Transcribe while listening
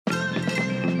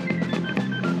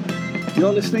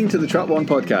You're listening to the Trap One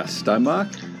podcast. I'm Mark.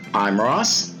 I'm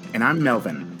Ross. And I'm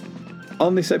Melvin.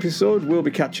 On this episode, we'll be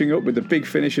catching up with the Big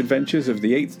Finish adventures of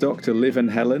the 8th Doctor, Liv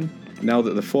and Helen, now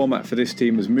that the format for this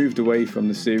team has moved away from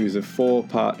the series of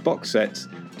 4-part box sets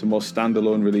to more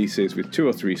standalone releases with 2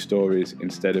 or 3 stories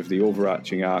instead of the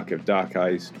overarching arc of Dark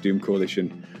Eyes, Doom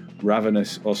Coalition,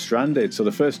 Ravenous or Stranded. So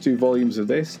the first 2 volumes of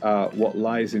this are What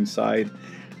Lies Inside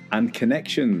and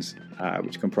Connections,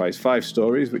 which comprise 5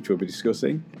 stories, which we'll be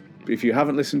discussing. If you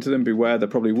haven't listened to them, beware, there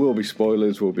probably will be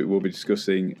spoilers. We'll be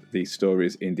discussing these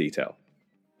stories in detail.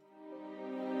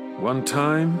 One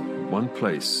time, one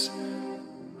place.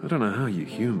 I don't know how you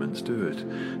humans do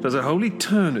it. There's a whole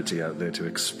eternity out there to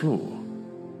explore.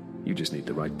 You just need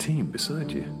the right team beside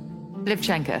you.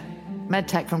 Livchenko,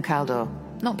 medtech from Kaldor.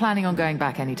 Not planning on going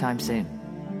back anytime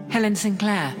soon. Helen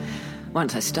Sinclair.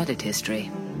 Once I studied history.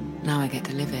 Now I get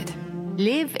to live it.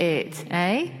 Live it,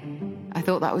 eh? I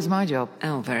thought that was my job.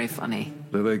 Oh, very funny.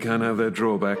 Though they can have their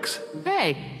drawbacks.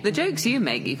 Hey, The jokes you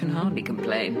make, you can hardly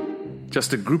complain.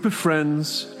 Just a group of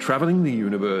friends, traveling the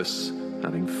universe,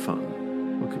 having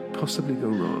fun. What could possibly go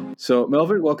wrong? So,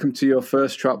 Melvin, welcome to your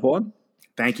first Trap One.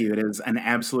 Thank you. It is an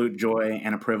absolute joy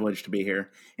and a privilege to be here.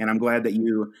 And I'm glad that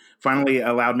you finally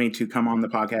allowed me to come on the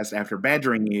podcast after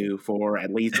badgering you for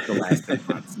at least the last 10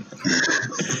 months.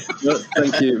 Well,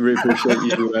 thank you. Really appreciate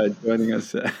you joining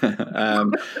us.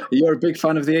 You're a big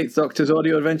fan of the 8th Doctor's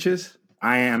audio adventures?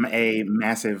 I am a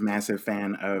massive, massive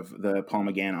fan of the Paul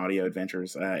McGann audio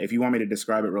adventures. If you want me to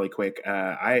describe it really quick,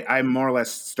 I more or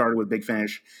less started with Big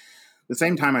Finish the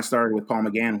same time I started with Paul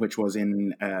McGann, which was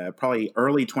in probably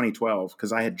early 2012,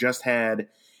 because I had just had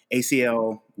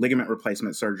ACL ligament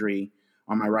replacement surgery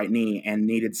on my right knee and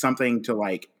needed something to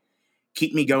like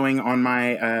keep me going on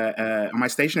my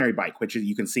stationary bike, which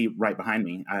you can see right behind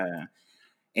me.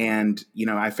 And you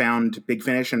know, I found Big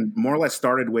Finish and more or less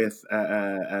started with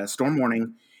Storm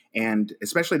Warning, and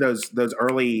especially those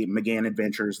early McGann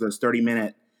adventures, those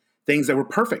 30-minute things that were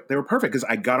perfect. They were perfect because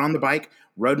I got on the bike,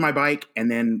 rode my bike,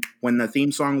 and then when the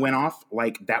theme song went off,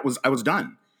 like I was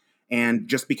done, and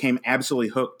just became absolutely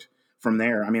hooked from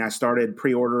there. I mean, I started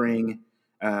pre-ordering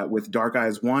with Dark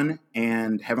Eyes 1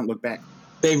 and haven't looked back.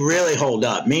 They really hold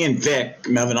up. Me and Vic,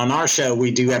 Melvin, on our show,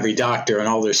 we do every Doctor and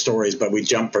all their stories, but we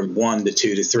jump from 1 to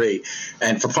 2 to 3.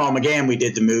 And for Paul McGann, we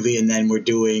did the movie, and then we're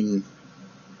doing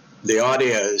the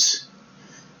audios,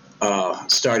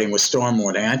 starting with Storm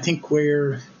Warning. I think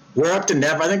we're up to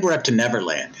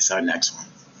Neverland is our next one.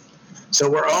 So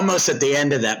we're almost at the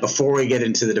end of that before we get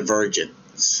into the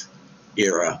Divergence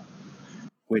era.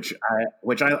 Which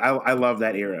I love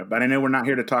that era. But I know we're not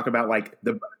here to talk about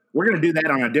we're going to do that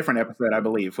on a different episode, I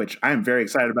believe, which I'm very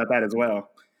excited about that as well.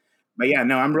 But yeah,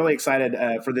 no, I'm really excited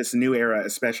for this new era,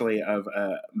 especially of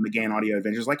McGann audio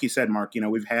adventures. Like you said, Mark, you know,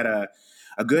 we've had a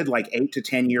good 8 to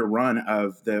 10 year run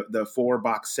of the 4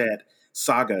 box set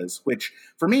sagas, which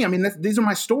for me, I mean, these are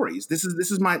my stories. This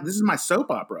is my soap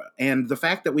opera, and the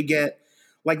fact that we get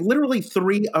literally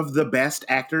 3 of the best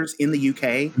actors in the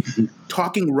UK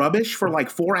talking rubbish for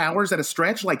 4 hours at a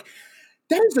stretch, that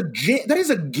is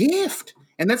a gift.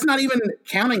 And that's not even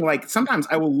counting, sometimes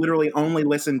I will literally only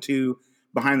listen to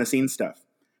behind the scenes stuff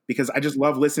because I just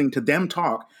love listening to them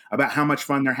talk about how much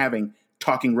fun they're having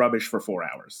talking rubbish for 4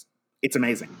 hours. It's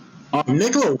amazing.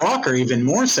 Nicola Walker, even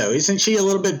more so. Isn't she a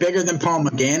little bit bigger than Paul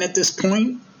McGann at this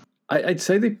point? I'd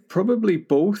say they probably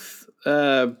both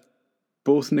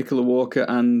Nicola Walker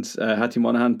and Hattie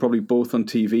Monahan, probably both on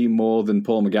TV more than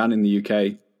Paul McGann in the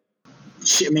UK.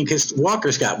 Because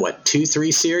Walker's got,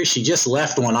 2-3 series? She just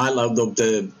left one I love,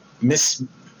 the Miss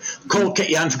Cold Case.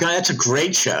 Yeah, Unforgotten. That's a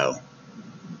great show.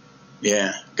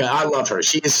 Yeah, I love her.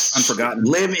 She is Unforgotten.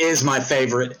 Liv is my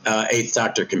favorite 8th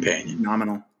Doctor companion.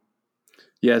 Phenomenal.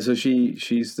 Yeah, so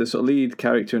she's the sort of lead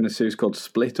character in a series called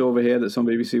Split over here that's on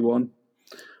BBC One,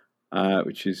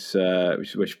 which is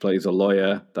where she plays a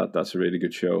lawyer. That's a really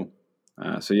good show.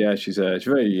 So yeah, she's a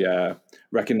very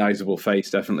recognizable face,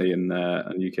 definitely on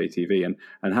UK TV.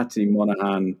 And Hattie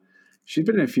Monahan, she's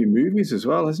been in a few movies as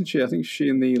well, hasn't she? I think she's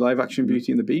in the live action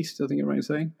Beauty and the Beast. I think I'm right in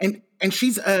saying. And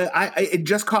she's it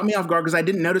just caught me off guard because I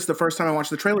didn't notice the first time I watched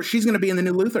the trailer. She's going to be in the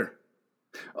new Luther.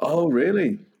 Oh,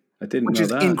 really? I didn't know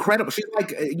that. Which is incredible. She's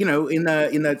in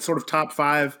the sort of top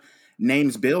 5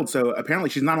 names build. So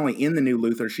apparently she's not only in the new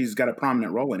Luther, she's got a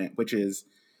prominent role in it,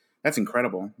 that's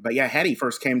incredible. But yeah, Hattie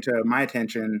first came to my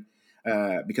attention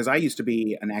because I used to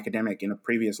be an academic in a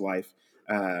previous life.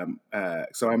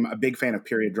 So I'm a big fan of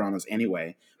period dramas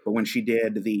anyway. But when she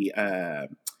did the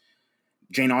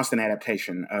Jane Austen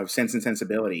adaptation of Sense and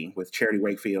Sensibility with Charity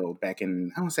Wakefield back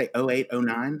in, I want to say 08,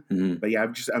 09. Mm-hmm. But yeah,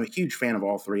 I'm a huge fan of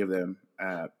all 3 of them,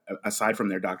 aside from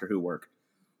their Doctor Who work.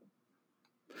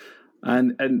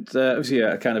 And obviously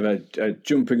a kind of a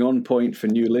jumping on point for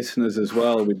new listeners as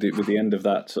well with the end of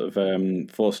that sort of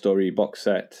 4-story box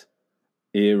set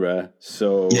era.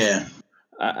 So Yeah.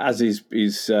 As he's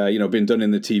been done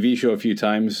in the TV show a few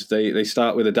times, they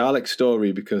start with a Dalek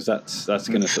story because that's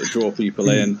going to sort of draw people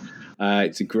in.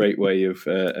 It's a great way of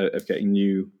getting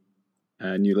new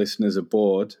listeners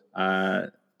aboard.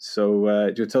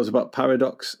 So do you tell us about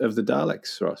Paradox of the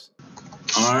Daleks, Ross?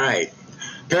 All right.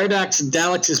 Paradox of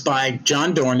Daleks is by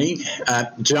John Dorney.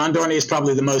 John Dorney is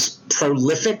probably the most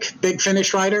prolific Big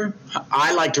Finish writer.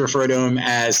 I like to refer to him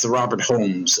as the Robert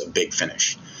Holmes of Big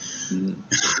Finish.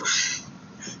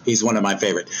 He's one of my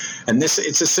favorite. And it's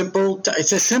a simple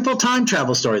time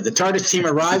travel story. The TARDIS team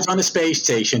arrives on a space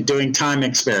station doing time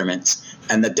experiments,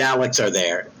 and the Daleks are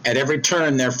there. At every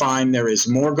turn, they find there is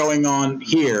more going on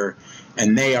here,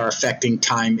 and they are affecting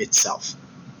time itself.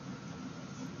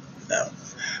 So,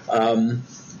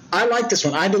 I like this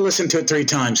one. I had to listen to it 3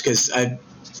 times because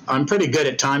I'm pretty good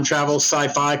at time travel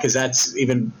sci-fi because that's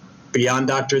even beyond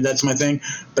Doctor. That's my thing.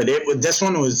 But this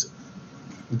one was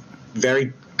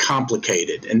very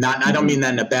complicated, and I don't mean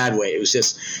that in a bad way. It was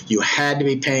just you had to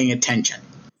be paying attention.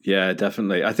 Yeah,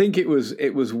 definitely. I think it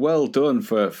was well done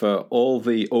for all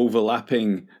the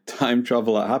overlapping time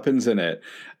travel that happens in it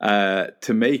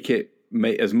to make it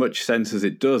make as much sense as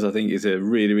it does. I think is a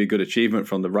really, really good achievement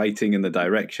from the writing and the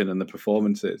direction and the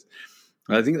performances.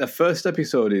 And I think the first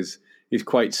episode is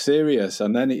quite serious,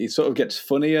 and then it sort of gets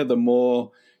funnier the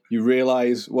more you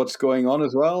realize what's going on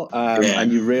as well,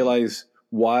 and you realize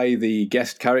why the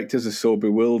guest characters are so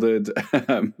bewildered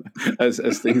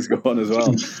as things go on as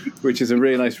well, which is a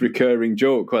really nice recurring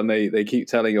joke when they keep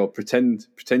telling you, pretend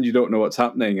you don't know what's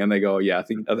happening, and they go, yeah, I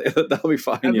think that'll be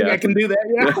fine. I think I can do that.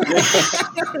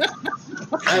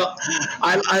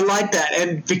 I like that,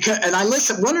 and I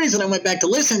listen. One reason I went back to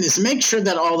listen is to make sure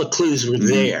that all the clues were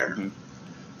there,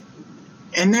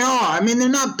 and they are. I mean, they're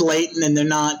not blatant, and they're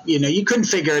not. You couldn't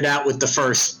figure it out with the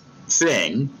first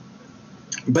thing.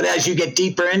 But as you get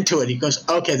deeper into it, he goes,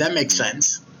 okay, that makes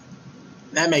sense.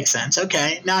 That makes sense.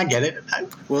 Okay, now I get it.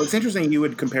 Well, it's interesting you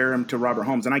would compare him to Robert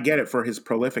Holmes, and I get it for his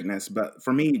prolificness. But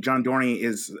for me, John Dorney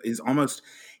is almost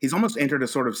entered a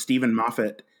sort of Stephen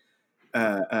Moffat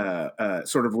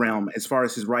sort of realm as far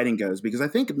as his writing goes, because I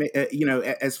think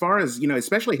as far as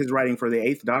especially his writing for the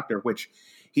Eighth Doctor, which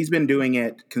he's been doing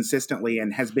it consistently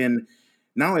and has been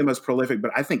not only the most prolific,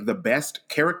 but I think the best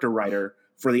character writer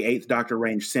for the Eighth Doctor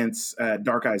range since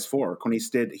Dark Eyes 4. When he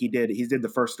did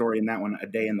the first story in that one, A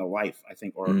Day in the Life, I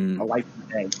think, or A Life in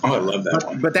a Day. Oh, I love that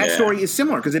one. But that story is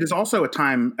similar because it is also a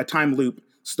time loop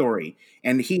story,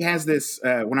 and he has this.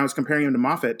 When I was comparing him to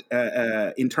Moffat,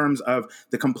 in terms of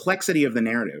the complexity of the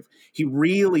narrative, he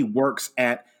really works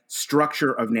at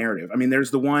structure of narrative. I mean, there's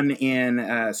the one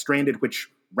in Stranded which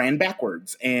ran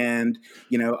backwards, and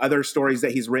other stories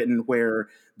that he's written where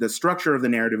the structure of the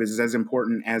narrative is as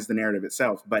important as the narrative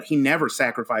itself, but he never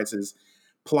sacrifices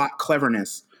plot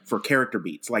cleverness for character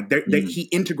beats. Like he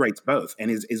integrates both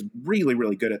and is really,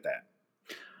 really good at that.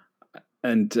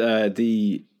 And I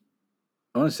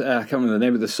want to say, I can't remember the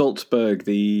name of the Salzburg.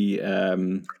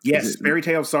 Yes, Fairy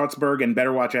Tale of Salzburg and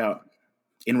Better Watch Out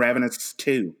in Ravenous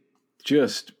 2.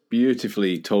 Just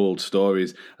beautifully told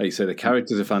stories. Like you say, the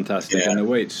characters are fantastic, and the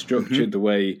way it's structured, the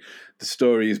way the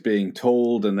story is being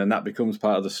told, and then that becomes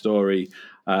part of the story.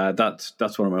 That's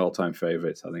one of my all-time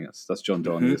favorites. I think that's John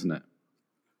Dorney, isn't it?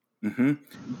 Mm-hmm.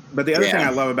 But the other thing I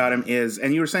love about him is,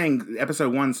 and you were saying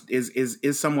episode 1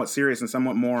 is somewhat serious and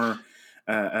somewhat more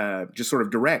just sort of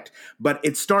direct, but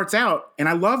it starts out, and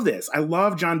I love this. I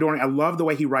love John Dorney. I love the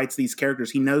way he writes these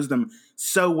characters. He knows them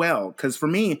so well, because for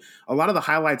me, a lot of the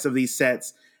highlights of these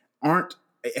sets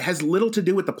it has little to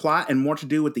do with the plot and more to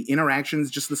do with the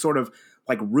interactions, just the sort of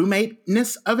like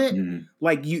roommate-ness of it.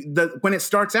 Like when it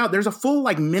starts out, there's a full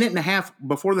minute and a half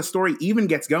before the story even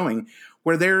gets going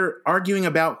where they're arguing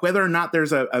about whether or not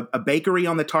there's a bakery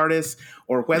on the TARDIS,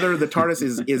 or whether the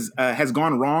TARDIS is has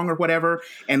gone wrong or whatever.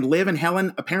 And Liv and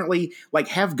Helen apparently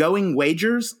have going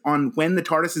wagers on when the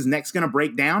TARDIS is next going to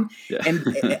break down. Yeah.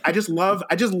 And I just love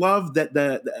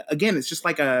that again, it's just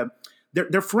like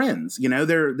they're friends,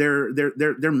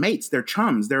 they're mates, they're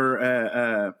chums,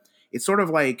 it's sort of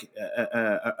like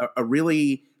a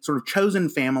really sort of chosen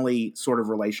family sort of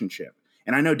relationship.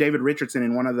 And I know David Richardson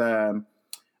in one of the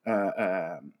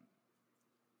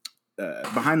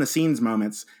behind the scenes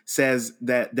moments says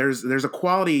that there's a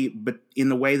quality but in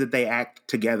the way that they act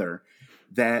together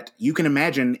that you can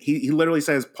imagine. He literally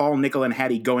says Paul, Nicola, and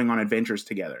Hattie going on adventures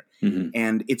together.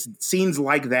 And it's scenes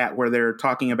like that where they're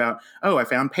talking about, oh, I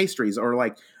found pastries, or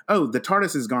oh, the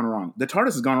TARDIS has gone wrong. The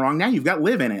TARDIS has gone wrong. Now you've got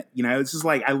Liv in it. It's just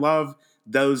I love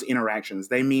those interactions.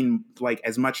 They mean like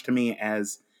as much to me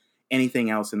as anything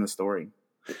else in the story.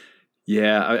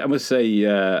 Yeah, I must say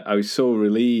I was so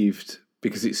relieved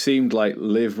because it seemed like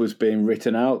Liv was being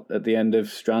written out at the end of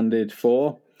Stranded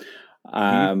 4,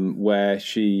 where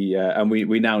she and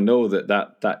we now know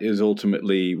that is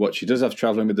ultimately what she does after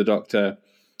traveling with the Doctor.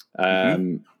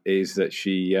 Is that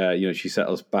she she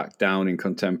settles back down in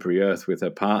contemporary Earth with her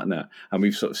partner, and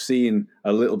we've sort of seen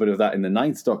a little bit of that in the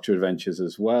Ninth Doctor adventures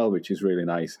as well, which is really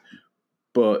nice.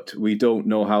 But we don't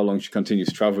know how long she continues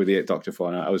to travel with the Eighth Doctor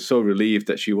for. Now, I was so relieved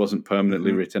that she wasn't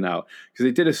permanently written out, because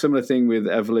they did a similar thing with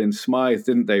Evelyn Smythe,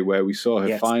 didn't they? Where we saw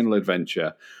her final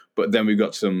adventure, but then we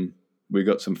got some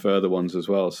further ones as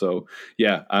well. So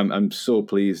yeah, I'm so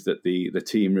pleased that the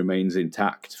team remains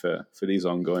intact for these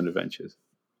ongoing adventures.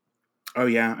 Oh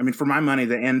yeah, I mean, for my money,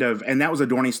 the end of, and that was a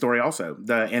Dorney story also,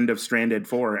 the end of Stranded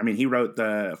 4. I mean, he wrote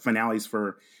the finales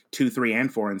for 2, 3,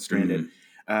 and 4 in Stranded.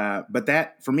 But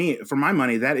that, for me, for my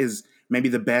money, that is maybe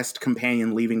the best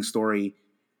companion leaving story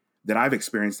that I've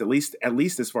experienced, at least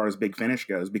as far as Big Finish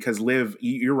goes. Because Liv,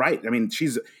 you're right. I mean,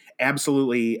 she's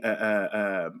absolutely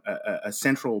a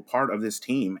central part of this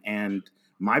team and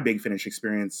my Big Finish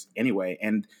experience anyway.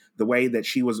 And the way that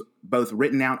she was both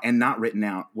written out and not written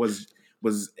out was.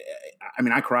 I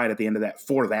mean, I cried at the end of that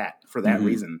for that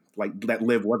reason, like that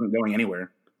Liv wasn't going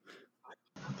anywhere.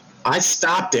 I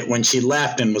stopped it when she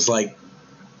left and was like,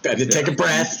 I had to take a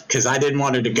breath because I didn't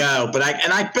want her to go. But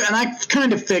I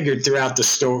kind of figured throughout the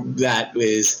story that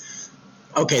is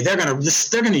okay. They're gonna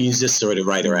use this story to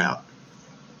write her out,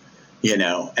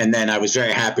 And then I was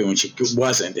very happy when she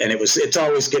wasn't, and it's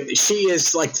always good. She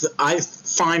is like I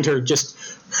find her just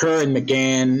her and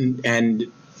McGann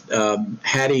and.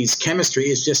 Hattie's chemistry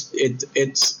is just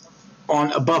it's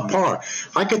on above par.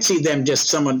 I could see them just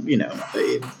someone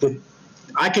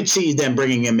I could see them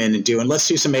bringing him in and doing let's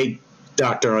do some Eighth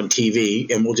Doctor on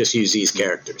TV and we'll just use these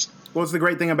characters. Well, it's the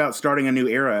great thing about starting a new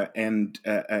era and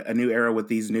a new era with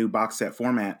these new box set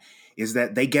format is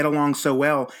that they get along so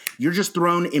well. You're just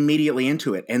thrown immediately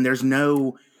into it, and there's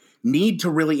no need to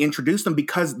really introduce them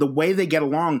because the way they get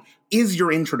along is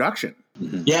your introduction.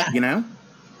 Yeah,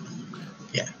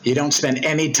 Yeah, you don't spend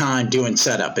any time doing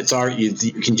setup. It's art. You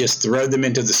can just throw them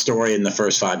into the story in the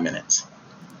first 5 minutes.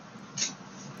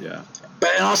 Yeah.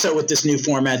 But also with this new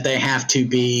format, the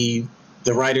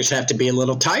writers have to be a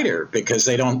little tighter because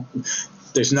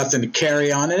there's nothing to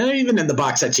carry on. And even in the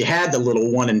box sets, you had the little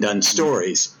one and done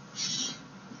stories.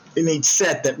 In each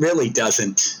set that really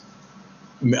doesn't,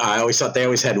 I always thought they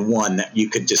always had one that you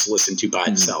could just listen to by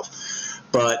itself.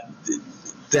 But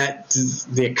that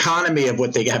the economy of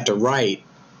what they have to write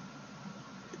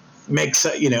makes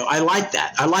I like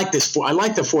that. I like this. I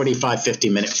like the 45,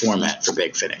 50-minute format for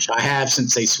Big Finish. I have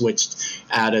since they switched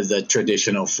out of the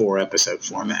traditional 4-episode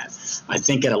format. I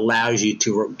think it allows you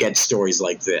to get stories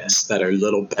like this that are a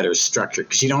little better structured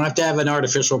because you don't have to have an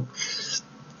artificial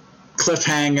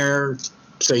cliffhanger.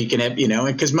 So you can have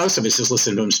because most of us just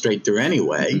listen to them straight through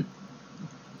anyway.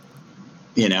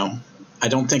 I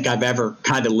don't think I've ever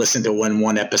kind of listened to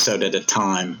one episode at a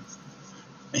time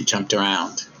and jumped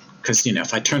around because,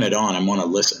 if I turn it on, I want to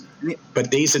listen. But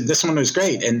this one was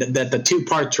great. And that the two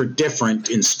parts were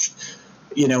different in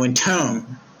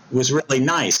tone was really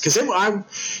nice because it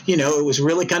was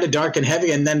really kind of dark and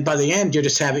heavy. And then by the end,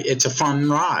 it's a fun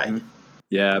ride.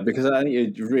 Yeah, because I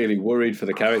think you're really worried for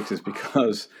the characters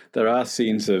because there are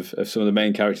scenes of some of the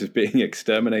main characters being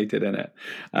exterminated in it.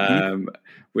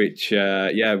 Which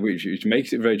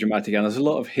makes it very dramatic. And there's a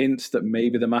lot of hints that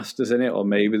maybe the Master's in it, or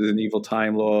maybe there's an evil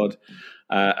Time Lord.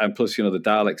 And plus, the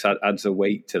Daleks adds a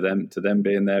weight to them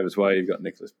being there as well. You've got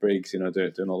Nicholas Briggs,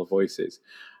 doing all the voices.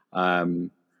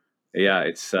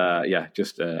 It's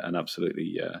just an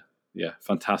absolutely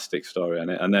fantastic story.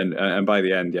 And by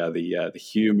the end, the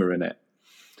humor in it,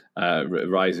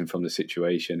 rising from the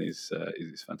situation is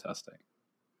fantastic.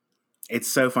 It's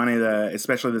so funny,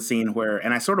 especially the scene where,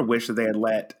 and I sort of wish that they had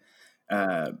let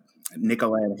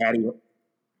Nicola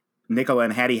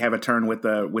and Hattie have a turn with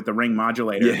the ring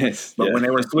modulator. Yes, but when they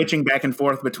were switching back and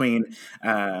forth between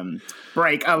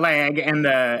break a leg and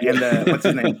what's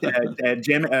his name,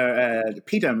 Jim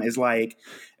Petum is like,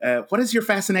 what is your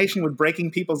fascination with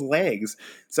breaking people's legs?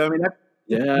 So I mean that's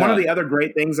one of the other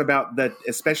great things about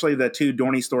especially the two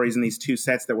Dorney stories in these two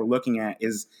sets that we're looking at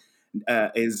is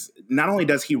not only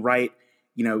does he write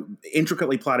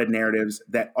intricately plotted narratives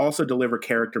that also deliver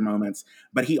character moments,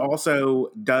 but he also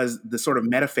does the sort of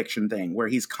metafiction thing where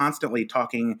he's constantly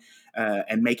talking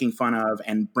and making fun of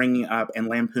and bringing up and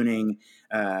lampooning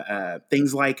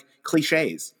things like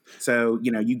cliches. So,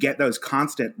 you get those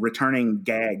constant returning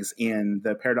gags in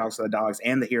the Paradox of the Daleks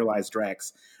and the Here Lies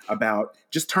Drex about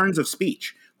just turns of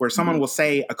speech where someone will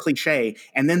say a cliche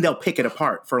and then they'll pick it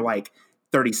apart for like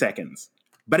 30 seconds.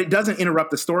 But it doesn't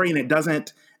interrupt the story, and it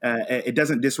doesn't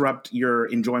disrupt your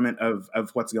enjoyment of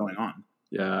what's going on.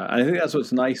 Yeah, I think that's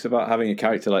what's nice about having a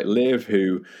character like Liv,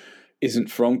 who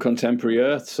isn't from contemporary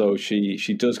Earth, so she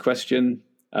does question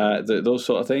those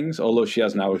sort of things. Although she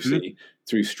has now, obviously,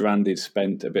 through Stranded,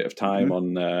 spent a bit of time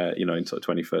on in sort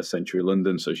of 21st century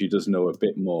London, so she does know a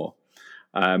bit more.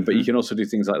 But you can also do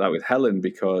things like that with Helen,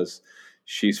 because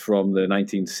she's from the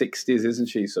 1960s, isn't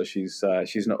she? So she's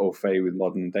not au fait with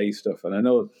modern day stuff. And I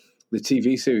know the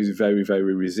TV series is very,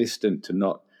 very resistant to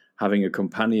not having a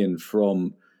companion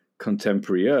from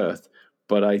contemporary Earth.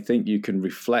 But I think you can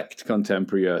reflect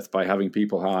contemporary Earth by having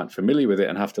people who aren't familiar with it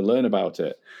and have to learn about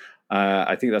it.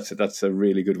 I think that's a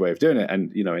really good way of doing it.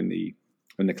 And in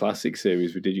the classic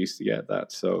series, we did used to get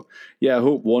that. So yeah, I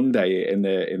hope one day in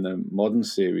the modern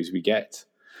series we get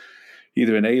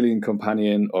either an alien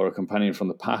companion or a companion from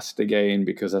the past again,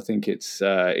 because I think it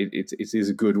is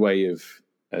a good way of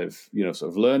sort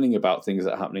of learning about things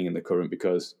that are happening in the current,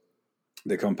 because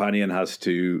the companion has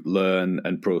to learn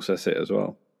and process it as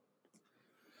well.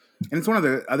 And it's one of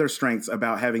the other strengths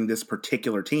about having this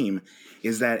particular team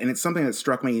is that, and it's something that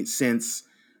struck me since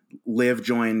Liv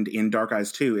joined in Dark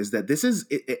Eyes 2, is that this is,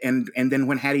 and then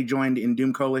when Hattie joined in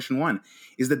Doom Coalition 1,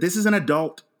 is that this is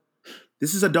adult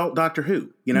Doctor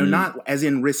Who, not as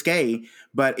in risque,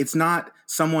 but it's not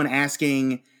someone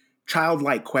asking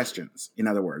childlike questions. In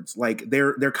other words, like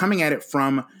they're coming at it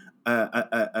from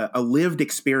a lived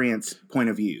experience point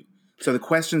of view. So the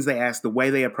questions they ask, the way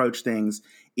they approach things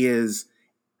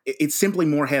it's simply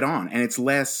more head on, and it's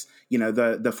less,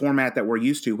 the format that we're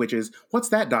used to, which is, what's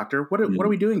that, doctor? What are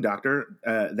we doing, doctor?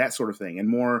 That sort of thing, and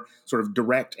more sort of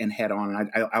direct and head on. And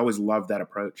I always love that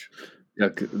approach.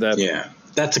 Yeah,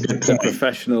 that's a good point. They're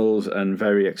professionals and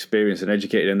very experienced and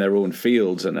educated in their own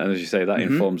fields, and as you say, that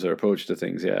informs their approach to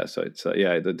things. Yeah, so it's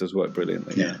that does work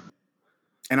brilliantly. Yeah.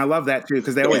 And I love that too,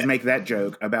 because they always make that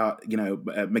joke about,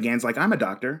 McGann's like, I'm a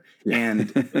doctor,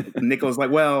 and Nichols like,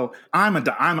 well, I'm a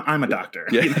doctor.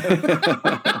 Yeah.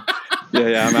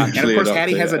 I'm actually. And of course, a doctor,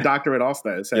 Hattie has a doctorate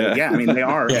also. So I mean, they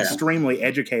are extremely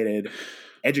educated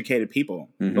people.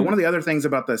 But one of the other things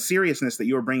about the seriousness that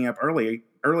you were bringing up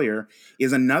earlier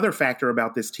is another factor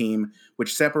about this team,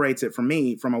 which separates it from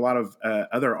me from a lot of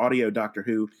other audio Doctor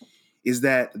Who, is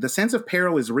that the sense of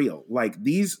peril is real. Like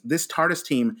this TARDIS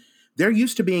team, they're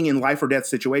used to being in life or death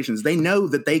situations. They know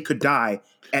that they could die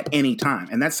at any time.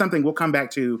 And that's something we'll come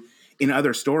back to in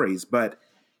other stories. But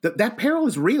that peril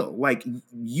is real. Like,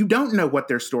 you don't know what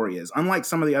their story is. Unlike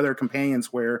some of the other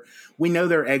companions where we know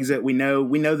their exit, we know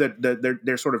that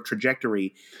their sort of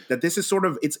trajectory, that this is sort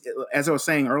of, it's, as I was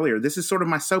saying earlier, this is sort of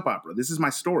my soap opera. This is my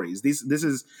stories. This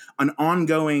is an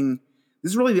ongoing,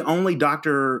 this is really the only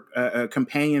Doctor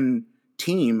companion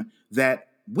team that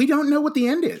we don't know what the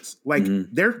end is. Like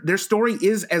their story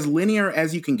is as linear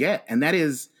as you can get. And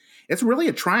it's really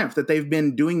a triumph that they've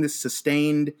been doing this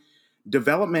sustained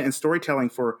development and storytelling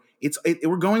for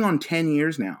we're going on 10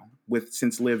 years now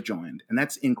since Liv joined. And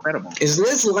that's incredible. Is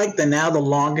Liz like the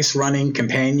longest running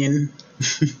companion?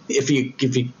 if you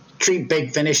treat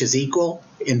Big Finish as equal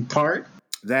in part?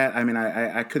 That, I mean,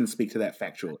 I couldn't speak to that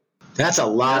factually. That's a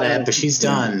lot of but she's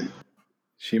done.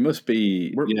 She must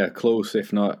be close,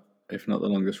 if not the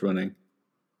longest running.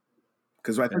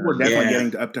 Because I think we're definitely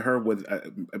getting up to her with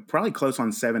probably close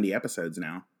on 70 episodes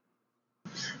now.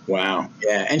 Wow.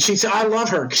 Yeah. And I love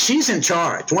her. She's in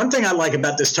charge. One thing I like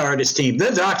about this TARDIS team,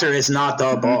 the Doctor is not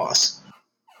the boss.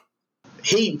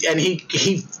 He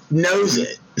knows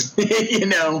it.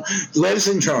 Liv's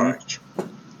in charge.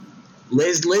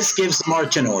 Liz gives the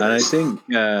marching orders. And I think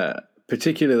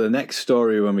particularly the next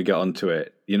story when we get onto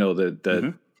it,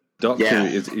 the Doctor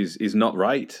is not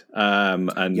right. In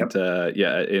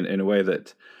a way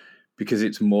that, because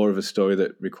it's more of a story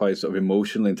that requires sort of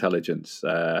emotional intelligence.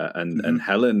 And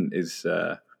Helen is,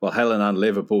 Helen and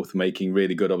Liv are both making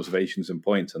really good observations and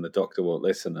points, and the Doctor won't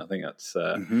listen. I think that's,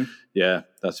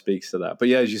 that speaks to that. But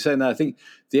as you're saying that, I think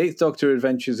the Eighth Doctor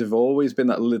adventures have always been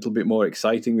that little bit more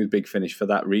exciting with Big Finish for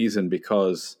that reason,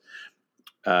 because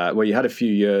you had a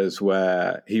few years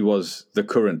where he was the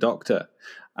current Doctor,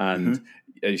 and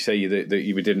as you say, that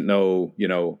you didn't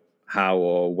know, how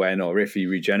or when or if he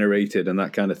regenerated and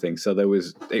that kind of thing. So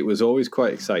it was always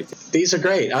quite exciting. These are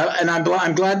great.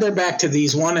 I'm glad they're back to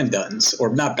these one and dones,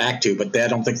 or not back to, but I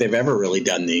don't think they've ever really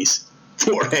done these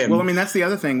for him. Well, I mean, that's the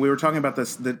other thing. We were talking about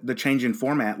this, the change in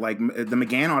format. Like the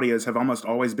McGann audios have almost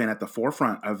always been at the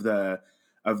forefront of the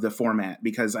format,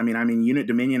 because I mean, Unit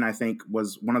Dominion, I think,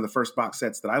 was one of the first box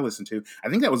sets that I listened to. I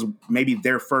think that was maybe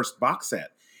their first box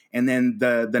set. and then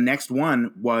the next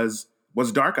one was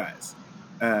Dark Eyes,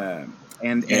 and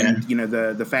you know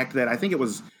the fact that I think it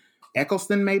was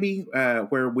Eccleston maybe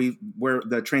where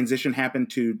the transition happened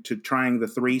to trying the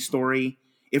 3 story,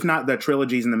 if not the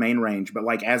trilogies in the main range, but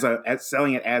like as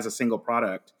selling it as a single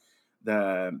product,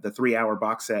 the 3-hour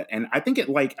box set. And I think it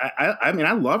like I mean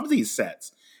I loved these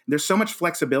sets. There's so much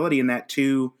flexibility in that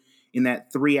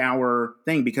 3-hour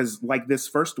thing, because like this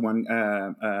first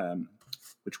one,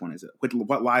 which one is it?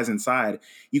 What Lies Inside?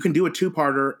 You can do a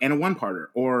 2-parter and a 1-parter,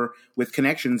 or with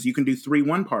Connections, you can do 3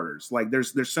 1-parters. Like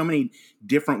there's so many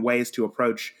different ways to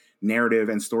approach narrative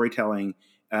and storytelling,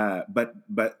 but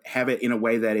have it in a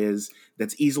way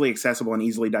that's easily accessible and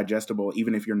easily digestible,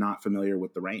 even if you're not familiar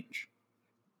with the range.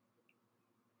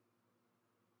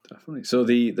 Definitely. So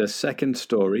the second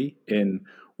story in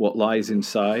What Lies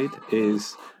Inside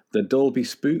is The Dalby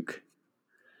Spook.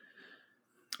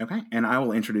 Okay, and I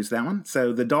will introduce that one.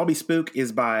 So The Dalby Spook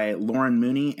is by Lauren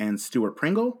Mooney and Stuart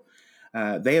Pringle.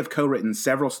 They have co-written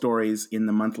several stories in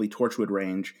the monthly Torchwood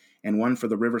range, and one for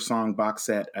the River Song box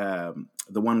set, the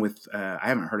one with, I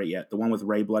haven't heard it yet, the one with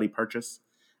Ray Bloody Purchase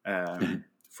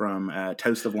from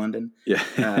Toast of London. Yeah.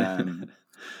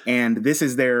 And this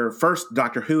is their first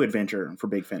Doctor Who adventure for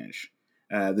Big Finish.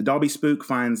 The Dalby Spook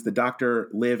finds the Doctor,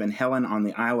 Liv, and Helen on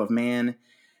the Isle of Man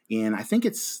in, I think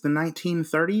it's the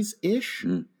 1930s-ish,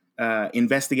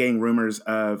 investigating rumors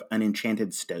of an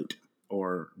enchanted stoat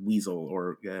or weasel,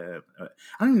 or I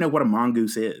don't even know what a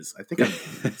mongoose is. I think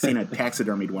I've seen a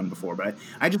taxidermied one before, but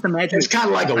I just imagine it's kind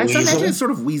of like a weasel. I imagine it's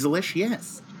sort of weaselish,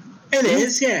 yes. It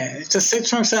is, yeah. It's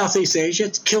from Southeast Asia.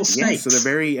 It kills snakes. Yeah, so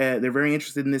they're very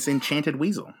interested in this enchanted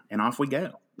weasel, and off we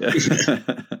go.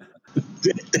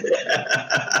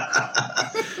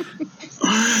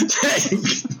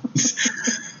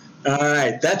 All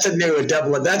right, that's a new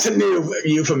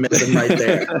euphemism right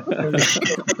there.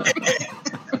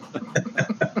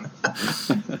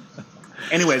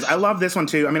 Anyways, I love this one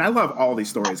too. I mean, I love all these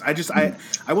stories. I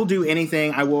will do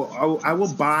anything. I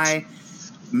will buy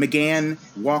McGann,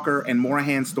 Walker, and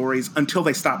Morahan stories until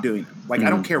they stop doing them. Like I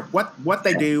don't care what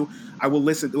they do. I will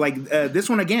listen. Like this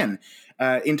one again.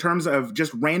 In terms of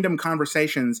just random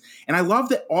conversations. And I love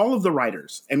that all of the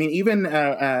writers, I mean, even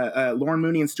Lauren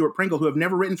Mooney and Stuart Pringle, who have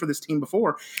never written for this team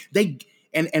before,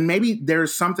 and maybe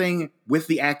there's something with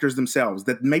the actors themselves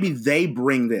that maybe they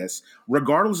bring this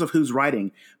regardless of who's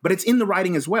writing, but it's in the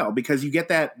writing as well, because you get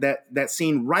that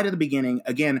scene right at the beginning,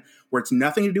 again, where it's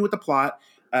nothing to do with the plot.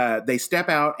 They step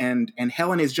out and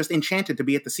Helen is just enchanted to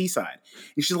be at the seaside.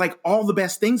 And she's like, all the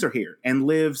best things are here. And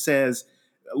Liv says,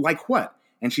 like what?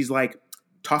 And she's like,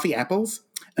 toffee apples,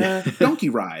 donkey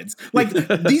rides. Like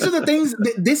these are the things.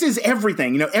 This is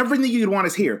everything. You know, everything you'd want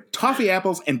is here. Toffee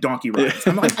apples and donkey rides.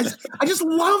 I'm like, I just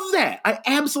love that. I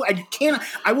can't.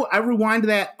 I rewind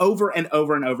that over and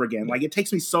over and over again. Like it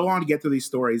takes me so long to get through these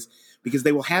stories because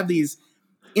they will have these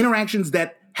interactions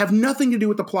that have nothing to do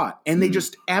with the plot, and they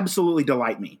just absolutely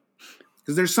delight me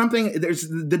because there's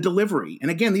the delivery.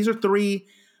 And again, these are 3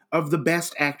 of the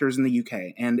best actors in the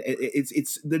UK, and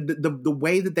it's the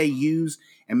way that they use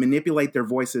and manipulate their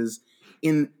voices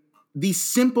in these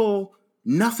simple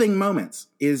nothing moments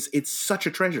it's such a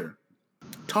treasure.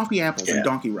 Toffee apples and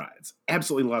donkey rides,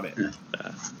 absolutely love it.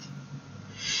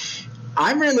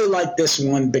 I really like this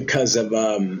one because of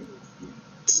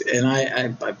and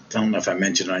I don't know if I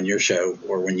mentioned it on your show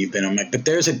or when you've been on it, but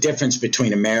there's a difference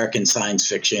between American science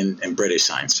fiction and British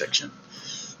science fiction,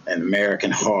 and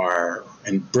American horror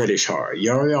and British horror.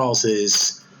 Y'all's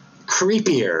is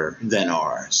creepier than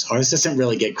ours. Ours doesn't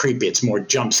really get creepy. It's more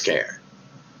jump scare,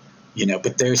 you know,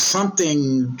 but there's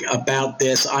something about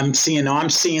this. I'm seeing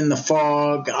the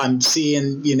fog. I'm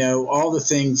seeing, you know, all the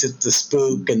things that the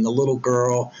spook and the little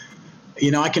girl,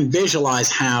 you know, I can visualize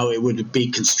how it would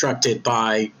be constructed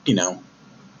by, you know,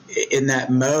 in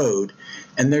that mode.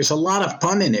 And there's a lot of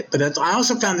fun in it, but I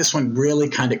also found this one really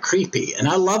kind of creepy. And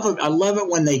I love it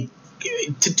when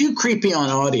to do creepy on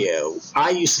audio,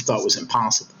 I used to thought was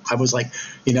impossible. I was like,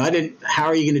 you know, how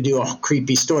are you going to do a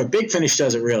creepy story? Big Finish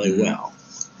does it really well.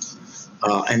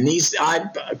 And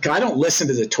I don't listen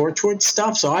to the Torchwood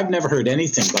stuff, so I've never heard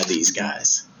anything by these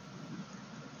guys.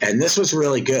 And this was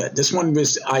really good. This one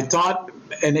was, I thought,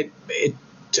 and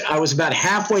I was about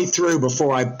halfway through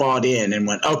before I bought in and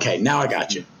went, okay, now I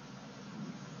got you.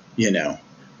 You know,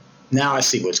 now I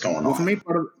see what's going on. Well, for me,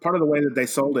 part of the way that they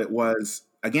sold it was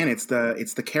again, it's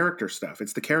the character stuff.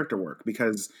 It's the character work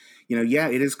because, yeah,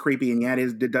 it is creepy and yeah,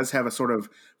 it does have a sort of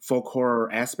folk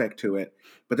horror aspect to it.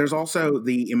 But there's also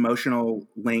the emotional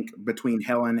link between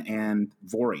Helen and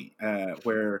Vori,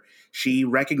 where she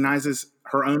recognizes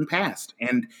her own past.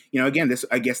 And, again, this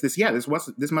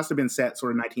must have been set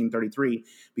sort of 1933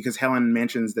 because Helen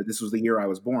mentions that this was the year I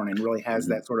was born and really has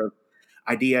that sort of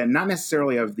idea, not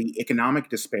necessarily of the economic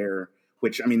despair,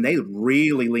 which, I mean, they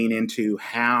really lean into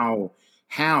how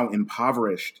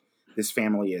impoverished this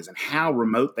family is and how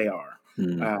remote they are.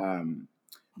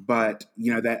 But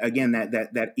that again,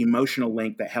 that emotional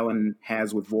link that Helen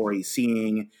has with Vori,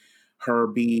 seeing her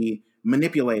be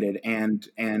manipulated and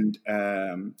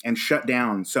shut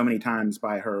down so many times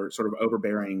by her sort of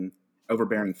overbearing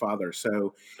father.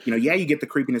 So yeah, you get the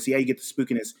creepiness, yeah, you get the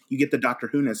spookiness, you get the Doctor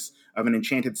Who-ness of an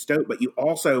enchanted stoat, but you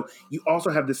also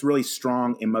have this really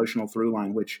strong emotional through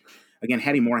line, which again,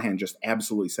 Hattie Moorhan just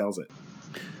absolutely sells it.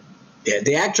 Yeah,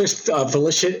 the actress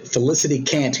Felicity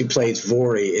Kent, who plays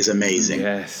Vori, is amazing.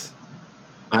 Yes,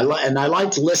 I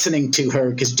liked listening to her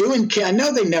because I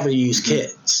know they never use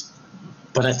kids,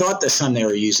 but I thought this time they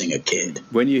were using a kid.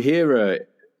 When you hear her,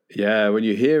 when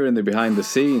you hear her in the behind the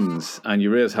scenes and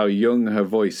you realize how young her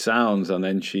voice sounds, and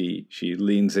then she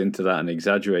leans into that and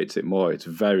exaggerates it more, it's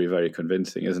very, very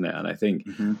convincing, isn't it? And I think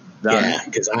that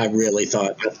because I really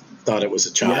thought it was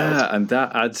a child. Yeah, and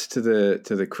that adds to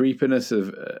the creepiness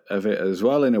of it as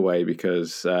well in a way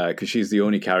because she's the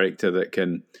only character that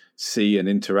can see and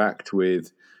interact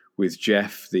with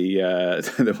Jeff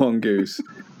the mongoose.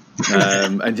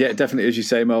 And yeah, definitely, as you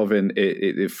say, Melvin,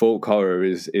 it folk horror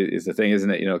is the thing,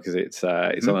 isn't it? Because it's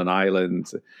on an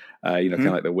island, kind of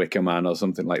like the Wicker Man or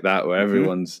something like that, where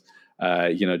everyone's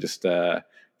just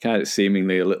kind of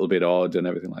seemingly a little bit odd and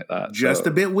everything like that. Just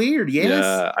a bit weird, yes.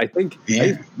 Yeah, I think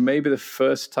maybe the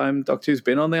first time Doctor Who's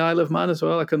been on the Isle of Man as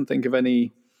well. I couldn't think of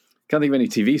any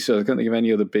TV shows. I couldn't think of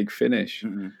any other Big Finish.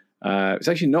 It's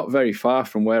actually not very far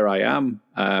from where I am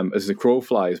as the crow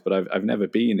flies, but I've never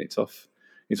been. It's off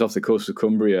the coast of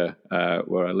Cumbria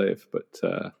where I live.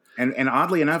 But and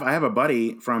oddly enough, I have a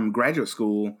buddy from graduate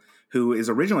school who is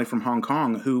originally from Hong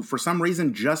Kong, who for some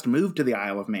reason just moved to the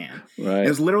Isle of Man. Right. It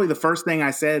was literally the first thing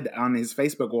I said on his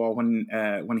Facebook wall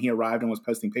when he arrived and was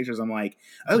posting pictures. I'm like,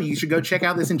 oh, you should go check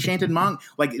out this enchanted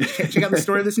check out the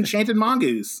story of this enchanted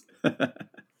mongoose. Yeah,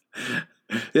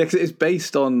 because it's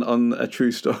based on a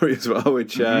true story as well,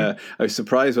 which I was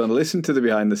surprised when I listened to the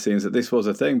behind the scenes that this was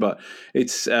a thing, but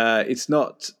it's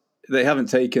not. They haven't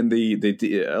taken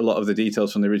a lot of the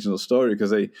details from the original story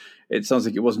because it sounds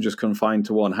like it wasn't just confined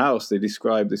to one house. They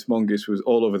described this mongoose was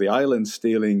all over the island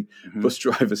stealing bus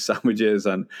drivers' sandwiches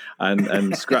and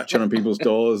scratching on people's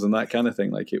doors and that kind of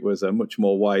thing. Like it was a much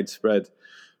more widespread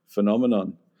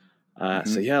phenomenon.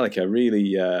 So yeah, like a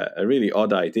really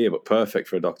odd idea, but perfect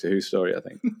for a Doctor Who story, I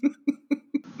think.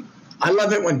 I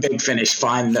love it when Big Finish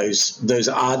find those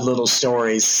odd little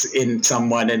stories in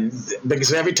someone, and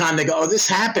because every time they go, "Oh, this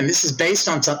happened. This is based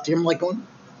on something," I'm like, "What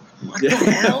the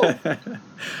hell?"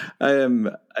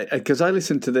 Because I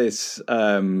listen to this.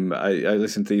 I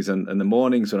listen to these in the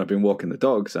mornings when I've been walking the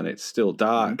dogs, and it's still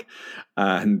dark,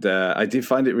 and I did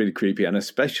find it really creepy, and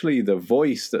especially the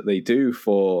voice that they do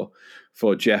for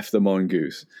Jeff the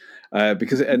mongoose.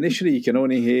 Because initially you can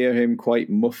only hear him quite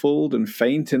muffled and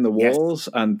faint in the walls,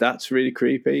 and that's really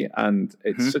creepy. And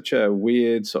it's such a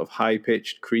weird, sort of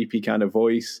high-pitched, creepy kind of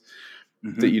voice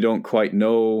that you don't quite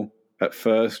know at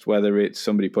first whether it's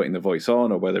somebody putting the voice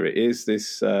on or whether it is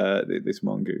this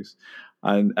mongoose.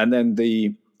 And then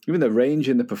even the range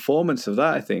in the performance of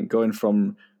that, I think, going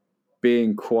from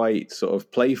being quite sort of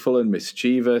playful and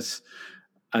mischievous,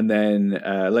 and then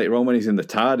later on when he's in the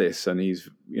TARDIS and he's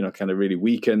kind of really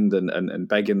weakened and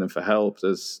begging them for help,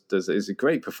 there's a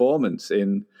great performance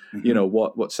in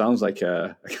what sounds like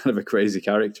a kind of a crazy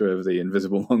character of the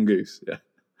Invisible Mongoose. Yeah.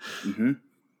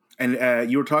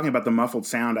 And you were talking about the muffled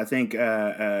sound. I think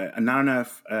not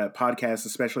enough podcasts,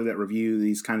 especially that review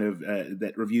these kind of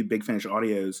that review Big Finish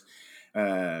audios,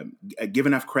 give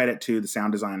enough credit to the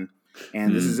sound design.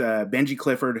 And this is Benji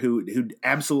Clifford, who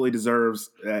absolutely deserves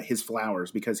his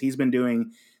flowers because he's been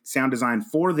doing sound design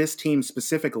for this team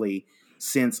specifically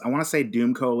since, I want to say,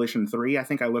 Doom Coalition 3. I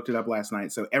think I looked it up last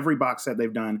night. So every box set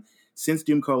they've done since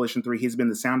Doom Coalition 3, he's been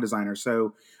the sound designer.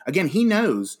 So again, he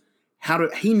knows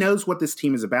what this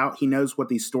team is about. He knows what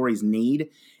these stories need.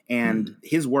 And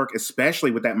his work,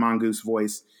 especially with that mongoose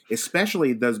voice,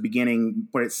 especially those beginning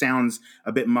where it sounds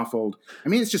a bit muffled. I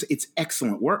mean, it's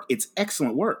excellent work. It's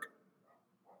excellent work.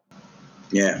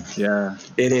 Yeah,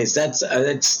 it is.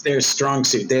 That's their strong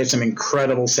suit. They have some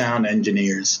incredible sound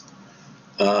engineers,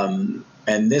 and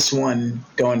this one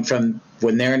going from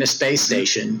when they're in a space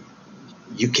station,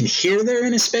 you can hear they're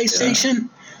in a space station.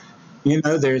 You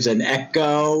know, there's an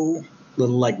echo,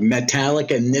 little like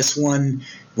metallic, and this one,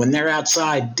 when they're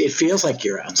outside, it feels like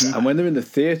you're outside. And when they're in the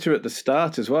theatre at the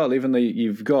start as well, even though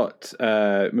you've got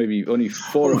maybe only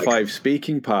 4 or 5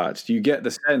 speaking parts, you get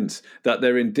the sense that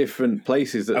they're in different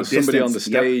places, that there's somebody on the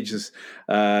stage,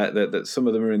 that some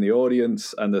of them are in the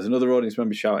audience, and there's another audience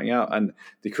member shouting out, and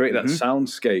they create that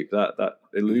soundscape, that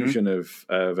illusion of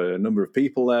a number of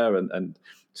people there and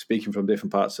speaking from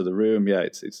different parts of the room. Yeah,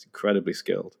 it's incredibly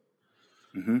skilled.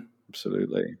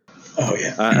 Absolutely. Oh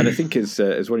yeah, and I think as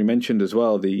what you mentioned as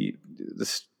well, the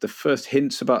first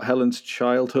hints about Helen's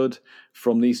childhood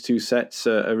from these 2 sets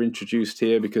are introduced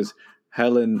here, because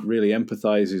Helen really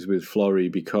empathizes with Florrie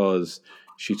because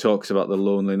she talks about the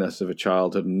loneliness of a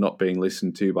childhood and not being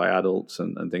listened to by adults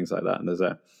and things like that.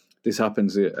 And this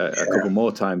happens a couple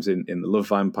more times in the Love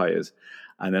Vampires,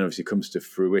 and then obviously comes to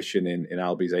fruition in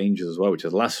Albie's Angels as well, which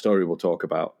is the last story we'll talk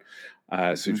about.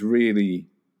 So it's really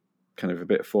kind of a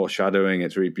bit of foreshadowing.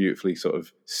 It's really beautifully sort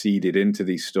of seeded into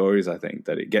these stories, I think,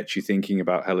 that it gets you thinking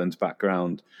about Helen's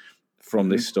background from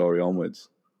this story onwards.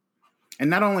 And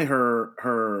not only her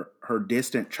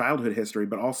distant childhood history,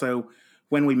 but also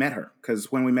when we met her.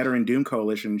 Because when we met her in Doom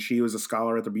Coalition, she was a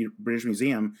scholar at the British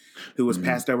Museum who was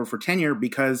passed over for tenure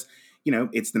because, you know,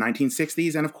 it's the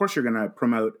 1960s, and of course you're going to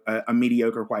promote a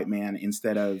mediocre white man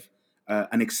instead of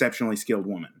an exceptionally skilled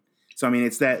woman. So, I mean,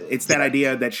 it's that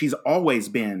idea that she's always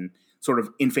been sort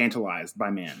of infantilized by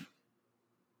men.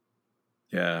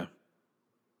 Yeah.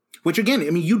 Which, again, I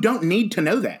mean, you don't need to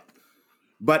know that.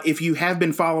 But if you have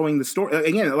been following the story,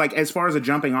 again, like as far as a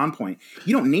jumping on point,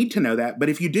 you don't need to know that. But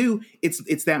if you do,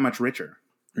 it's that much richer.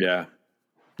 Yeah.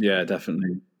 Yeah,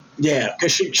 definitely. Yeah,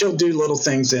 because she'll do little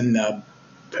things in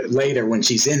later when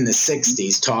she's in the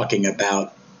 60s talking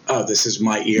about, oh, this is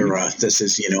my era. This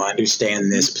is, you know, I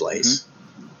understand this place.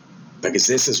 Because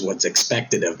this is what's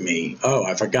expected of me. Oh,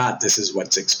 I forgot this is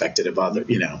what's expected of other,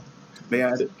 you know. But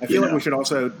yeah, I feel like we should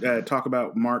also talk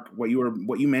about, Mark, what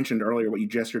you mentioned earlier, what you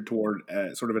gestured toward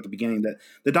sort of at the beginning, that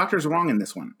the Doctor's wrong in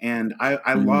this one. And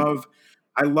I love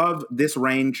this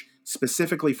range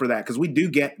specifically for that, because we do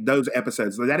get those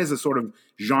episodes. That is a sort of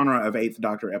genre of Eighth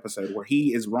Doctor episode where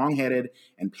he is wrong-headed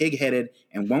and pig-headed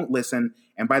and won't listen.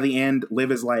 And by the end,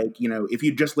 Liv is like, you know, if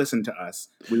you just listened to us,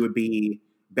 we would be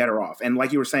better off. And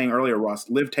like you were saying earlier, Ross,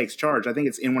 Liv takes charge. I think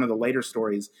it's in one of the later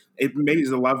stories. Maybe it's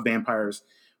the Love Vampires,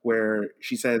 where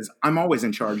she says, "I'm always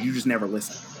in charge. You just never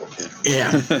listen."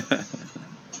 Yeah.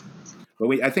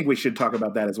 But I think we should talk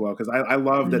about that as well, because I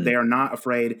love that they are not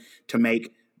afraid to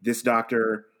make this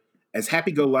Doctor as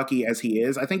happy-go-lucky as he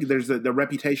is. I think there's the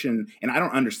reputation, and I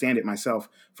don't understand it myself,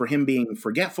 for him being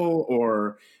forgetful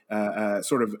or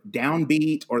sort of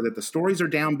downbeat, or that the stories are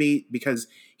downbeat, because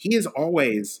he is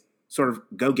always sort of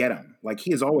go get him. Like,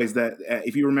 he is always that.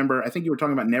 If you remember, I think you were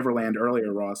talking about Neverland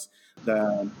earlier, Ross.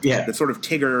 The sort of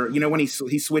Tigger. You know, when he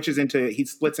splits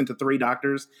into 3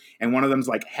 doctors, and one of them's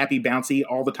like happy bouncy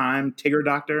all the time, Tigger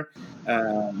Doctor.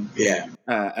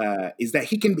 Is that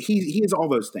he is all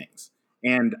those things,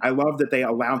 and I love that they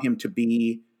allow him to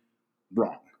be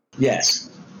wrong. Yes.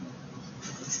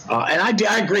 And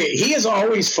I agree. He is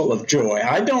always full of joy.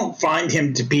 I don't find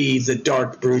him to be the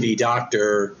dark, broody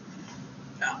Doctor.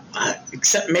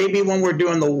 Except maybe when we're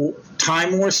doing the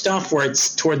Time War stuff, where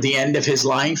it's toward the end of his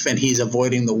life and he's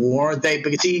avoiding the war.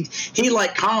 Because he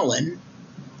like Colin,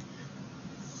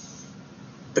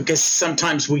 because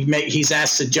sometimes he's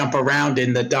asked to jump around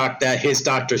in his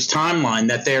Doctor's timeline.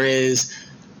 That there is,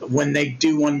 when they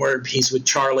do one where he's with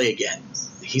Charlie again,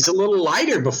 he's a little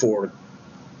lighter before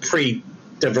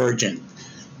pre-Divergent,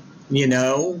 you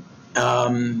know.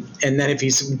 And then if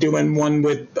he's doing one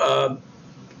with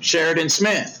Sheridan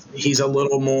Smith, he's a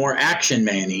little more action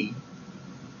man-y.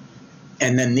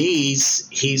 And then he's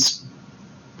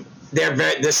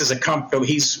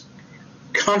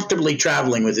comfortably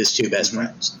traveling with his 2 best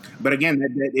friends. But again,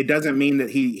 it doesn't mean that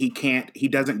he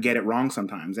doesn't get it wrong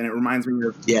sometimes. And it reminds me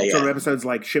of sort of episodes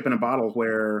like Ship in a Bottle,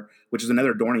 which is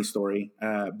another Dorney story,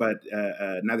 but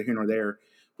neither here nor there,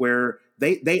 where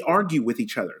they argue with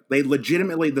each other. They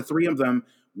legitimately, the 3 of them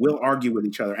will argue with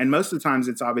each other. And most of the times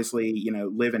it's obviously, you know,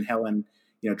 Liv and Helen,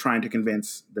 you know, trying to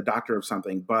convince the Doctor of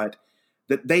something, but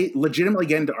that they legitimately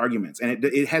get into arguments, and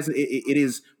it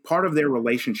is part of their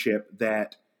relationship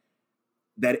that's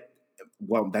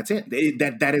it.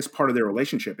 That is part of their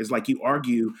relationship, is like you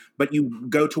argue, but you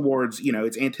go towards, you know,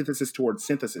 it's antithesis towards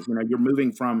synthesis. You know, you're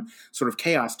moving from sort of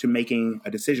chaos to making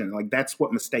a decision. Like, that's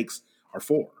what mistakes are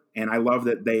for. And I love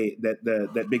that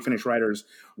that Big Finish writers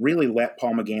really let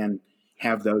Paul McGann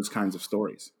have those kinds of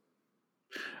stories.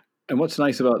 And what's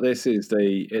nice about this is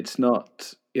it's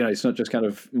not just kind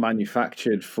of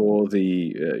manufactured for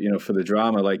the for the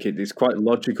drama. Like it's quite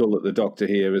logical that the Doctor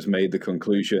here has made the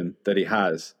conclusion that he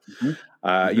has.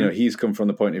 He's come from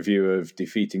the point of view of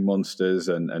defeating monsters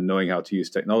and knowing how to use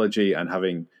technology and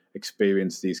having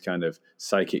experienced these kind of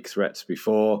psychic threats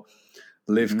before.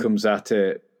 Liv comes at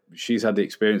it. She's had the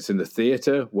experience in the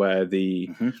theater where the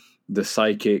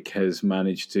psychic has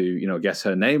managed to, guess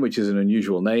her name, which is an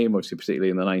unusual name, obviously,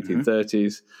 particularly in the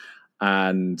 1930s.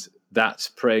 And that's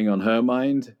preying on her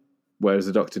mind, whereas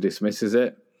the Doctor dismisses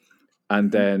it.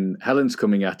 And then Helen's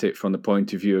coming at it from the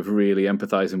point of view of really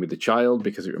empathizing with the child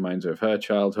because it reminds her of her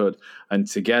childhood. And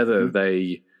together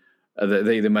they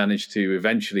manage to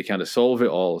eventually kind of solve it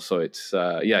all. So it's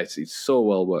so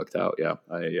well worked out. Yeah,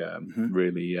 I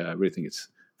really think it's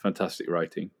fantastic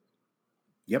writing.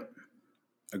 Yep.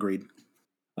 Agreed.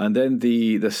 And then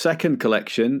the second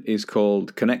collection is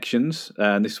called Connections,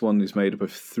 and this one is made up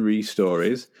of 3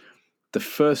 stories. The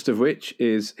first of which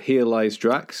is Here Lies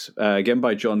Drax, again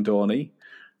by John Dorney,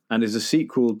 and is a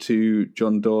sequel to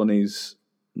John Dorney's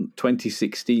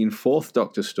 2016 Fourth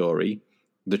Doctor story,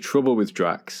 The Trouble with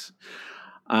Drax,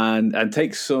 and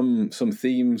takes some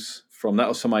themes from that,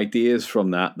 or some ideas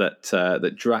from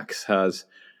that Drax has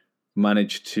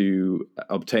managed to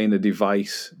obtain a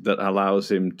device that allows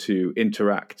him to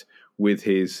interact with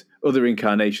his other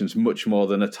incarnations much more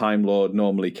than a Time Lord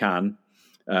normally can,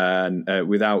 and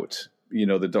without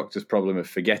the Doctor's problem of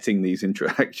forgetting these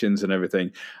interactions and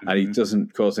everything, and he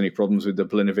doesn't cause any problems with the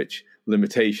Blinovich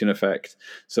limitation effect.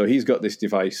 So he's got this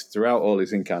device throughout all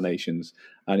his incarnations,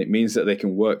 and it means that they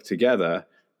can work together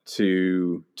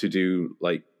to do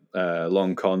like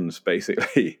long cons,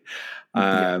 basically.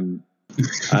 And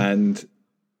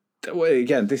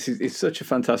again, it's such a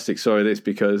fantastic story, this,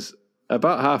 because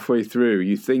about halfway through,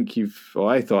 you think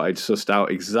I thought I'd sussed out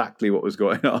exactly what was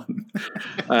going on.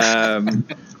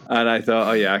 And I thought,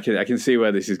 oh yeah, I can see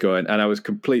where this is going. And I was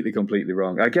completely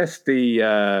wrong. I guess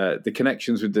the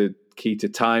connections with the key to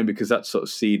time, because that sort of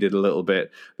seeded a little bit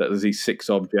that there's these 6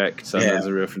 objects and there's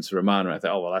a reference to Romana. I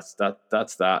thought, oh, well, that's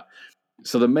that.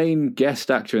 So the main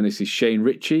guest actor in this is Shane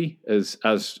Ritchie as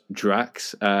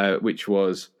Drax, which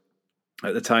was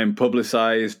at the time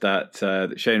publicized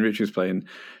that Shane Ritchie was playing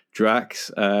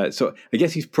Drax. So I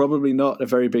guess he's probably not a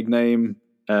very big name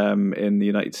in the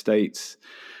United States.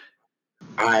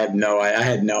 I had no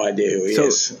idea who he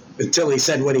is until he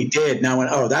said what he did. And I went,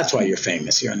 "Oh, that's why you're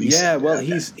famous." He's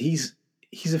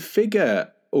a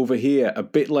figure over here, a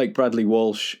bit like Bradley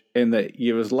Walsh, in that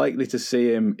you're as likely to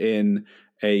see him in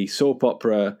a soap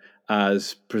opera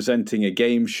as presenting a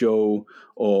game show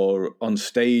or on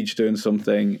stage doing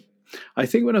something. I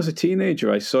think when I was a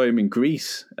teenager, I saw him in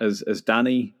Grease as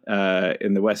Danny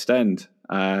in the West End.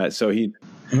 So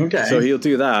he'll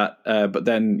do that, but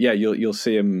then you'll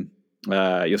see him.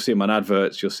 You'll see him on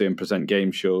adverts. You'll see him present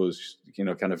game shows,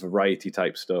 kind of variety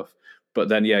type stuff. But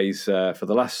then, he's for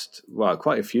the last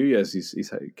quite a few years, he's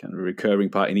had kind of a recurring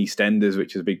part in EastEnders,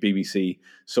 which is a big BBC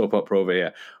soap opera over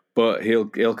here. But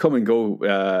he'll come and go.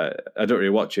 I don't really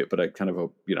watch it, but I kind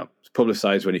of it's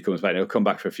publicized when he comes back. He'll come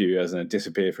back for a few years and then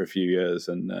disappear for a few years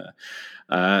and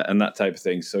that type of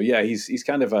thing. So he's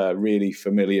kind of a really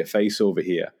familiar face over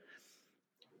here.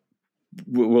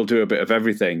 We'll do a bit of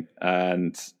everything,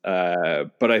 and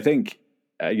but I think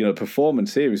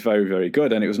performance here is very, very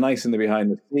good, and it was nice in the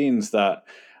behind the scenes that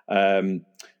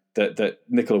that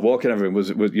Nicola Walken and everyone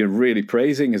was really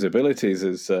praising his abilities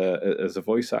as a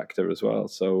voice actor as well.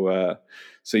 So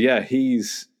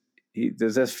there's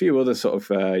a few other sort of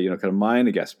kind of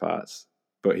minor guest parts,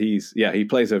 but he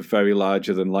plays a very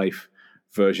larger than life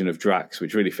version of Drax,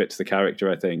 which really fits the character,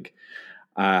 I think.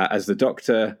 As the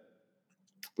Doctor,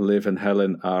 Liv and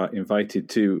Helen are invited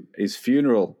to his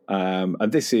funeral,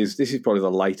 and this is probably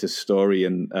the lightest story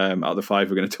out of the 5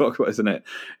 we're going to talk about, isn't it?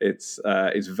 It's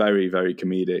very, very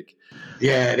comedic.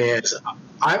 Yeah, it is.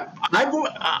 I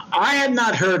had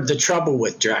not heard The Trouble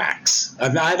with Drax.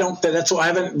 That's why I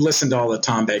haven't listened to all the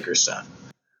Tom Baker stuff.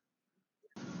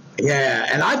 Yeah,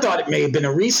 and I thought it may have been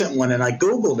a recent one, and I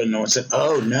Googled it and said,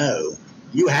 "Oh no,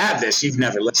 you have this. You've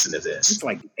never listened to this." It's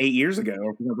like 8 years ago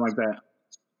or something like that.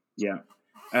 Yeah.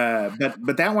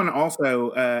 But that one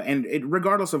also, and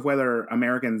regardless of whether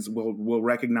Americans will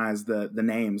recognize the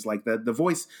names, like the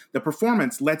voice, the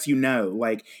performance lets you know,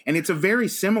 like, and it's a very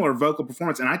similar vocal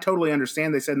performance. And I totally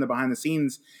understand. They said in the behind the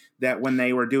scenes that when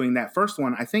they were doing that first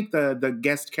one, I think the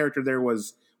guest character there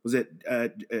was it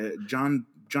John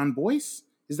Boyce?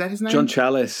 Is that his name? John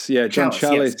Challis. Yeah, John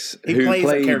Challis. Yes. He plays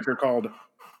a character called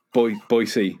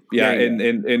Boise,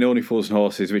 in Only Fools and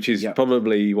Horses, which is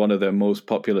probably one of the most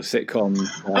popular sitcom.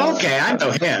 Okay, I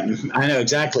know him. I know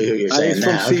exactly who you're saying. He's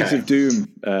from Seeds of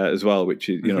Doom as well, which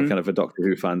is kind of a Doctor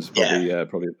Who fans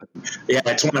probably. Yeah,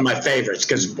 it's one of my favorites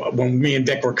because when me and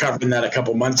Vic were covering that a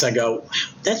couple months ago,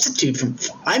 that's a dude from.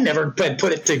 I never put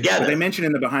it together. Well, they mentioned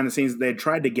in the behind the scenes that they had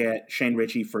tried to get Shane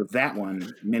Ritchie for that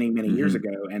one many years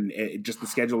ago, and the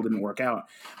schedule didn't work out.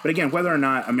 But again, whether or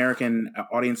not American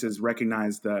audiences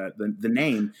recognize the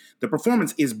name, the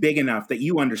performance is big enough that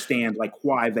you understand like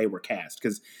why they were cast,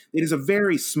 because it is a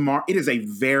very smarmy,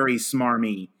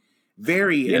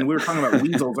 and we were talking about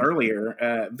weasels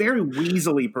earlier, very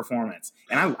weaselly performance,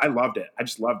 and I loved it. I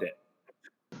just loved it.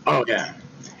 Oh yeah,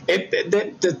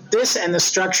 this and the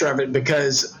structure of it,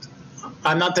 because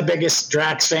I'm not the biggest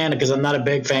Drax fan, because I'm not a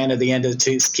big fan of the end of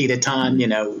the Key to Time,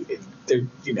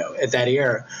 at that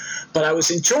era. But I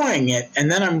was enjoying it, and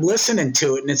then I'm listening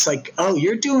to it, and it's like, oh,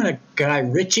 you're doing a Guy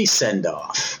Ritchie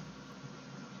send-off.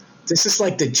 This is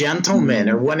like The Gentleman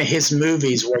or one of his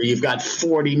movies where you've got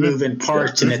 40 moving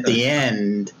parts, and at the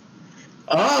end,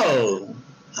 oh,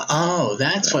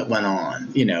 that's what went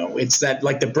on. It's that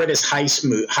like the British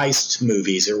heist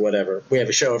movies or whatever. We have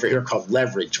a show over here called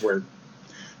Leverage where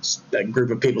a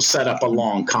group of people set up a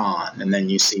long con, and then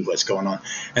you see what's going on.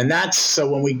 And that's so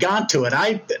when we got to it,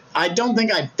 I don't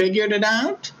think I figured it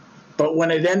out, but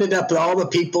when it ended up all the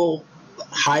people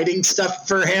hiding stuff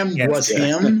for him was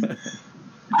him,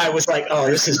 I was like,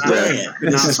 oh, this is brilliant.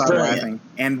 This is brilliant.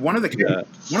 And one of the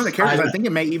characters, I think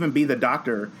it may even be the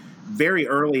Doctor, very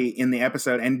early in the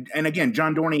episode. And again,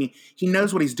 John Dorney, he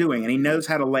knows what he's doing, and he knows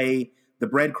how to lay the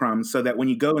breadcrumbs so that when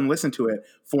you go and listen to it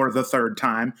for the third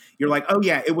time, you're like, oh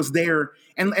yeah, it was there.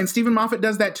 And Stephen Moffat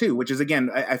does that too, which is,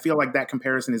 again, I feel like that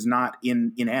comparison is not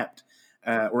inept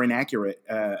or inaccurate,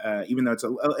 even though it's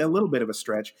a little bit of a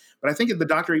stretch. But I think the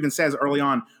Doctor even says early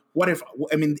on,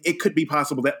 it could be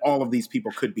possible that all of these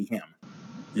people could be him.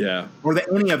 Yeah. Or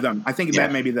that any of them, I think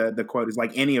that maybe the quote is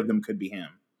like, any of them could be him.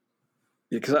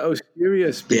 Yeah, because I was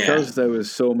curious because there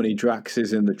was so many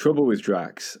Draxes in The Trouble with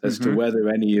Drax as to whether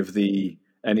any of the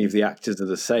actors are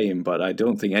the same, but I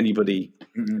don't think anybody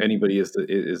is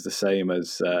the same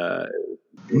as.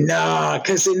 No,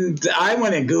 because I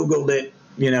went and Googled it,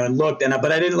 and looked,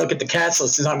 but I didn't look at the cast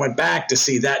list, and I went back to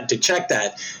see that, to check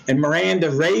that, and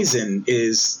Miranda Raisin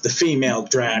is the female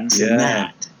Drax in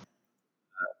that,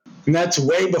 and that's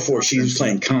way before she was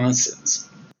playing Constance.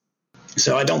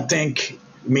 So I don't think.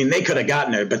 I mean, they could have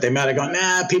gotten her, but they might have gone,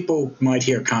 nah, people might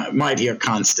hear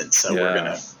Constance, so we're going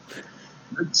to.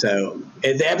 So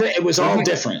it was all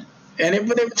different. But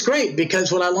it was great,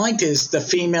 because what I liked is the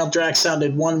female Drax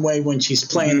sounded one way when she's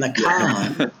playing the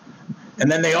con.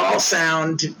 And then they all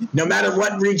sound, no matter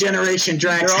what regeneration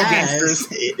Drax has.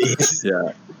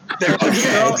 They're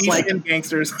all like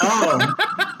gangsters. Oh.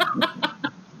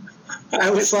 I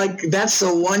was like, that's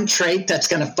the one trait that's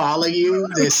going to follow you,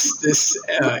 this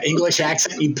English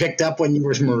accent you picked up when you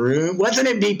were marooned. Wasn't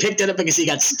it he picked it up because he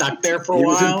got stuck there for a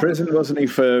while? He was in prison, wasn't he,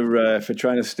 for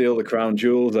trying to steal the crown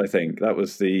jewels, I think. That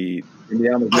was in the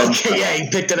Amazon. Okay, he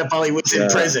picked it up while he was in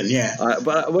prison,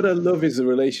 but what I love is the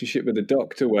relationship with the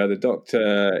Doctor, where the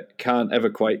Doctor can't ever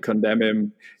quite condemn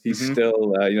him. He's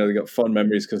still, they got fond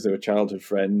memories because they were childhood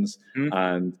friends,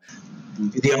 and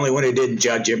the only one who didn't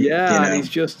judge him. Yeah, and he's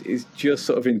just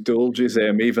sort of indulges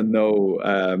him, even though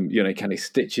he kind of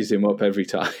stitches him up every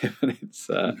time, and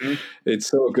it's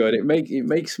so good. It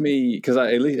makes me, because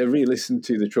I re-listened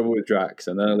to The Trouble with Drax,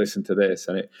 and then I listened to this,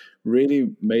 and it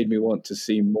really made me want to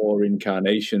see more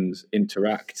incarnations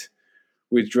interact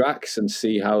with Drax and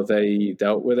see how they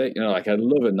dealt with it. Like I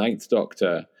love a Ninth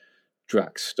Doctor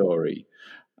Drax story.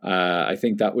 I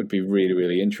think that would be really,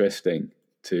 really interesting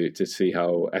to see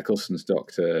how Eccleston's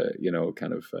Doctor,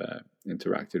 kind of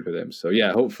interacted with him. So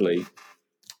yeah, hopefully,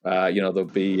 there'll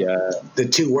be the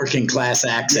two working class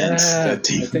accents. I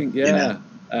think,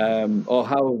 or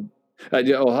how the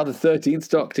 13th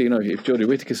Doctor, if Jodie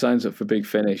Whittaker signs up for Big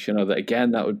Finish,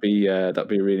 that would be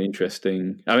really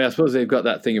interesting. I mean, I suppose they've got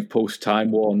that thing of post Time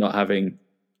War not having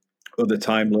other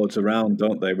Time Lords around,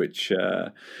 don't they? Which.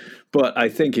 But I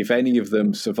think if any of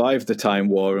them survived the Time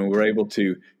War and were able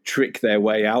to trick their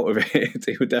way out of it,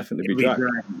 it would definitely be Drax.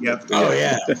 Yep. Oh,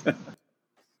 yeah.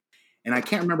 And I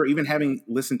can't remember even having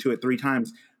listened to it 3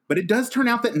 times, but it does turn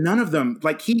out that none of them,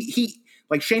 like he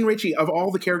like Shane Ritchie, of all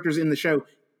the characters in the show,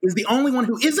 is the only one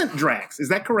who isn't Drax. Is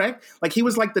that correct? Like he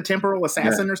was like the temporal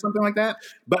assassin or something like that,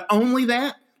 but only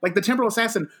that? Like the temporal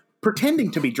assassin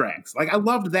pretending to be Drax. Like I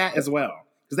loved that as well.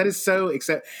 Because that is so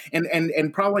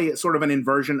and probably sort of an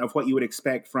inversion of what you would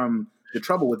expect from The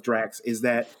Trouble with Drax is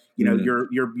that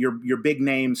your big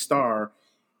name star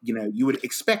you would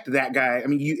expect that guy. I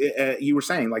mean, you were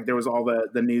saying like there was all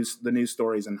the news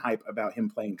stories and hype about him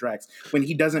playing Drax when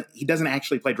he doesn't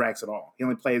actually play Drax at all. He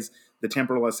only plays the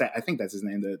temporal assassin. I think that's his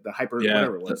name, the hyper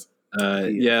whatever it was.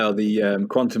 The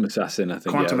Quantum Assassin. I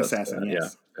think Quantum Assassin.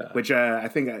 Yes. Yeah. Which I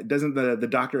think doesn't the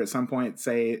Doctor at some point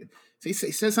say. He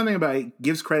says something about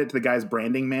gives credit to the guy's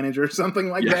branding manager or something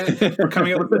like that for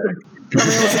coming up with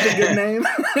such a good name.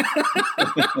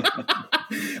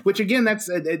 Which again, that's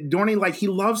Dorney. Like he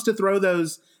loves to throw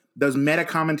those meta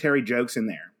commentary jokes in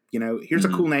there. Here's a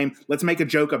cool name. Let's make a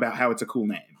joke about how it's a cool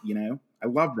name. I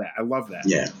love that.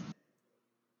 Yeah.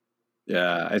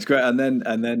 Yeah, it's great. And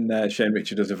then Shane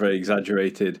Ritchie does a very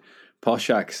exaggerated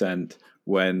posh accent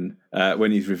when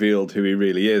he's revealed who he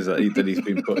really is that he's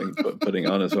been putting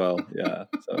on as well. Yeah,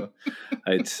 so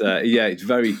it's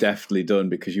very deftly done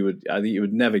because I think you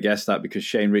would never guess that because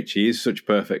Shane Ritchie is such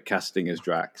perfect casting as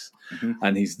Drax,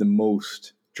 and he's the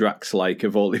most Drax-like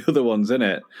of all the other ones in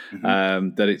it.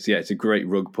 That it's a great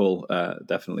rug pull,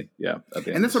 definitely. Yeah,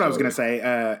 and that's what I was going to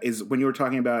say is when you were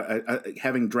talking about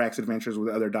having Drax adventures with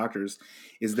other Doctors,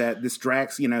 is that this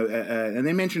Drax, and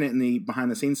they mention it in the behind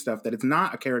the scenes stuff that it's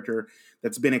not a character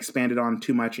that's been expanded on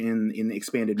too much in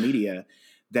expanded media.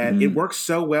 That it works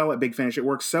so well at Big Finish. It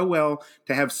works so well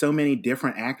to have so many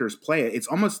different actors play it. It's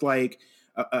almost like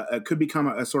could become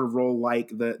a sort of role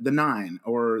like the 9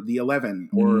 or the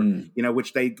 11 or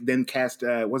which they then cast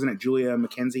wasn't it Julia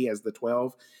McKenzie as the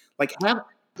 12? Why not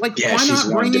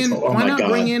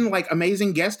bring in like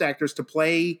amazing guest actors to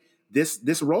play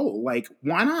this role? Like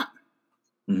why not?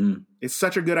 It's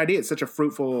such a good idea. It's such a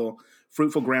fruitful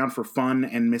ground for fun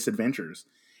and misadventures.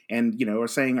 And I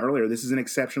was saying earlier, this is an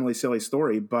exceptionally silly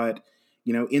story, but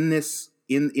in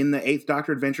the Eighth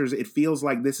Doctor adventures, it feels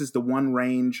like this is the one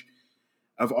range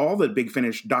of all the Big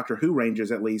Finish Doctor Who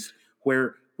ranges, at least,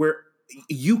 where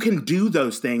you can do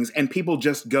those things and people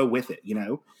just go with it.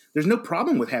 There's no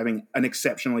problem with having an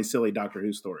exceptionally silly Doctor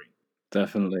Who story.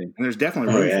 Definitely, and there's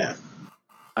definitely room. Yeah.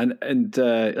 And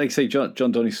like I say, John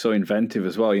Donnie's so inventive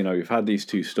as well. We've had these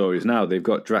two stories now. They've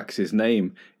got Drax's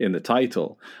name in the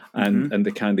title, and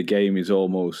the kind of game is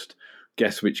almost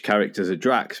guess which characters are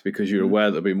Drax because you're aware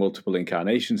there'll be multiple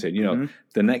incarnations in.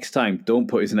 The next time, don't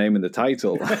put his name in the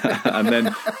title, and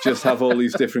then just have all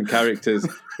these different characters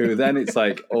who then it's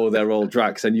like, oh, they're all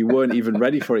Drax, and you weren't even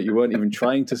ready for it. You weren't even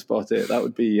trying to spot it. That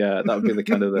would be the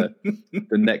kind of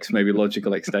the next maybe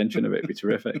logical extension of it. It'd be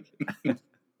terrific.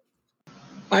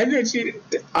 I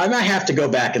might have to go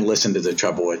back and listen to The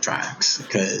Trouble with Drax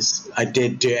because I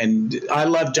did, and I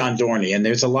love John Dorney, and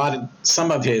there's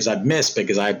some of his I've missed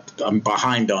because I'm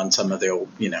behind on some of the old,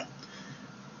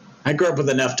 I grew up with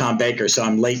enough Tom Baker, so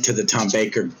I'm late to the Tom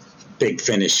Baker Big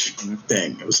Finish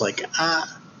thing. It was like, I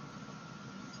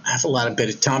have a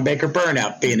bit of Tom Baker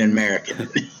burnout being an American,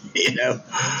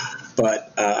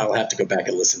 But I'll have to go back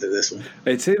and listen to this one.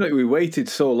 It seemed like we waited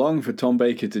so long for Tom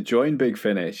Baker to join Big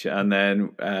Finish, and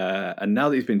then and now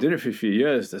that he's been doing it for a few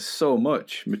years, there's so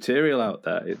much material out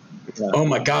there. Oh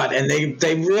my God! And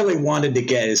they really wanted to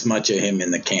get as much of him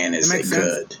in the can as they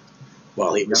could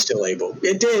while he was still able.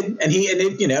 It did, and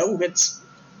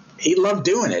he loved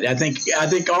doing it. I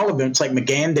think all of them. It's like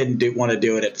McGann didn't want to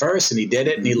do it at first, and he did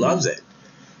it, and he loves it.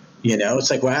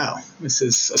 It's like, wow, this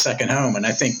is a second home, and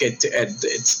I think it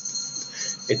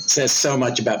says so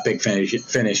much about Big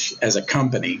Finish as a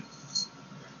company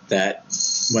that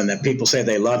when the people say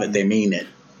they love it, they mean it,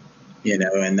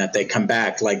 and that they come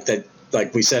back like that.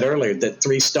 Like we said earlier, that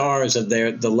 3 stars of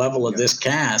the level of this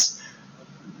cast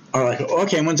are like,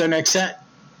 okay, when's our next set?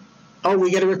 Oh,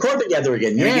 we got to record together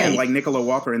again. And again, like Nicola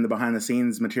Walker in the behind the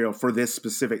scenes material for this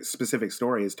specific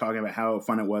story is talking about how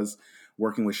fun it was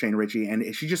working with Shane Ritchie,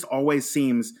 and she just always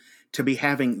seems to be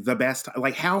having the best.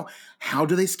 Like how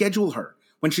do they schedule her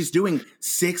when she's doing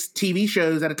 6 TV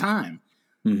shows at a time?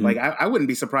 Like I wouldn't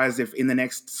be surprised if in the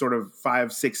next sort of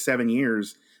 5, 6, 7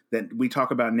 years that we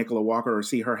talk about Nicola Walker or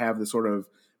see her have the sort of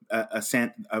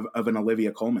ascent of an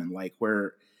Olivia Colman, like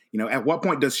where, at what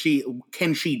point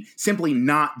can she simply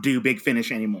not do Big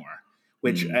Finish anymore?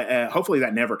 Which hopefully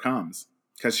that never comes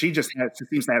because she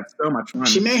seems to have so much fun.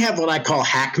 She may have what I call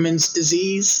Hackman's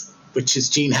disease, which is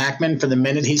Gene Hackman. From the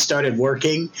minute he started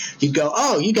working, he'd go,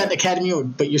 oh, you got an Academy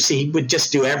Award. But you see, he would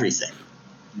just do everything.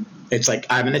 It's like,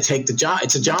 I'm going to take the job.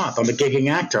 It's a job. I'm a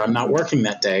gigging actor. I'm not working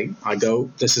that day. I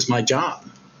go, this is my job.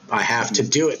 I have to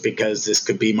do it because this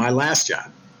could be my last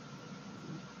job.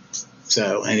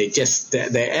 So, and it just,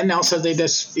 and also they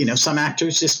just, some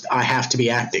actors just, I have to be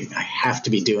acting. I have to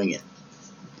be doing it.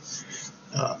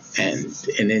 And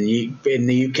then in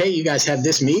the UK, you guys have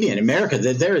this media. In America,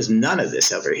 there is none of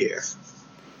this over here.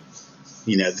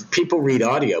 People read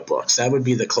audiobooks. That would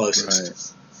be the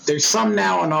closest. There's some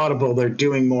now on Audible. They're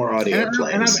doing more audio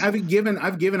plays. And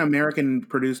I've given American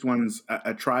produced ones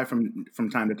a try from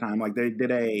time to time. Like they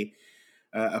did a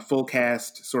full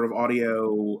cast sort of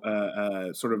audio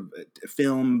sort of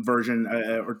film version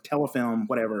or telefilm,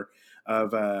 whatever,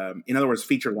 of in other words,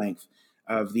 feature length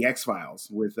of the X-Files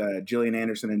with Gillian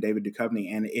Anderson and David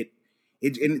Duchovny, and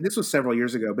and this was several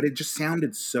years ago, but it just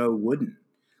sounded so wooden.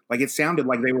 Like it sounded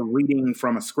like they were reading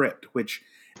from a script, which,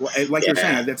 like you're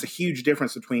saying, that's a huge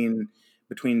difference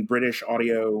between British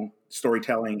audio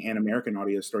storytelling and American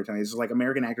audio storytelling. It's like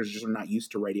American actors just are not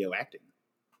used to radio acting.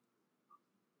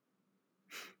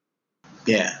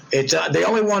 Yeah, it's the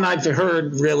only one I've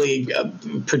heard really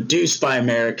produced by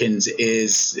Americans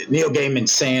is Neil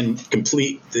Gaiman's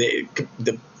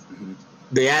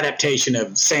the adaptation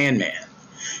of Sandman,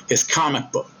 his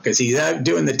comic book, because he's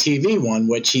doing the TV one,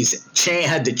 which he's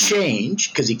had to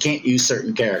change because he can't use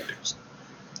certain characters.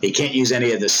 He can't use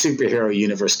any of the superhero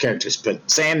universe characters,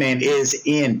 but Sandman is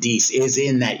in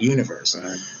that universe.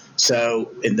 Right.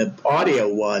 So in the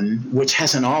audio one, which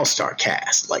has an all-star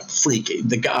cast, like freaky,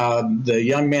 the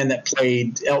young man that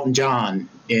played Elton John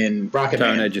in Rocketman,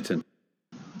 Taron Egerton.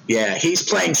 Yeah, he's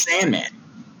playing Sandman.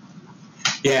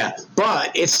 Yeah,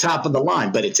 but it's top of the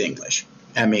line, but it's English.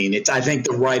 I mean, I think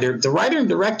the writer and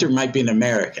director might be an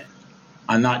American.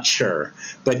 I'm not sure,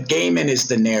 but Gaiman is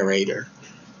the narrator,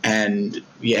 and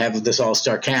you have this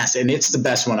all-star cast, and it's the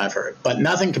best one I've heard. But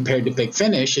nothing compared to Big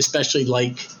Finish, especially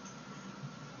with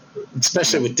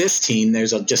this team.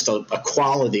 There's just a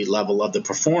quality level of the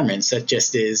performance that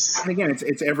just is. And again,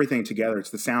 it's everything together.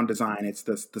 It's the sound design. It's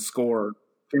the score.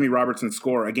 Jamie Robertson's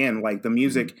score, again, like the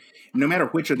music, no matter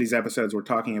which of these episodes we're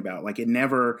talking about, like it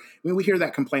never, I mean, we hear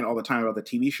that complaint all the time about the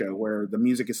TV show where the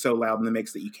music is so loud in the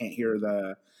mix that you can't hear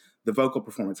the vocal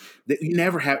performance. That you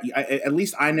never have, at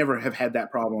least I never have had that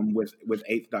problem with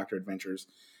Eighth Doctor Adventures.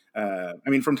 I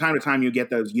mean, from time to time you get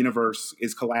those universe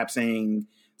is collapsing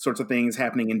sorts of things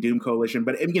happening in Doom Coalition,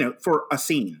 but for a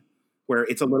scene where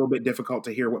it's a little bit difficult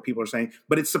to hear what people are saying,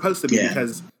 but it's supposed to be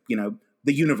because,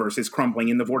 the universe is crumbling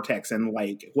in the vortex and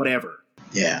like whatever.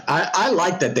 Yeah, I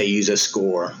like that they use a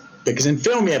score, because in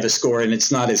film you have a score and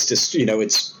it's not as just,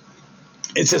 it's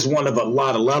just one of a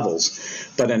lot of levels.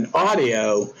 But in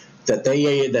audio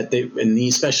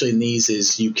especially in these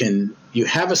is you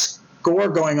have a score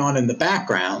going on in the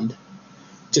background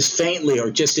just faintly or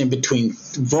just in between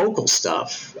vocal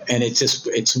stuff, and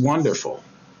it's wonderful.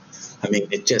 I mean,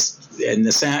 and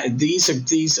the sound,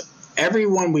 these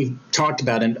everyone we've talked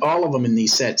about, and all of them in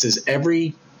these sets, is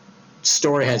every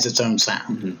story has its own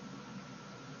sound. Mm-hmm.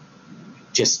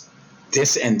 Just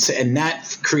this, and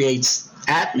that creates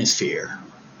atmosphere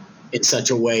in such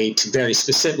a way to very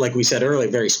specific, like we said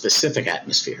earlier, very specific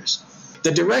atmospheres.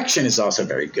 The direction is also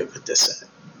very good with this set.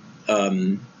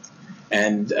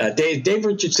 And Dave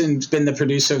Richardson's been the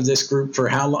producer of this group for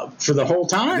how long? For the whole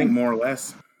time? I think more or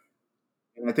less.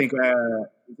 And I think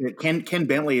Ken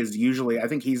Bentley is usually, I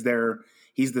think he's the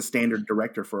standard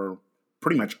director for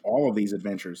pretty much all of these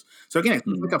adventures. So again, it's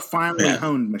like a finely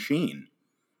honed machine.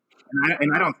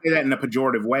 And I don't say that in a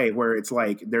pejorative way where it's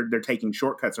like they're taking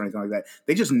shortcuts or anything like that.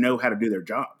 They just know how to do their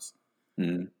jobs.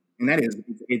 Mm. And that is,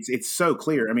 it's so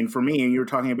clear. I mean, for me, and you were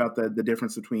talking about the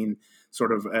difference between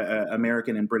sort of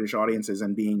American and British audiences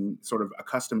and being sort of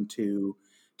accustomed to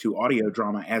audio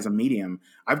drama as a medium.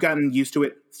 I've gotten used to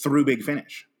it through Big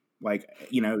Finish. Like,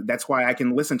 that's why I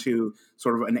can listen to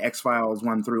sort of an X-Files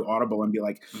one through Audible and be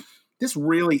like, this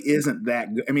really isn't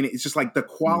that good. I mean, it's just like the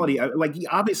quality, like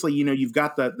obviously, you've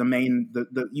got the main,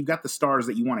 you've got the stars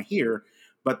that you want to hear,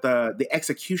 but the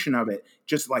execution of it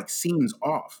just like seems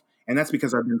off. And that's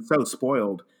because I've been so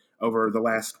spoiled over the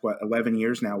last, 11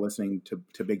 years now listening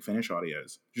to Big Finish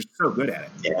audios. Just so good at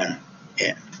it.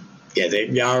 Yeah.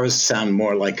 They always sound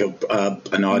more like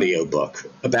an audio book,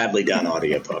 a badly done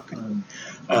audio book.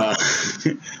 But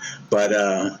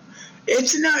I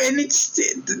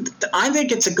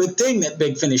think it's a good thing that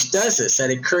Big Finish does this, that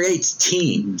it creates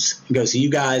teams. It goes, you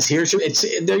guys,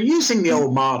 they're using the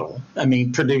old model. I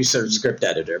mean, producer, script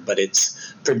editor, but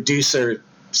it's producer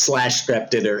 /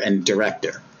 script editor and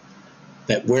director.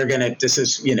 That we're going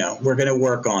to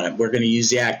work on it. We're going to use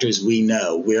the actors we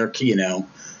know.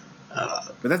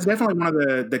 But that's definitely one of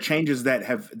the changes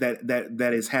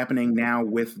that is happening now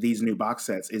with these new box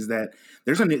sets is that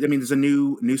there's a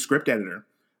new script editor.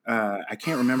 I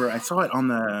can't remember. I saw it on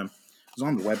the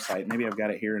website. Maybe I've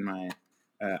got it here in my.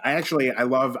 I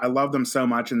love them so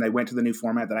much, and they went to the new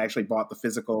format that I actually bought the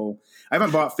physical. I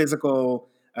haven't bought physical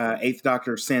Eighth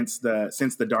Doctor since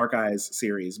the Dark Eyes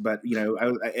series, but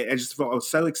I just felt I was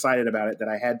so excited about it that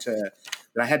I had to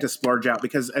that I had to splurge out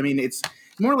because, I mean, it's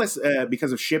more or less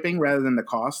because of shipping rather than the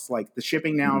costs. Like the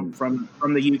shipping now from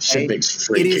the UK,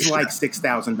 it is like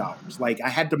 $6,000. Like I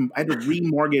had to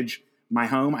remortgage my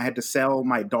home. I had to sell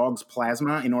my dog's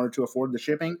plasma in order to afford the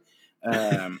shipping.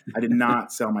 I did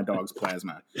not sell my dog's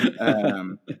plasma,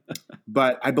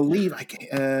 but I believe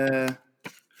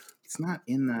it's not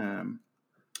in the.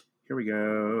 Here we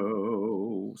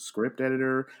go. Script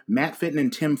editor Matt Fitton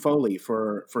and Tim Foley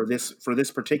for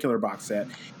this particular box set.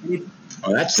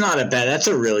 Oh, that's not a bad. That's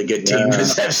a really good team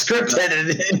because have script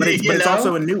edited. But it's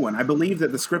also a new one. I believe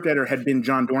that the script editor had been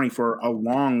John Dorney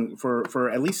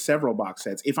for at least several box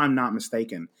sets, if I'm not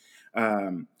mistaken.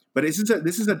 But this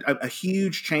is a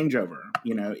huge changeover,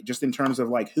 you know, just in terms of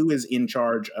like who is in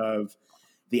charge of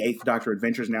the Eighth Doctor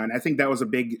adventures now. And I think that was a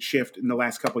big shift in the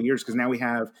last couple of years because now we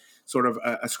have sort of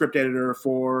a script editor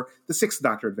for the Sixth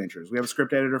Doctor adventures. We have a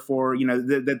script editor for, you know,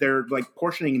 that they're like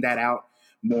portioning that out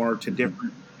more to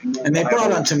different. And they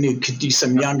brought on some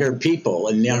younger people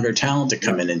and younger talent to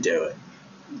come in and do it.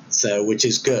 So, which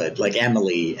is good, like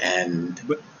Emily and.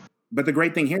 But the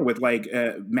great thing here with like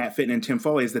Matt Fitton and Tim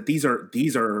Foley is that these are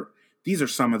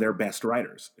some of their best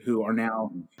writers who are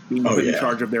now being put in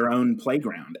charge of their own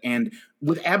playground and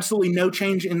with absolutely no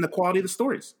change in the quality of the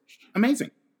stories.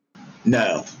 Amazing.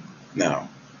 No.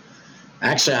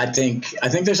 Actually, I think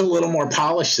there's a little more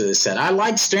polish to this set. I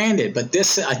like Stranded, but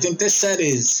I think this set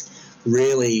is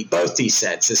really both these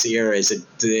sets. This era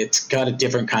it's got a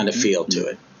different kind of feel to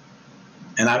it.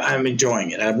 And I'm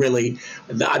enjoying it.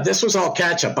 This was all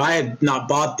catch up. I had not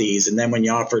bought these, and then when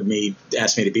you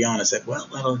asked me to be on, I said, "Well,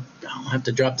 I'll have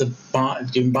to drop the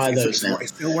bond. You can buy those now."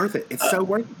 It's still worth it. It's so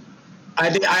worth it.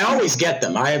 I always get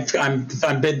them. I've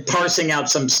been parsing out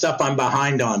some stuff I'm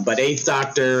behind on, but Eighth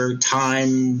Doctor,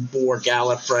 Time War,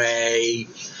 Gallifrey.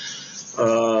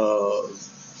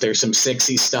 There's some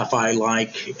 60s stuff I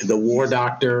like. The War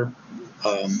Doctor.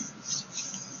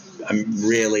 I'm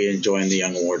really enjoying the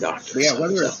Young War Doctor. Yeah,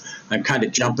 so I'm kind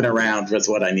of jumping around with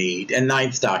what I need. And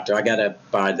Ninth Doctor, I got to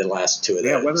buy the last two of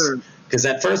those. Because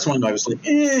that first one I was like,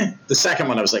 The second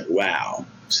one I was like, wow.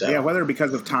 So yeah, whether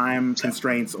because of time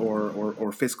constraints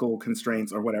or fiscal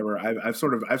constraints or whatever, I've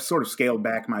sort of scaled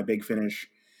back my Big Finish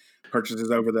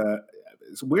purchases over the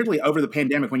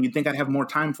pandemic when you'd think I'd have more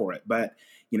time for it. But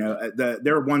you know,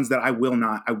 there are ones that I will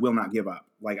not give up.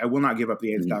 Like I will not give up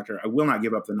the Eighth Doctor. I will not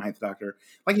give up the Ninth Doctor.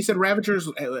 Like you said, Ravagers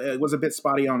was a bit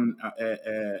spotty on,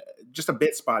 just a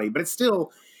bit spotty, but it's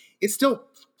still,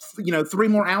 you know, 3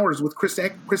 more hours with Chris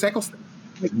Eccleston.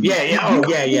 Like, yeah.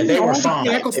 They were fine.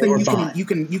 You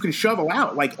can shovel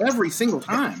out like every single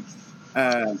time.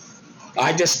 I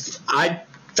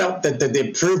felt that the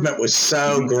improvement was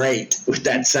so great with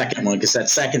that second one because that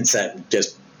second set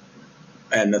just.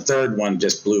 And the third one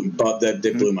just blew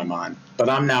my mind. But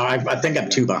I think I'm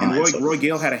 2 behind. And Roy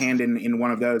Gill had a hand in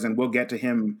one of those, and we'll get to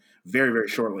him very, very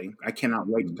shortly. I cannot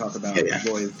wait to talk about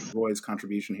Roy's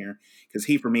contribution here because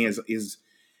he, for me, is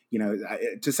you know,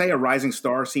 to say a rising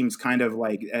star seems kind of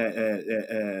like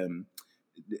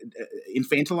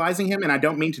infantilizing him, and I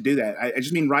don't mean to do that. I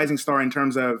just mean rising star in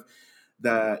terms of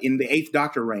in the Eighth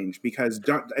Doctor range because,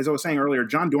 as I was saying earlier,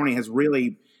 John Dorney has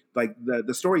really. Like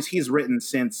the stories he's written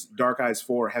since Dark Eyes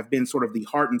 4 have been sort of the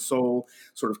heart and soul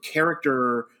sort of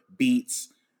character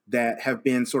beats that have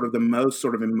been sort of the most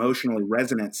sort of emotionally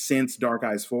resonant since Dark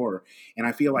Eyes 4. And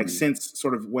I feel like since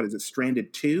sort of,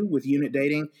 Stranded 2 with Unit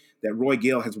Dating, that Roy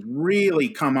Gill has really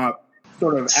come up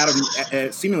sort of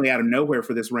seemingly out of nowhere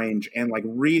for this range and like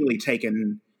really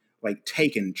taken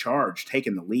charge,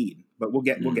 taken the lead. But we'll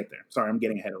get there. Sorry, I'm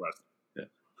getting ahead of us.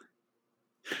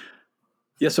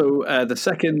 Yeah, so the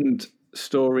second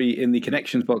story in the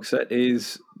Connections box set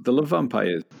is The Love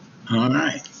Vampires. All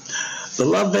right. The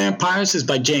Love Vampires is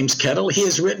by James Kettle. He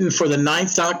has written for the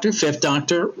Ninth Doctor, Fifth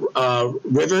Doctor,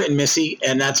 River, and Missy,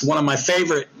 and that's one of my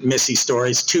favorite Missy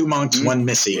stories, 2 monks, 1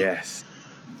 Missy. Yes.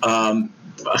 Okay, oh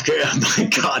my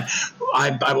God.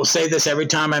 I will say this every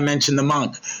time I mention the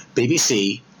monk.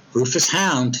 BBC, Rufus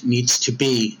Hound needs to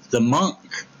be the monk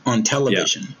on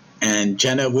television. Yeah. And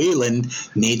Jenna Whelan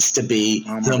needs to be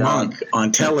the monk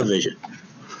on television.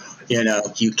 You know,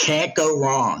 you can't go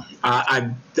wrong.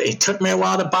 It took me a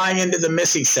while to buy into the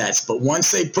Missy sets, but once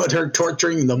they put her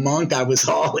torturing the monk, I was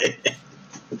all in.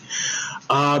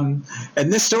 And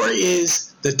this story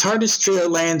is the TARDIS trio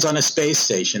lands on a space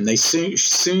station. They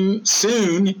soon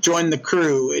join the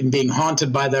crew in being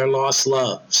haunted by their lost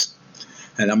loves.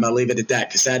 And I'm going to leave it at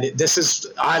that because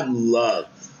I love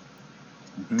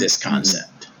this concept.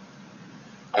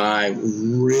 I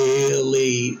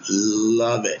really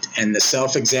love it. And the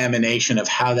self-examination of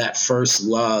how that first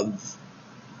love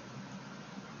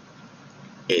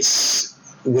is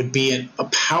would be a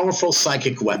powerful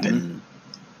psychic weapon.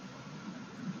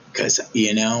 Because,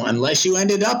 unless you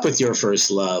ended up with your first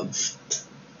love,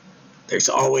 there's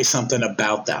always something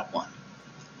about that one.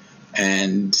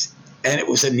 And it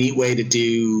was a neat way to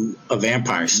do a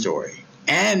vampire story.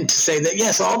 And to say that,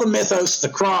 yes, all the mythos, the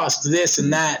cross, this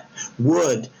and that,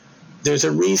 there's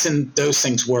a reason those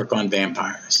things work on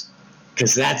vampires.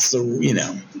 Because that's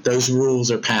those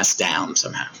rules are passed down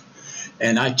somehow.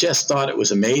 And I just thought it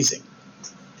was amazing.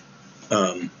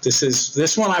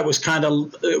 This one I was kind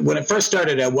of, when it first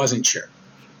started, I wasn't sure.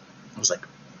 I was like,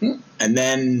 And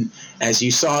then as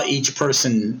you saw each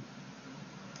person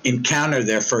encounter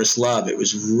their first love, it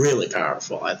was really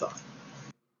powerful, I thought.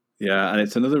 Yeah, and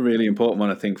it's another really important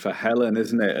one, I think, for Helen,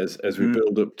 isn't it? As we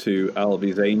build up to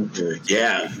Albie's Angel.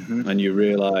 Yeah. And you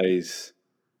realize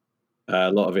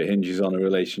a lot of it hinges on a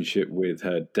relationship with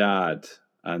her dad.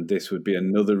 And this would be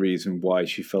another reason why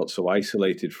she felt so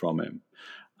isolated from him.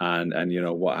 And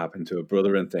what happened to her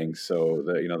brother and things. So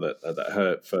that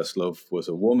her first love was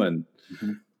a woman,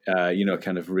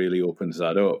 kind of really opens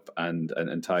that up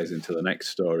and ties into the next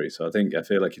story. So I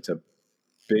feel like it's a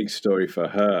big story for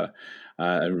her,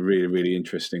 a really, really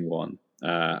interesting one.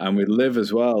 And with Liv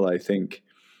as well, I think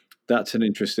that's an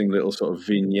interesting little sort of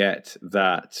vignette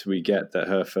that we get, that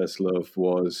her first love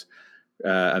was,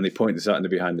 and they point this out in the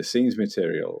behind the scenes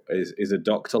material, is a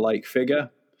doctor-like figure.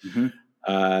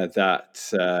 That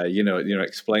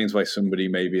explains why somebody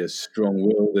maybe as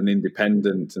strong-willed and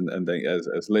independent and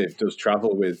as Liv does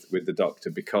travel with the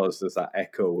Doctor, because there's that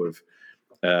echo of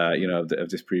of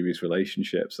this previous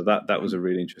relationship. So that was a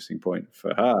really interesting point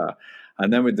for her.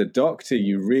 And then with the Doctor,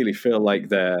 you really feel like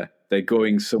they're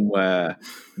going somewhere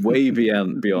way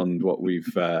beyond what we've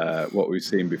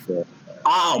seen before.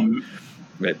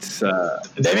 It's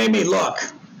they made me look.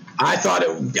 I thought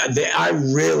I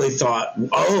really thought,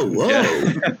 oh, whoa,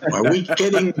 yeah. Are we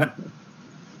kidding?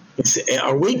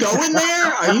 Are we going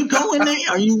there? Are you going there?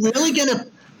 Are you really going to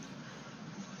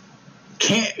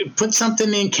put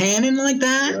something in canon like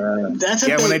that? Yeah. That's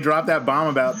when they dropped that bomb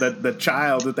about the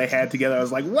child that they had together, I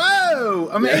was like, whoa,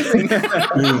 amazing.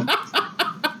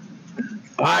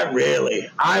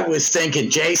 I was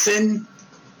thinking, Jason,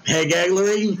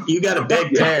 Hegeglery, you got a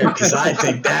big pair, because I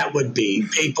think that would be,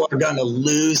 people are going to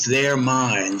lose their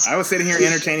minds. I was sitting here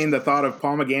entertaining the thought of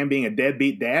Paul McGann being a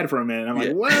deadbeat dad for a minute. I'm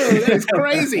like, whoa, that is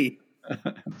crazy.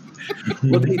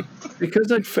 Well,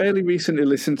 because I'd fairly recently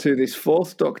listened to this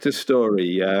Fourth Doctor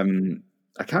story,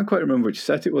 I can't quite remember which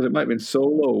set it was. It might have been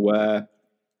Solo, where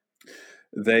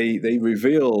they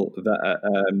reveal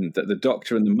that the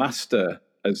Doctor and the Master,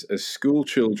 as school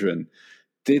children,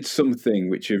 did something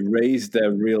which erased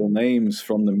their real names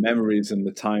from the memories and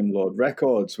the Time Lord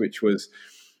records, which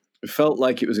felt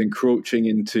like it was encroaching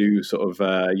into sort of,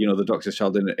 the Doctor's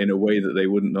child in a way that they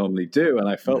wouldn't normally do. And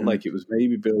I felt like it was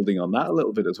maybe building on that a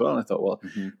little bit as well. And I thought, well,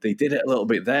 they did it a little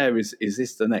bit there. Is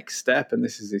this the next step? And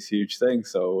this is this huge thing.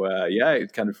 So,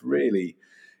 it kind of really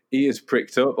ears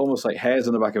pricked up, almost like hairs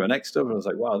on the back of my neck stuff. And I was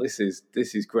like, wow, this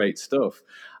is great stuff.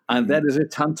 And then there's a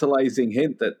tantalizing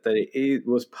hint that it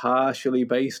was partially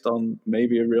based on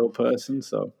maybe a real person.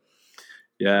 So,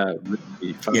 yeah.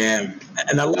 Really fun. Yeah.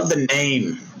 And I love the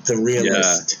name, The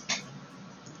Realist.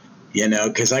 Yeah.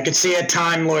 Because I could see a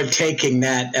Time Lord taking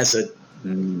that as a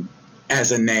name,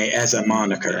 as a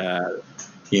moniker.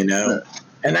 Yeah.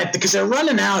 And because they're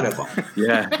running out of them.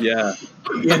 Yeah.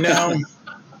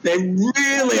 They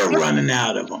really are running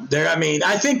out of them.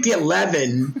 I think the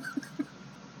 11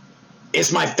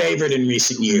 is my favorite in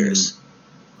recent years,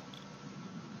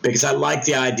 because I like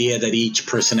the idea that each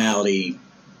personality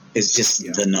is just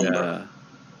the number.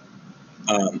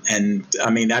 Yeah. And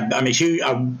I'm a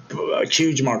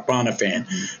huge Mark Bonner fan,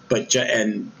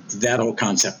 and that whole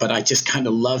concept. But I just kind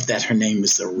of love that her name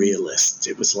is The Realist.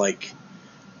 It was like,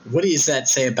 what does that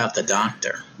say about the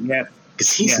Doctor? Yeah,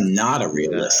 because he's not a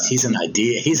realist. He's an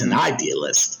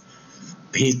idealist.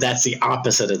 That's the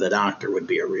opposite of the Doctor, would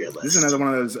be a realist. This is another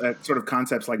one of those sort of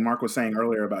concepts, like Mark was saying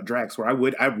earlier about Drax, where I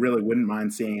really wouldn't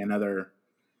mind seeing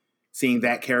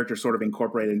that character sort of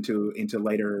incorporated into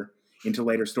later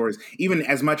stories. Even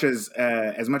as much as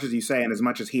you say, and as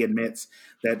much as he admits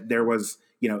that there was,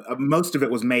 most of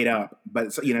it was made up,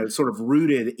 but sort of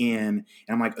rooted in. And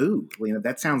I'm like, ooh,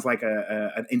 that sounds like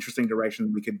an interesting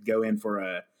direction we could go in for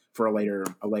a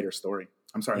later story.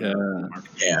 I'm sorry. Mark.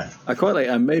 Yeah. I quite like,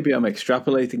 and maybe I'm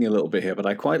extrapolating a little bit here, but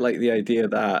I quite like the idea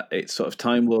that it's sort of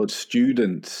Time Lord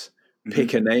students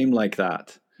pick a name like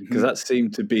that. because that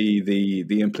seemed to be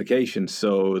the implication.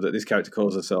 So that this character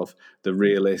calls herself the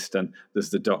Realist, and there's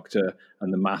the Doctor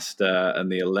and the Master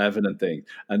and the 11 and things.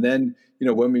 And then,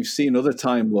 when we've seen other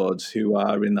Time Lords who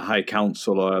are in the High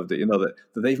Council, or that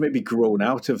they've maybe grown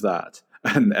out of that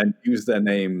and use their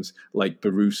names like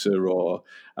Barusa or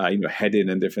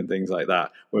Hedin and different things like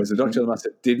that. Whereas the Doctor and the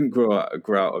Master didn't grow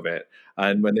out of it,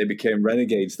 and when they became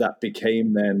renegades, that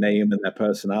became their name and their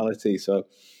personality. So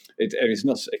it's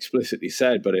not explicitly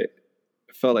said, but it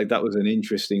felt like that was an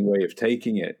interesting way of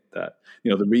taking it. That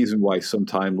the reason why some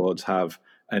Time Lords have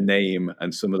a name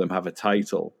and some of them have a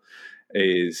title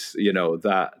is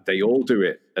that they all do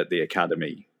it at the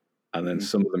Academy. And then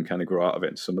some of them kind of grow out of it,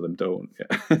 and some of them don't.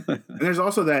 Yeah. And there's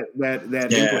also that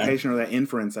implication, or that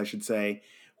inference, I should say,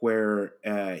 where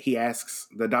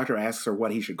the Doctor asks her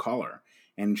what he should call her,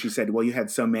 and she said, "Well, you had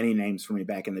so many names for me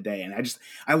back in the day." And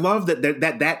I love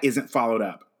that isn't followed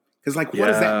up, because what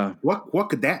is that? What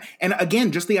could that? And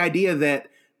again, just the idea that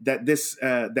this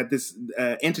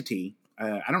entity,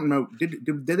 I don't know,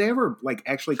 did they ever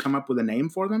actually come up with a name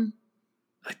for them?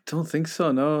 I don't think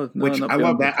so. No. Which I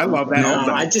love that. I love that.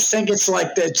 No, I just think it's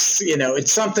like that's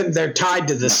it's something they're tied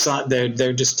to the sun.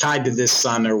 They're just tied to this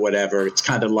sun or whatever. It's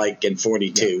kind of like in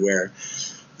 42 where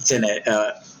it's in it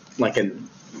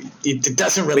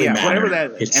doesn't really matter. Whatever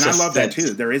that, and I love that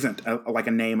too. There isn't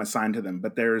a name assigned to them,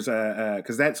 but there's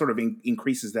because that sort of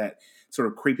increases that sort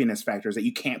of creepiness factors that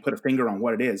you can't put a finger on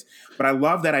what it is. But I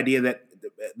love that idea that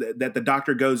the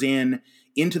Doctor goes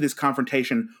into this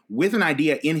confrontation with an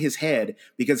idea in his head,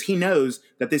 because he knows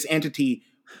that this entity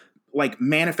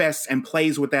manifests and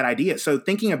plays with that idea. So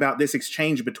thinking about this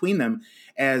exchange between them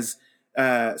as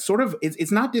sort of,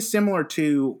 it's not dissimilar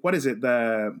to, what is it?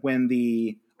 I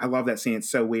love that scene. It's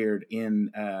so weird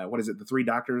in, The Three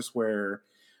Doctors, where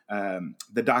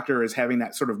the Doctor is having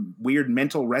that sort of weird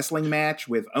mental wrestling match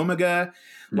with Omega.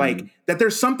 That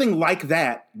there's something like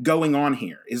that going on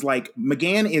here, is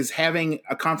McGann is having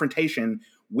a confrontation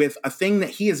with a thing that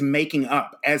he is making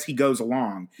up as he goes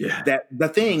along. Yeah. That the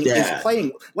thing is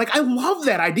playing. I love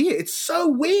that idea. It's so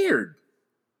weird.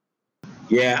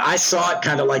 Yeah, I saw it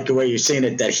kind of like the way you're saying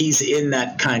it, that he's in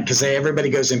that kind, because everybody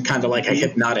goes in kind of like a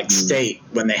hypnotic state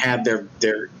when they have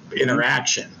their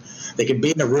interaction. They could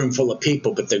be in a room full of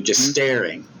people, but they're just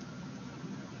staring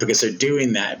because they're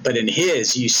doing that. But in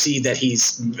his, you see that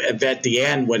he's at the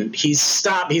end when he's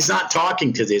not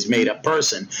talking to this made up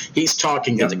person. He's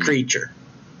talking to the creature,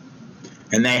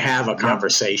 and they have a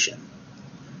conversation.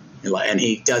 And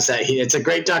he does that. It's a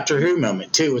great Doctor Who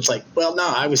moment too. It's like, well, no,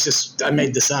 I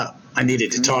made this up. I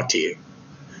needed to talk to you,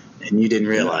 and you didn't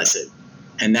realize it.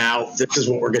 And now this is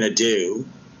what we're going to do,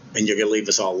 and you're going to leave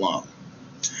us all alone.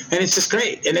 And it's just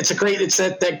great. And it's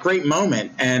that great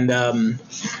moment. And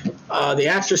the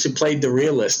actress who played the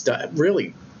Realist, I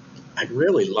really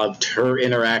loved her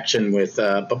interaction with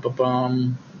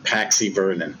Paxi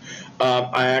Vernon.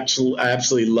 I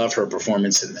absolutely love her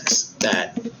performance in this.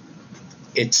 That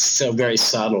it's so very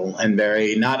subtle and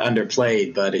very not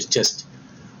underplayed, but it's just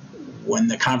when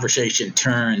the conversation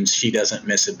turns, she doesn't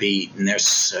miss a beat, and they're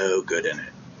so good in it.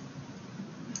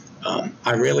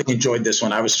 I really enjoyed this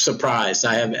one. I was surprised.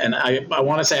 I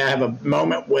want to say I have a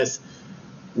moment where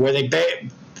when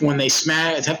they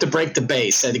have to break the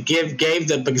base, and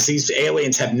because these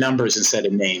aliens have numbers instead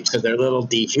of names, so they're a little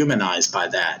dehumanized by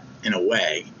that in a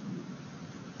way.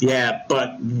 Yeah,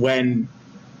 but when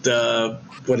the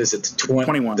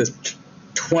 21. The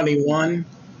 21?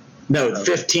 No,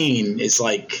 15 is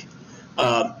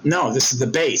no, this is the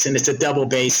base, and it's a double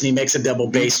base, and he makes a double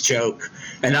base joke.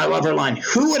 And I love her line,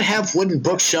 who would have wooden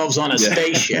bookshelves on a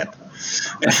spaceship?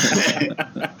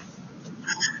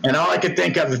 And all I could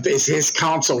think of is his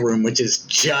council room, which is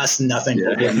just nothing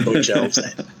but wooden bookshelves in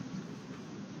it.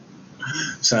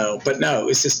 So, but no,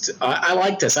 it's just, I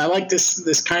like this. I like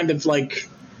this kind of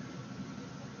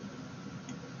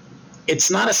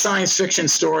it's not a science fiction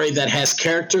story that has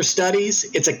character studies.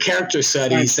 It's a character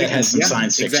studies that has some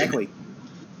science fiction. Exactly.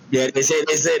 Yeah,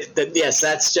 yes,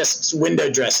 that's just window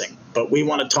dressing. But we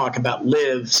want to talk about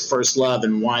Liv's first love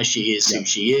and why she is who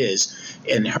she is,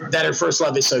 and that her first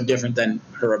love is so different than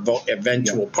her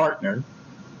eventual partner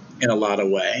in a lot of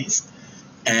ways,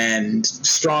 and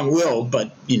strong-willed,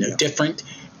 but different.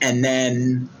 And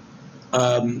then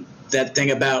that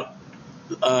thing about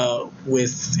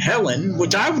with Helen,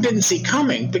 which I didn't see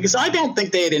coming because I don't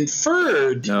think they had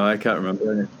inferred. No, I can't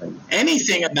remember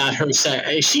anything about her.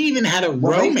 She even had a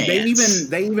romance.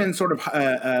 They even sort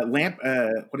of lamp.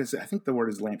 What is it? I think the word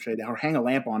is lampshade, or hang a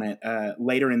lamp on it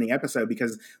later in the episode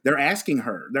because they're asking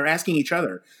each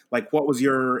other, like, what was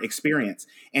your experience?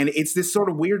 And it's this sort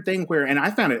of weird thing where, and I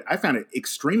found it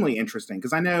extremely interesting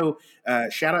because I know.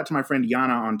 Shout out to my friend Yana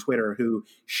on Twitter who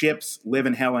ships Liv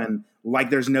and Helen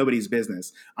like there's nobody's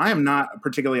business. I am not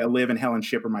particularly a Liv and Helen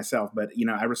shipper myself, but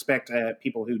I respect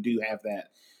people who do have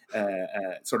that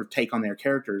sort of take on their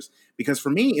characters. Because for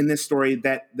me, in this story,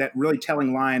 that really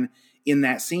telling line in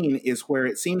that scene is where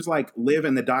it seems like Liv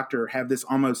and the Doctor have this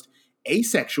almost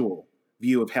asexual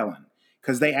view of Helen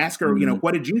because they ask her,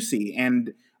 what did you see?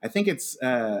 And I think it's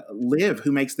Liv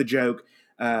who makes the joke.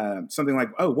 Something like,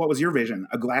 "Oh, what was your vision?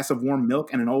 A glass of warm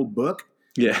milk and an old book."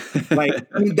 Yeah,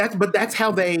 that's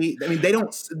how they. They don't.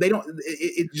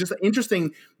 It's just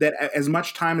interesting that as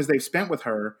much time as they've spent with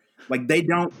her, like they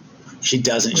don't. She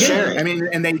doesn't share it.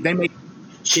 And they make.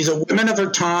 She's a woman of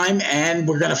her time, and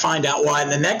we're going to find out why in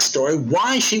the next story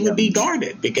why she would be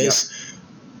guarded because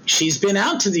she's been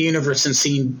out to the universe and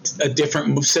seen different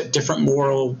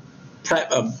moral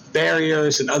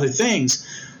barriers and other things.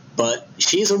 But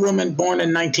she's a woman born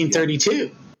in 1932.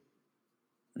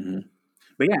 Mm-hmm.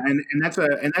 But yeah, and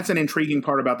that's an intriguing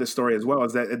part about this story as well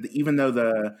is that even though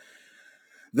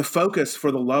the focus for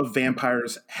the love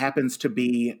vampires happens to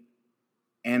be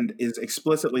and is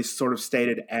explicitly sort of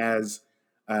stated as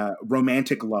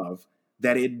romantic love,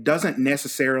 that it doesn't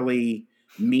necessarily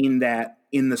mean that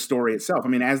in the story itself. I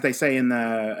mean, as they say in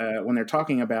the when they're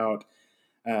talking about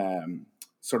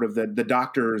sort of the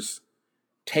Doctor's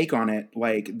take on it,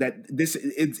 like that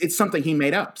it's something he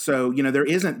made up. So there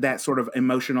isn't that sort of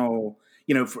emotional,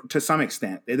 to some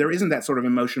extent, there isn't that sort of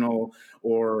emotional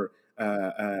or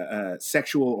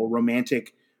sexual or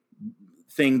romantic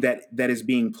thing that is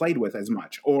being played with as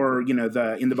much. Or in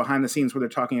the behind the scenes where they're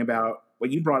talking about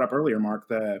what you brought up earlier,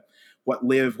 Mark,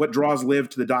 what draws Liv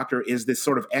to the Doctor is this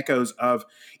sort of echoes of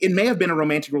it may have been a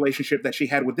romantic relationship that she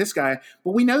had with this guy,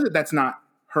 but we know that that's not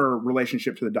her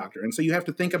relationship to the Doctor. And so you have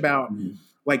to think about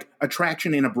like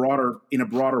attraction in a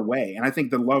broader way. And I think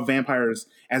the Love Vampires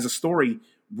as a story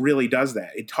really does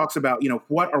that. It talks about,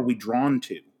 what are we drawn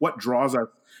to? What draws us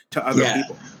to other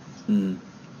people? Mm.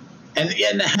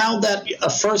 And how that a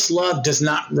first love does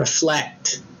not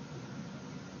reflect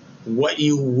what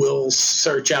you will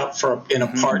search out for in a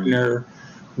partner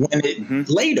when it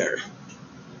later.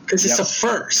 Because it's a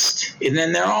first. And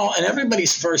then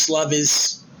everybody's first love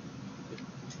is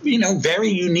very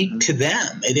unique to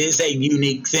them. It is a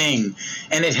unique thing,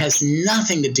 and it has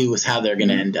nothing to do with how they're going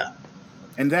to end up.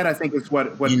 And that, I think, is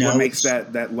what makes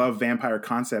that love vampire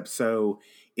concept so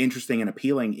interesting and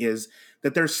appealing is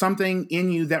that there's something in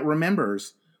you that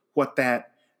remembers what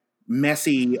that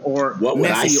messy or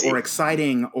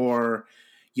exciting or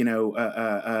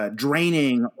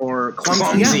draining or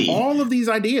clumsy. Yeah, all of these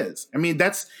ideas. I mean,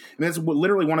 that's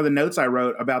literally one of the notes I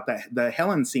wrote about the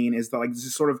Helen scene is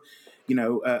this sort of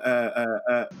because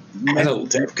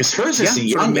hers is the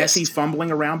youngest. Messy fumbling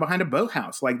around behind a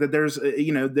boathouse, like that. There's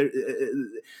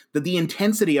the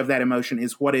intensity of that emotion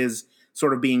is what is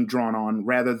sort of being drawn on,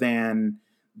 rather than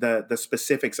the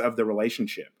specifics of the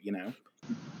relationship.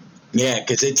 Yeah,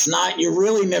 because it's not. You're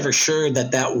really never sure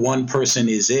that one person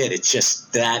is it. It's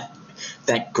just that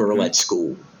girl at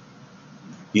school.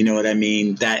 You know what I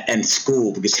mean? That and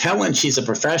school, because Helen, she's a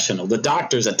professional. The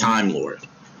Doctor's a Time Lord.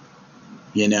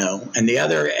 And the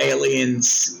other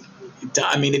aliens,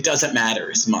 I mean, it doesn't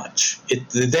matter as much.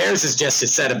 Theirs is just to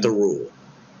set up the rule.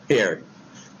 Here,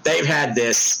 they've had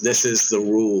this. This is the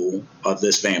rule of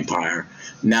this vampire.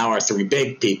 Now our three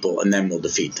big people, and then we'll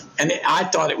defeat them. And I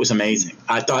thought it was amazing.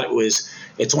 I thought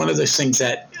it's one of those things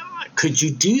that, could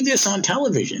you do this on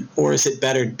television, or is it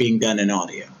better being done in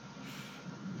audio?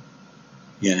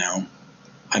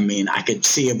 I mean, I could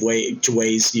see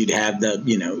ways you'd have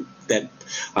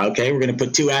okay, we're going to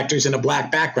put two actors in a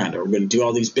black background, or we're going to do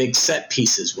all these big set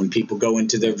pieces when people go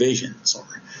into their visions, or,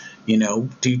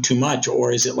 do too much.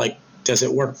 Or is it does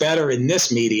it work better in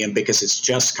this medium because it's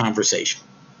just conversation?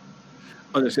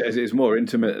 It's more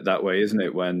intimate that way, isn't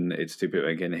it? When it's two people,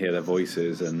 you can hear their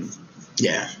voices and.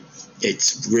 Yeah,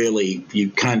 it's really,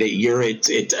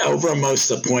 it's over almost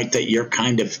the point that you're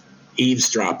kind of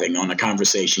eavesdropping on a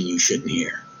conversation you shouldn't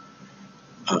hear.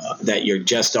 That you're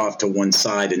just off to one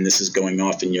side and this is going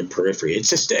off in your periphery. It's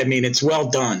just, it's well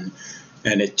done.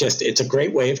 And it's a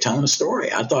great way of telling a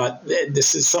story. I thought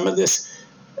some of this,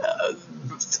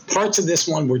 parts of this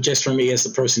one were just for me as the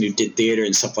person who did theater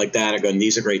and stuff like that. I'm going,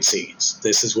 these are great scenes.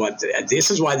 This is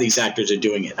why these actors are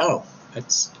doing it. Oh,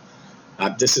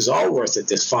 This is all worth it.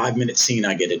 This 5-minute scene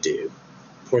I get to do,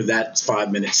 or that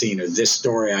 5-minute scene, or this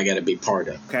story I got to be part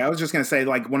of. Okay, I was just going to say,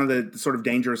 like, one of the sort of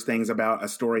dangerous things about a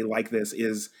story like this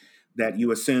is that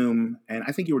you assume, and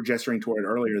I think you were gesturing toward it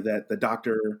earlier, that the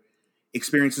Doctor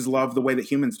experiences love the way that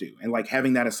humans do, and like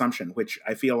having that assumption, which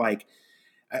I feel like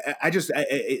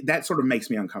that sort of makes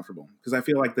me uncomfortable, because I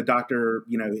feel like the Doctor,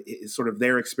 is sort of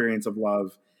their experience of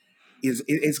love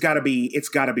it's got to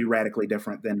be radically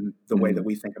different than the way that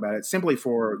we think about it, simply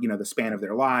for the span of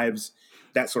their lives,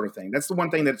 that sort of thing. That's the one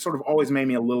thing that sort of always made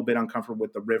me a little bit uncomfortable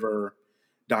with the River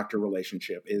Doctor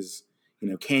relationship is,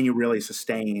 can you really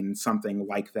sustain something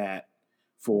like that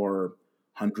for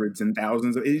hundreds and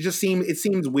thousands? It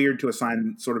seems weird to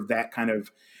assign sort of that kind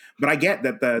of, but I get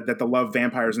that the love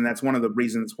vampires, and that's one of the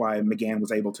reasons why McGann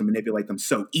was able to manipulate them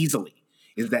so easily,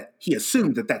 is that he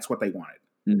assumed that that's what they wanted.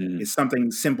 Is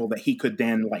something simple that he could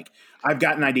then, like, I've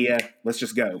got an idea, let's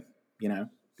just go, Yeah,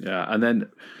 and then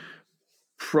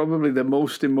probably the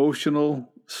most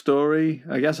emotional story,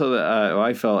 I guess,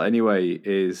 I felt anyway,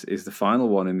 is the final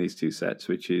one in these two sets,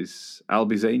 which is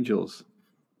Albie's Angels.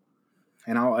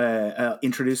 And I'll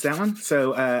introduce that one.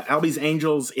 So Albie's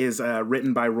Angels is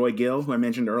written by Roy Gill, who I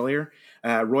mentioned earlier.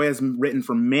 Roy has written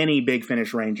for many Big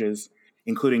Finish ranges,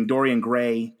 including Dorian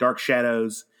Gray, Dark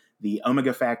Shadows, the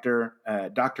Omega Factor,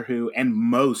 Doctor Who, and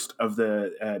most of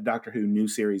the Doctor Who new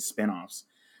series spinoffs.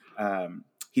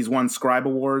 He's won Scribe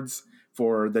Awards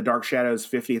for the Dark Shadows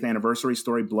 50th anniversary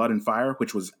story, Blood and Fire,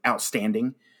 which was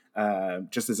outstanding.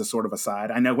 Just as a sort of aside,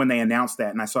 I know when they announced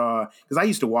that, and I saw, because I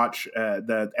used to watch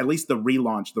at least the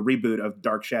relaunch, the reboot of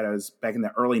Dark Shadows back in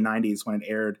the early 90s when it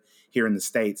aired here in the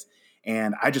States.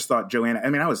 And I just thought Joanna,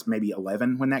 I was maybe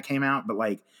 11 when that came out, but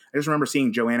like, I just remember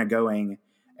seeing Joanna going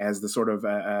as the sort of,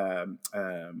 what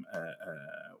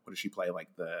does she play? Like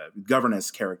the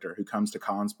governess character who comes to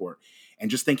Collinsport,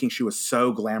 and just thinking she was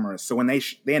so glamorous. So when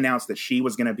they announced that she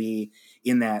was going to be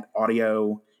in that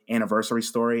audio anniversary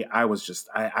story, I was just,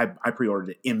 I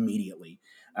pre-ordered it immediately.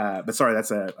 But sorry,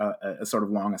 that's a sort of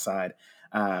long aside.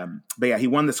 But yeah, he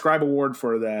won the Scribe Award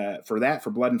for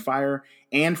Blood and Fire,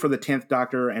 and for the 10th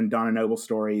Doctor and Donna Noble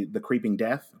story, The Creeping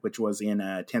Death, which was in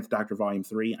 10th Doctor Volume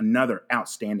 3, another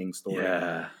outstanding story.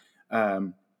 Yeah.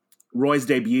 Roy's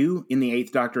debut in the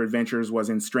 8th Doctor Adventures was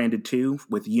in Stranded 2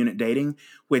 with Unit Dating,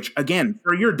 which, again,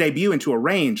 for your debut into a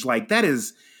range, like that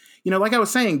is, like I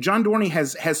was saying, John Dorney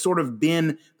has sort of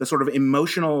been the sort of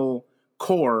emotional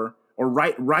core, or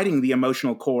writing the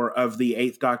emotional core of the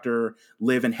 8th Doctor,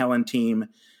 Liv and Helen team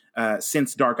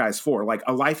since Dark Eyes 4. Like,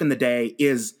 A Life in the Day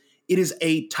is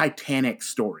a titanic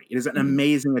story. It is an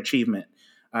amazing achievement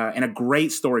and a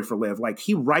great story for Liv. Like,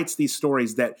 he writes these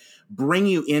stories that bring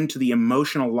you into the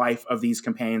emotional life of these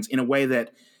companions in a way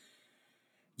that,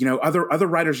 other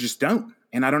writers just don't.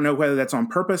 And I don't know whether that's on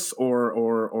purpose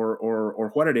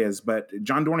or what it is, but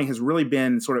John Dorney has really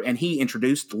been sort of, and he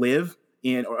introduced Liv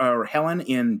or Helen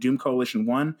in Doom Coalition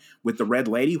 1 with the Red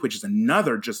Lady, which is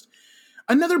another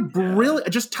brilliant,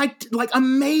 just like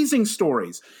amazing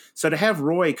stories. So to have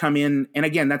Roy come in, and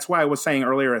again, that's why I was saying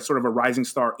earlier, as sort of a rising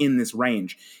star in this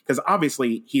range, because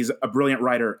obviously he's a brilliant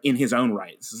writer in his own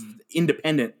right,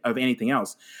 independent of anything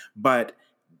else. But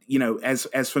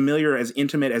as familiar, as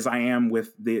intimate as I am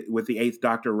with the 8th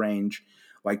Doctor range,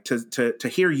 like to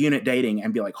hear Unit Dating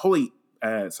and be like, holy,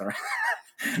 sorry.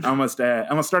 I almost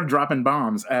started dropping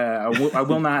bombs. I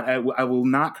will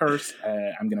not curse.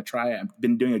 I'm going to try. I've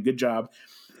been doing a good job.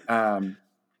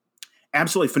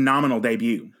 Absolutely phenomenal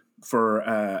debut for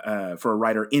a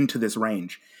writer into this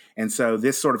range. And so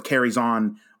this sort of carries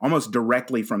on almost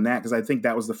directly from that, because I think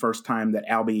that was the first time that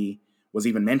Albie was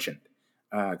even mentioned.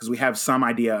 Because we have some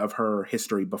idea of her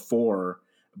history before,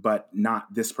 but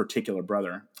not this particular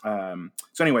brother. So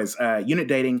anyways, Unit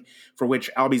Dating, for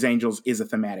which Albie's Angels is a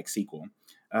thematic sequel.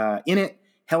 In it,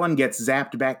 Helen gets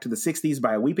zapped back to the 60s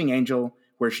by a weeping angel,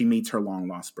 where she meets her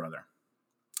long-lost brother.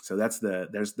 So there's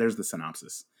the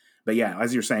synopsis. But yeah,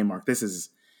 as you're saying, Mark, this is,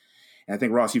 and I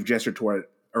think Ross, you've gestured toward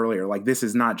it earlier, like this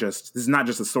is not just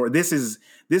a story. This is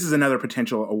another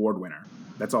potential award winner.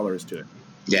 That's all there is to it.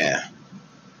 Yeah.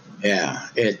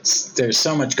 There's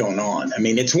so much going on. I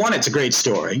mean, it's a great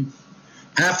story.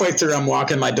 Halfway through, I'm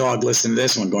walking my dog, listening to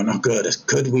this one, going, "Oh, good, a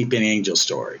good weeping angel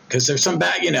story." Because there's some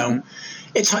bad,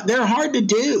 they're hard to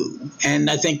do. And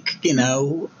I think,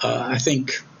 I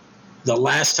think the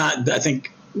last time, I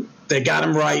think they got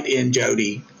them right in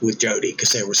Jodie,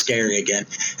 because they were scary again.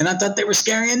 And I thought they were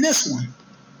scary in this one.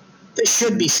 They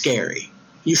should be scary.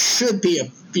 You should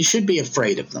be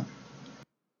afraid of them.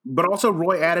 But also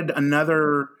Roy added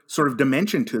another sort of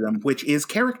dimension to them, which is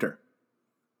character.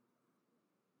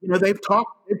 they've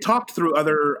talked through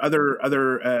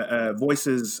other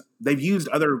voices. They've used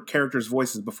other characters'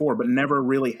 voices before, but never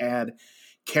really had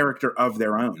character of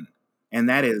their own, and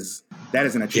that is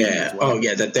an achievement. Yeah. As well. Oh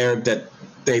yeah.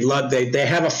 They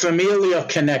have a familial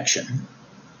connection.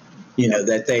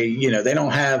 That they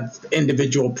don't have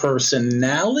individual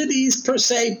personalities per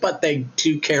se, but they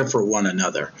do care for one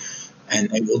another, and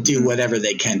they will do whatever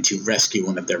they can to rescue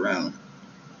one of their own.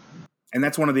 And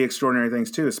that's one of the extraordinary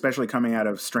things too, especially coming out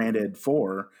of Stranded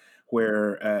 4,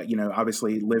 where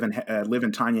obviously Liv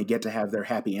and Tanya get to have their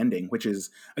happy ending, which is,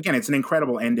 again, it's an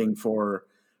incredible ending for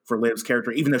Liv's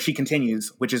character, even though she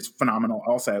continues, which is phenomenal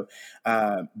also.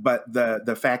 But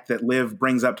the fact that Liv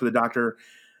brings up to the doctor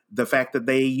the fact that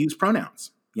they use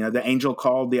pronouns. The angel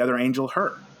called the other angel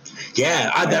her. Yeah,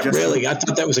 I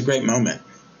thought that was a great moment.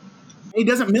 He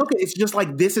doesn't milk it. It's just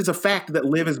like, this is a fact that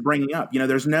Liv is bringing up.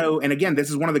 There's no, and again, this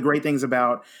is one of the great things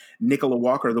about Nicola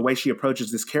Walker, the way she approaches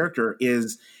this character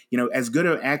is, as good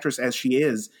an actress as she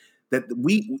is, that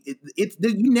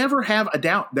you never have a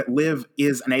doubt that Liv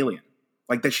is an alien,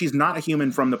 like that she's not a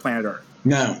human from the planet Earth.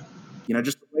 No,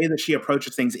 just the way that she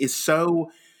approaches things is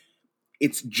so.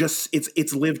 It's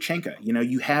Liv Chenka.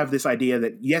 You have this idea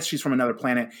that yes, she's from another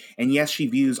planet, and yes, she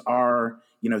views our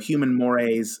human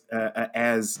mores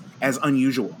as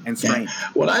unusual and strange. Yeah.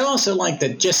 Well, I also like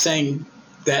that, just saying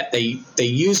that they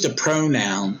used a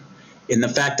pronoun in the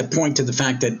fact to point to the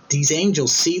fact that these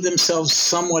angels see themselves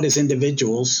somewhat as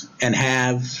individuals and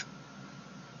have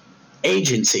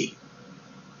agency.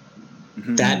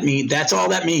 Mm-hmm. That's all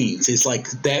that means. It's like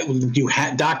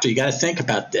that doctor, you got to think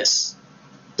about this.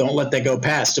 Don't let that go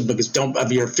past it, because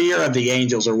of your fear of the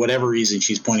angels or whatever reason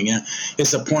she's pointing out,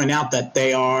 is to point out that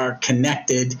they are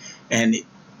connected. And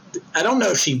I don't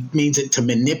know if she means it to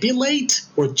manipulate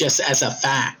or just as a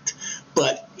fact,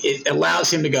 but it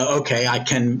allows him to go, okay, I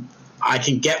can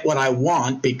get what I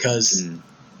want because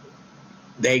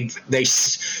they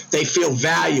feel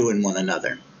value in one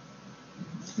another.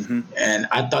 Mm-hmm. And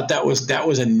I thought that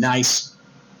was a nice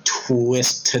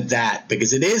twist to that,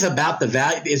 because it is about the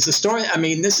value. It's a story. I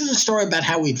mean, this is a story about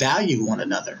how we value one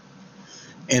another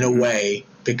in a way,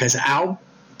 because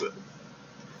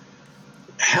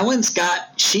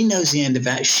she knows the end of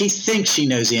that. She thinks she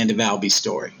knows the end of Albie's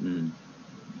story.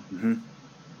 Mm-hmm.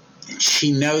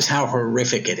 She knows how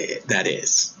horrific that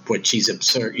is. What she's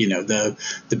absurd, the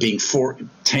being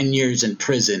 10 years in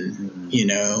prison,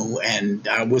 and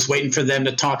I was waiting for them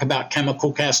to talk about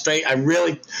chemical castration. I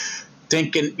really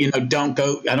thinking, I don't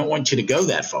want you to go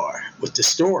that far with the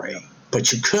story,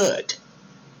 but you could.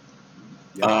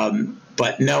 Yeah.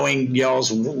 But knowing y'all's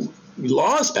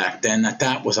laws back then,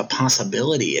 that was a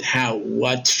possibility, and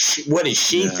what is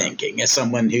she thinking as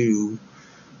someone who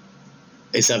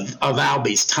is of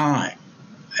Albie's time,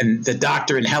 and the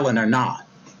doctor and Helen are not.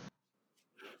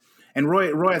 And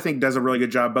Roy, I think, does a really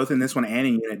good job, both in this one and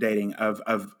in Unit Dating, of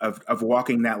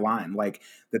walking that line, like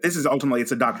that. This is ultimately,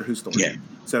 it's a Doctor Who story,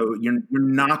 so you're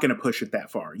not going to push it that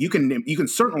far. You can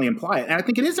certainly imply it, and I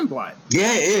think it is implied.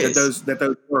 Yeah, it is that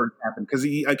those words happen, because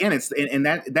again, it's and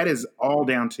that is all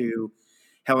down to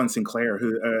Helen Sinclair,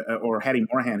 who or Hattie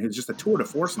Morahan, who's just a tour de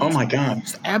force. Oh my God,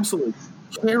 just absolutely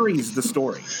carries the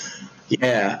story.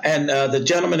 Yeah, and the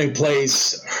gentleman who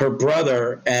plays her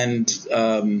brother and.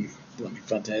 Let me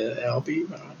find Albie.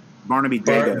 Barnaby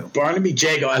Jago. Barnaby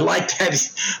Jago. I like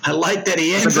that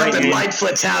he ends up in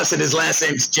Lightfoot's house and his last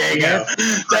name's Jago. Yeah.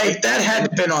 That had to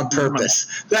have been on purpose.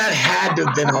 That had to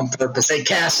have been on purpose. They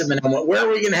cast him and I went, where are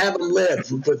we going to have him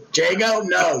live? With Jago?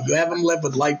 No, you have him live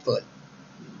with Lightfoot.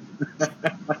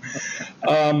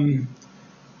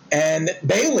 And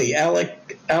Bailey,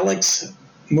 Alex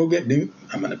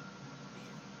Muganino?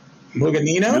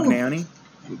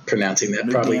 I'm pronouncing that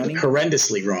probably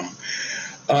horrendously wrong.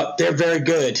 They're very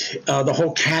good. The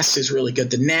whole cast is really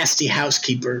good. The nasty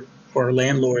housekeeper or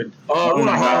landlord. Oh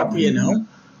my God. And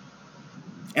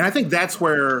I think that's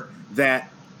where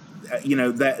that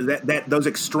those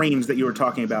extremes that you were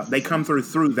talking about, they come through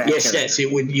that. Yes,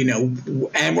 it would.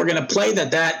 And we're going to play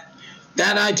that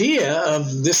idea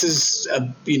of this is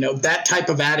that type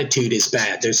of attitude is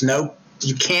bad.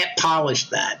 You can't polish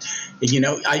that.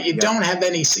 Don't have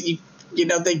any.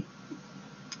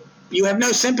 You have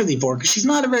no sympathy for her because she's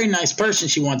not a very nice person.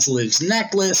 She wants Liv's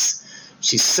necklace.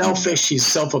 She's selfish. She's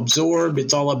self-absorbed.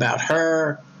 It's all about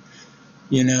her.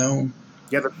 Yeah,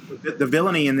 the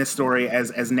villainy in this story,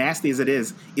 as nasty as it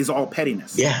is all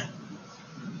pettiness. Yeah.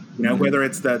 Whether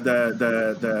it's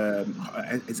the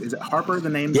is it Harper, the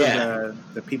names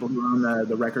of the people who own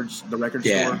the record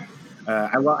store?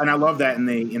 I love that in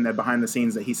the behind the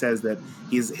scenes that he says that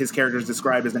his character is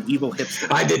described as an evil hipster.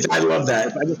 I love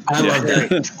that. I love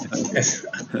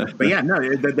that. But yeah, no,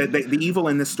 the evil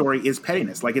in this story is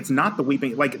pettiness. Like, it's not the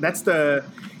weeping. Like, that's the,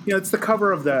 it's the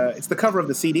cover of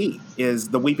the CD is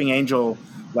the weeping angel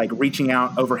like reaching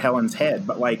out over Helen's head.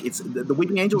 But like, it's the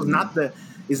weeping angel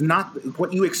is not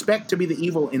what you expect to be the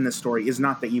evil in this story. Is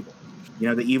not the evil.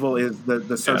 The evil is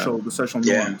the social norms.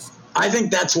 Yeah. I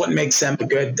think that's what makes them a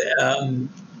good.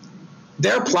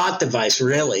 They're a plot device,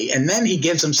 really, and then he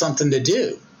gives them something to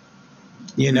do.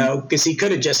 Because he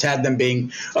could have just had them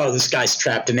being, oh, this guy's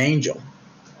trapped an angel.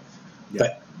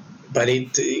 Yeah. But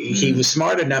he was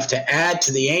smart enough to add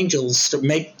to the angels to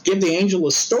give the angel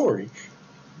a story.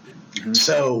 Mm-hmm.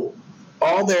 So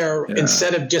all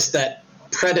instead of just that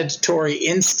predatory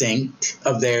instinct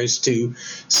of theirs to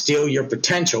steal your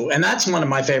potential, and that's one of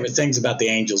my favorite things about the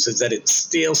angels is that it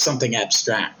steals something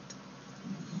abstract.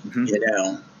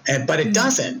 Mm-hmm. But it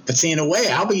doesn't. But see, in a way,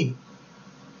 Albie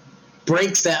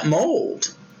breaks that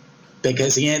mold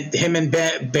because him and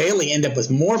Bailey end up with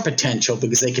more potential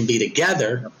because they can be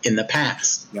together in the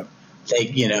past. Yep.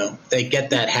 They get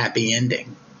that happy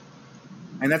ending.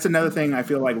 And that's another thing I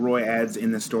feel like Roy adds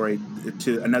in this story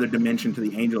to another dimension to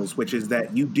the angels, which is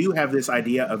that you do have this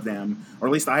idea of them, or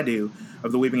at least I do,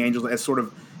 of the weeping angels as sort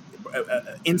of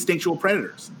instinctual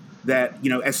predators. That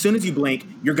as soon as you blink,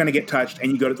 you're going to get touched,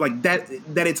 and you go to like that.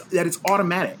 That it's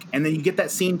automatic. And then you get that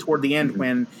scene toward the end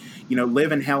when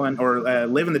Liv and Helen, or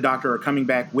Liv and the Doctor, are coming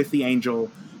back with the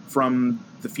angel from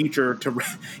the future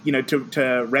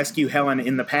to rescue Helen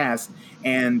in the past.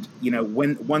 And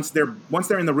once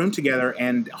they're in the room together,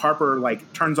 and Harper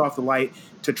like turns off the light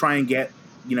to try and get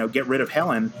rid of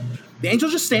Helen, the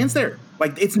angel just stands there.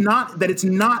 Like, it's not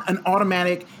an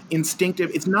automatic,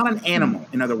 instinctive. It's not an animal,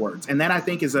 in other words. And that, I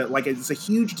think, is it's a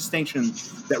huge distinction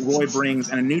that Roy brings,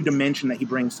 and a new dimension that he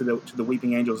brings to the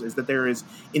Weeping Angels, is that there is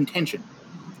intention.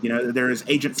 That there is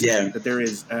agency. Yeah. That there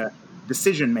is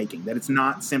decision making. That it's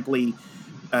not simply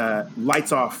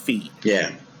lights off feed.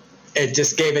 Yeah. It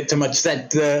just gave it too much. And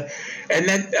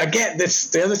then again,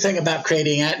 the other thing about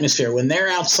creating atmosphere, when they're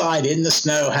outside in the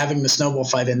snow having the snowball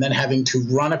fight, and then having to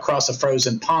run across a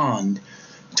frozen pond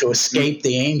to escape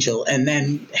the angel, and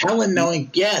then Helen knowing,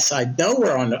 yes, I know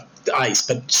we're on the ice,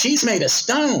 but she's made of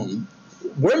stone.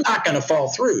 We're not going to fall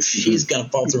through. She's going to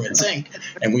fall through and sink,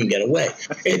 and we can get away.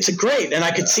 It's great, and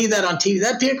I could see that on TV.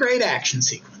 That'd be a great action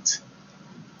sequence.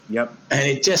 Yep. And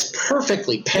it just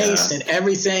perfectly paced and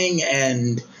everything,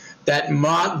 and that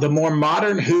the more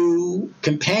modern Who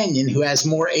companion who has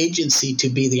more agency to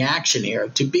be the action hero,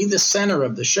 to be the center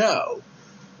of the show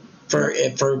for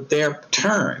their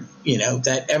turn,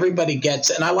 that everybody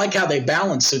gets. And I like how they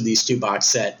balance through these two box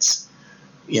sets.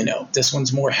 This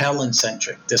one's more Helen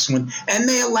centric. This one, and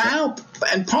they allow,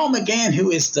 and Paul McGann,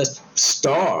 who is the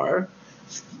star,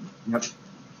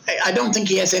 I don't think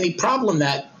he has any problem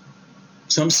that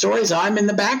some stories I'm in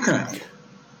the background.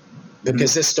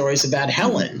 Because this story is about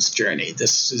Helen's journey.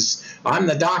 I'm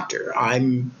the Doctor.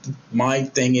 My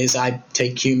thing is I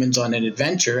take humans on an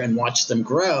adventure and watch them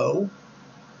grow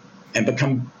and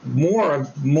become more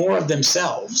of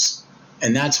themselves.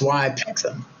 And that's why I pick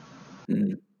them.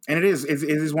 And it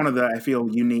is one of the, I feel,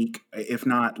 unique, if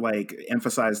not like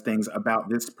emphasized things about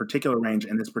this particular range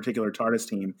and this particular TARDIS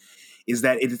team, is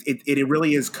that it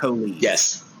really is co-lead.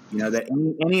 Yes. That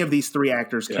any of these three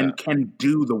actors can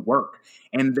do the work.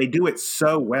 And they do it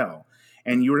so well.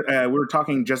 And we were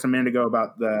talking just a minute ago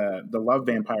about the love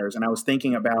vampires, and I was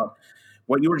thinking about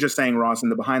what you were just saying, Ross,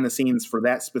 and the behind the scenes for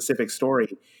that specific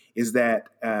story is that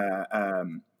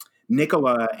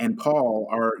Nicola and Paul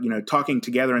are talking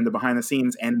together in the behind the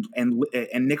scenes, and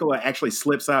Nicola actually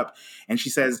slips up and she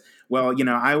says, well,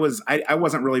 I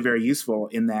wasn't really very useful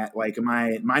in that. Like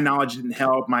my knowledge didn't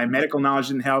help, my medical knowledge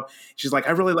didn't help. She's like,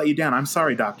 I really let you down. I'm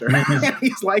sorry, Doctor.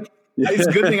 He's like, it's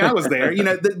a good thing I was there,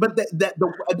 but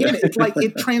again, it's like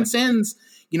it transcends,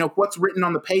 what's written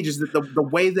on the pages, that the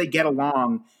way they get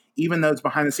along, even though it's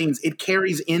behind the scenes, it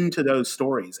carries into those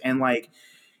stories. And like,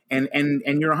 and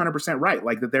you're 100% right.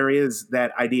 Like that there is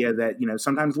that idea that,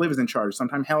 sometimes Liv is in charge,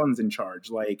 sometimes Helen's in charge,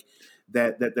 like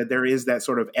that there is that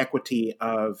sort of equity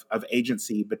of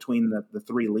agency between the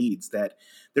three leads, that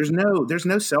there's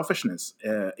no selfishness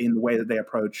in the way that they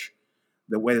approach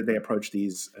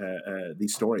these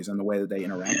stories and the way that they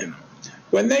interact in them.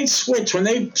 When they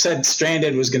said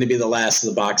Stranded was going to be the last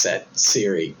of the box set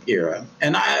series era,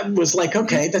 and I was like,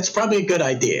 okay, that's probably a good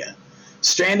idea.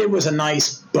 Stranded was a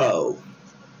nice bow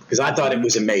because I thought it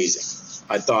was amazing.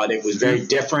 I thought it was very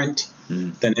different.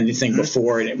 than anything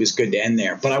before, and it was good to end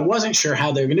there. But I wasn't sure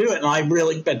how they were going to do it, and I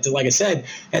really, but like I said,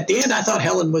 at the end, I thought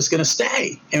Helen was going to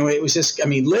stay, and it was just, I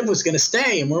mean, Liv was going to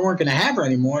stay, and we weren't going to have her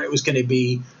anymore. And it was going to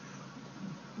be,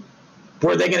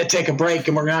 were they going to take a break,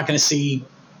 and we're not going to see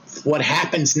what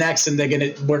happens next, and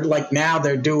we're like, now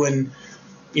they're doing,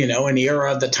 you know, an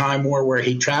era of the Time War where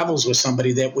he travels with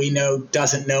somebody that we know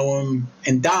doesn't know him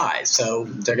and dies, so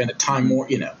they're going to Time War,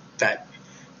 you know, that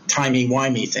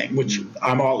timey-wimey thing, which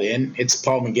I'm all in. It's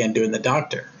Paul McGann doing the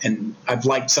Doctor. And I've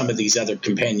liked some of these other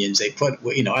companions they put,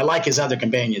 you know, I like his other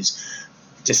companions,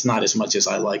 just not as much as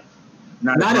I like,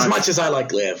 not as much as I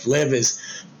like Liv. Liv is,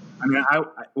 I mean,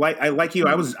 I like you.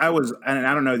 I was, and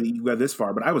I don't know that you go this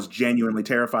far, but I was genuinely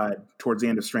terrified towards the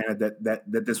end of Stranded that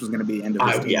this was going to be the end of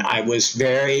this team. Yeah, I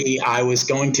was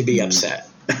going to be upset.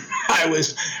 I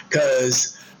was,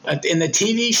 because in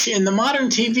the modern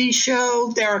TV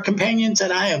show, there are companions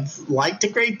that I have liked a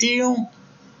great deal.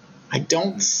 I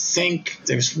don't think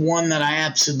there's one that I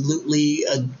absolutely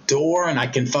adore and I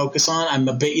can focus on. I'm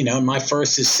a bit, you know, my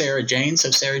first is Sarah Jane, so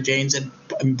Sarah Jane's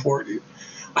important.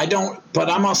 But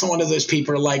I'm also one of those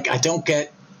people like, I don't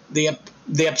get the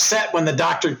upset when the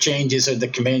Doctor changes or the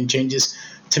companion changes.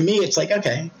 To me, it's like,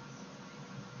 okay,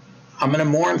 I'm going to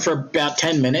mourn for about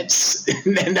 10 minutes,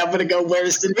 and then I'm going to go,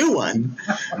 where's the new one?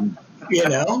 You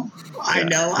know, I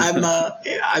know I've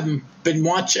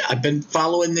been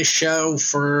following this show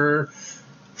for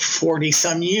 40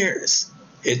 some years.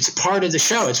 It's part of the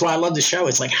show. It's why I love the show.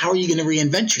 It's like, how are you going to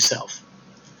reinvent yourself?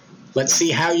 Let's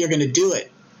see how you're going to do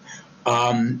it.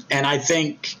 And I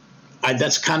think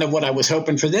that's kind of what I was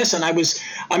hoping for this. And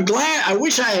I'm glad, I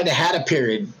wish I had a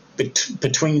period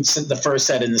between the first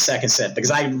set and the second set, because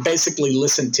I basically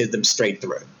listened to them straight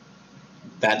through.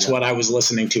 That's what I was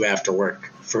listening to after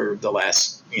work for the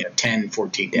last 10,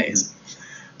 14 days.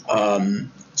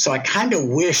 So I kind of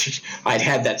wish I'd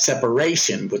had that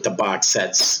separation with the box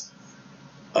sets.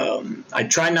 I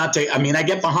try not to, I mean, I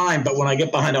get behind, but when I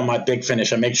get behind on my Big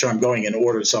Finish, I make sure I'm going in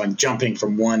order, so I'm jumping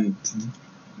from one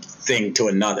thing to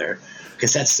another,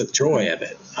 because that's the joy of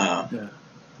it.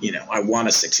 You know, I want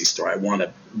a 60 story. I want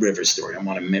a River story. I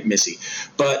want a Missy.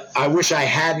 But I wish I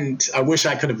hadn't. I wish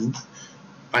I could have.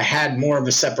 I had more of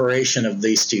a separation of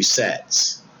these two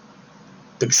sets.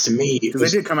 Because to me, because they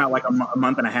did come out like a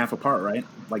month and a half apart, right?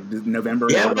 Like November.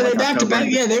 Yeah, but they back to back.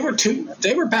 Yeah, they were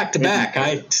back to back.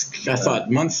 I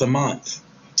thought month to month,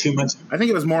 2 months. I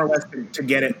think it was more or less to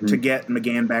get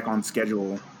McGann back on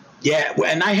schedule. Yeah,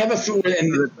 and I have a feeling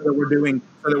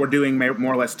that we're doing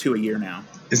more or less 2 a year now.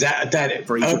 Is that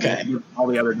for each okay? Of all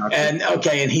the other Doctors.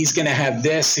 And he's going to have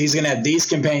this. He's going to have these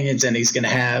companions, and he's going to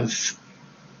have.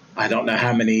 I don't know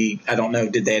how many. I don't know.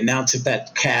 Did they announce if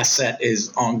that cast set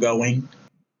is ongoing?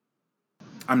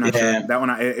 I'm not sure. That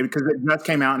one, because it just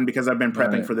came out, and because I've been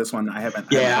prepping for this one, I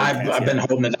haven't. I've been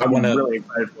holding it. I'm really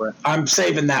excited for it. I'm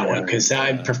saving that one because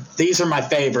these are my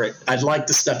favorite. I'd like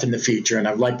the stuff in the future, and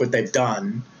I like what they've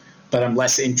done, but I'm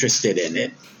less interested in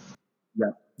it.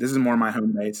 Yeah, this is more my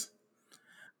home base.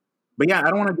 But yeah,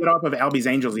 I don't want to get off of Albie's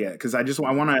Angels yet, because I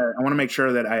want to make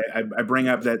sure that I bring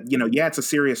up that it's a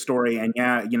serious story, and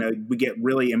we get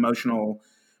really emotional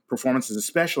performances,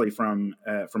 especially from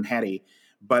Hattie,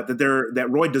 but that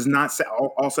Roy does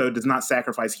not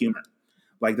sacrifice humor,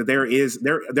 like that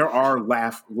there are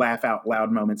laugh out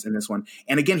loud moments in this one,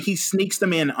 and again he sneaks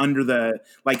them in under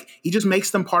he just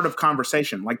makes them part of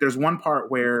conversation. Like there's one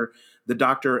part where the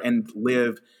Doctor and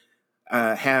Liv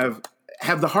have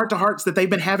the heart-to-hearts that they've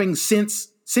been having since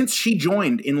she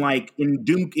joined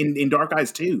in Dark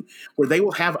Eyes 2, where they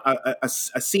will have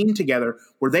a scene together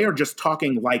where they are just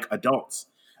talking like adults.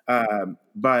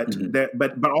 But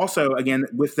also again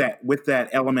with that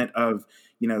element of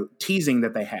teasing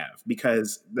that they have,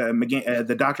 because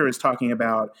the Doctor is talking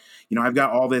about I've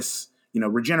got all this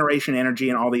regeneration energy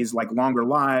and all these longer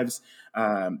lives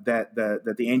that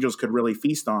the angels could really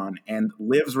feast on, and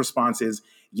Liv's response is,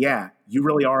 yeah, you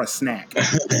really are a snack.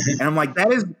 And I'm like,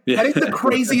 that is the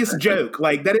craziest joke.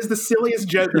 Like that is the silliest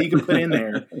joke that you can put in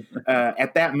there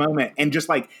at that moment. And just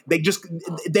they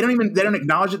don't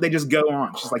acknowledge it. They just go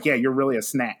on. She's like, yeah, you're really a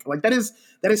snack. Like that is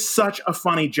such a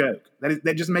funny joke.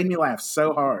 That just made me laugh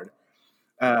so hard.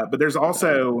 But there's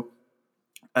also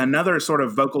another sort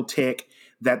of vocal tick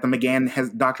that the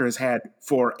McGann Doctor has had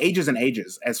for ages and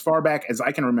ages, as far back as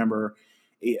I can remember,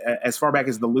 as far back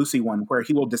as the Lucy one, where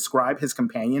he will describe his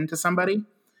companion to somebody.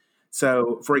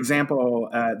 So, for example,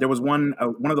 there was one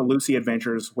of the Lucy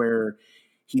adventures where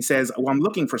he says, "Oh, I'm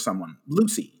looking for someone.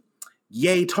 Lucy,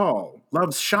 yay tall,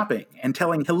 loves shopping and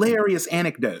telling hilarious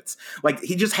anecdotes." Like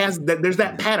he just has that. There's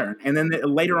that pattern, and then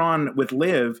later on with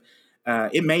Liv,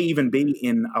 It may even be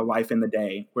in A Life in the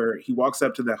Day, where he walks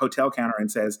up to the hotel counter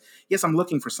and says, "Yes, I'm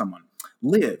looking for someone.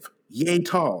 Live, yay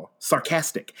tall,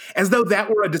 sarcastic," as though that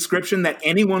were a description that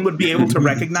anyone would be able to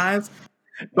recognize.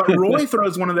 But Roy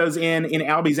throws one of those in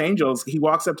Albie's Angels. He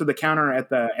walks up to the counter at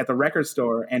the record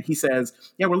store and he says,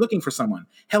 "Yeah, we're looking for someone.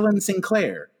 Helen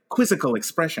Sinclair, quizzical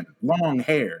expression, long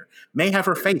hair, may have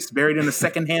her face buried in a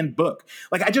secondhand book."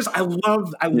 Like I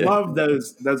love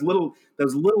those little.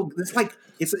 It's like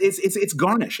it's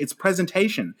garnish, it's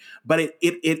presentation, but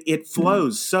it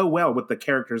flows so well with the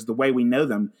characters the way we know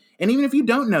them, and even if you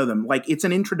don't know them, like it's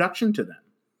an introduction to them.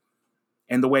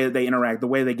 And the way that they interact, the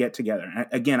way they get together.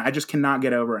 Again, I just cannot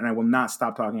get over, and I will not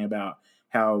stop talking about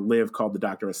how Liv called the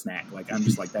doctor a snack. Like I'm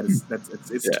just like it's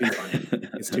too funny.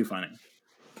 It's too funny.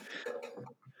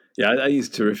 Yeah, I think it's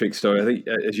a terrific story. I think,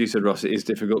 as you said, Ross, it is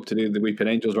difficult to do the Weeping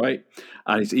Angels right,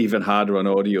 and it's even harder on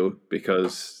audio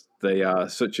because they are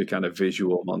such a kind of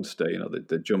visual monster. You know,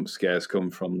 the jump scares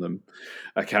come from them,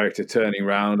 a character turning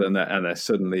around and they're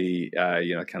suddenly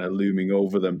kind of looming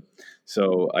over them.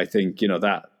 So I think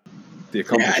that. The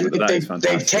accomplishment of that is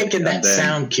fantastic. They've taken that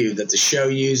sound cue that the show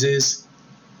uses,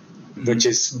 which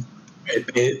is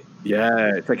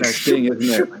it's like a sting, isn't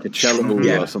it? Like a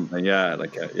cello or something. Yeah,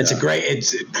 it's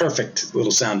a perfect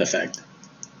little sound effect.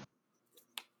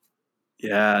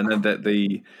 Yeah, and then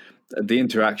the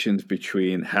interactions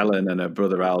between Helen and her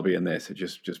brother Albie in this are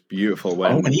just beautiful.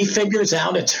 When he figures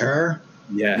out it's her.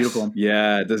 Yeah, beautiful.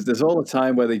 Yeah, there's all the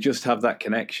time where they just have that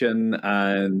connection,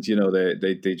 and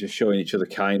they just showing each other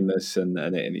kindness, and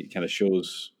it kind of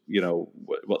shows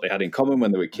what they had in common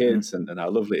when they were kids, and how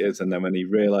lovely it is. And then when he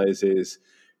realizes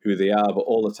who they are, but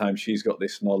all the time she's got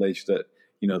this knowledge that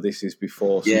this is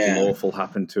before something awful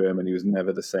happened to him, and he was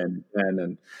never the same again.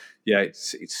 And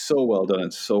it's so well done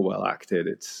and so well acted.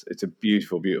 It's a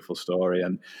beautiful, beautiful story,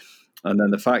 and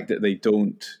then the fact that they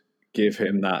don't give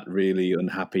him that really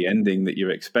unhappy ending that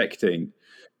you're expecting.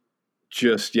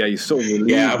 You're so relieved.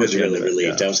 Yeah, I was really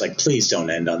relieved. Yeah. I was like, please don't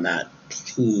end on that.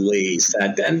 Please.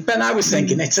 And I was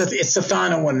thinking, it's the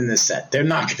final one in the set. They're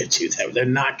not going to do that. They're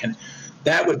not going to.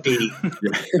 That would be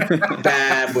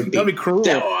that would be. That'd be cruel.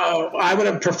 I would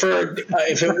have preferred,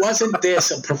 if it wasn't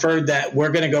this, I preferred that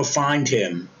we're going to go find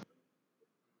him.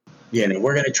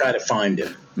 We're going to try to find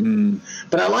him.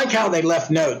 But I like how they left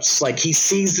notes. Like he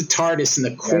sees the TARDIS in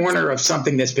the corner of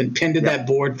something that's been pinned to that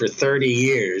board for 30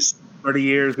 years. 30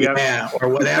 years. Yeah, or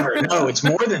whatever. No, it's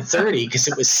more than 30 because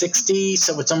it was 60,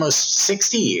 so it's almost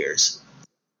 60 years.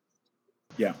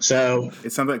 Yeah. So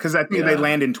it's something because I think they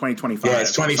land in 2025. Yeah,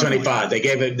 it's 2025. Like they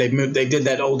gave it. They moved. They did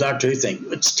that old Doctor Who thing.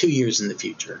 It's 2 years in the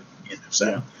future.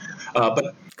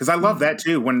 But because I love that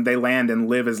too when they land and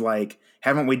Liv is like,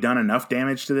 haven't we done enough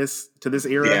damage to this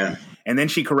era? Yeah. And then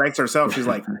she corrects herself. She's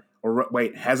like,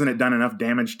 wait, hasn't it done enough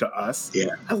damage to us?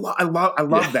 Yeah. I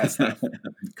love that stuff.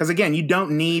 Because again, you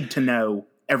don't need to know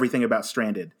everything about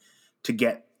Stranded to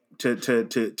get to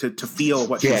feel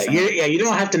what she's saying. You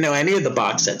don't have to know any of the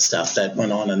box set stuff that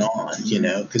went on,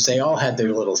 because they all had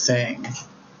their little thing,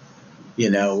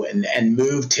 and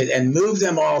move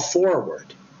them all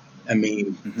forward. I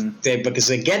mean, because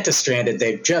they get to Stranded,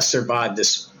 they've just survived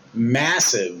this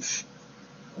massive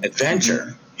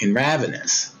adventure in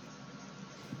Ravenous,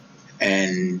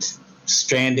 and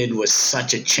Stranded was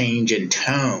such a change in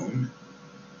tone,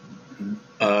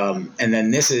 and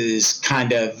then this is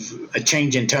kind of a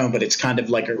change in tone, but it's kind of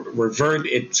like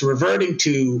it's reverting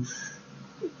to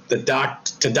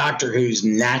Doctor Who's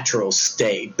natural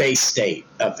base state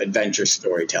of adventure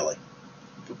storytelling,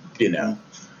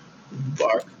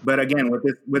 But again,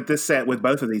 with this set, with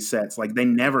both of these sets, like they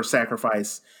never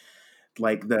sacrifice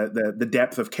like the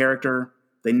depth of character.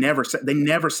 They never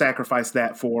sacrifice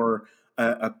that for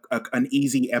an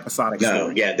easy episodic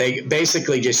story. Yeah, they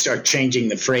basically just start changing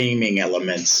the framing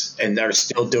elements, and they're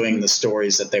still doing the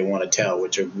stories that they want to tell,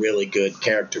 which are really good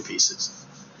character pieces.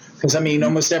 Because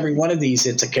almost every one of these,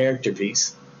 it's a character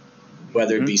piece,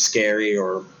 whether it be scary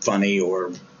or funny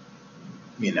or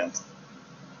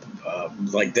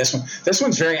like this one. This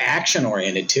one's very action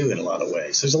oriented too in a lot of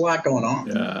ways. There's a lot going on.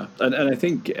 Yeah, and I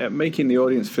think making the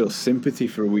audience feel sympathy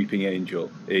for a weeping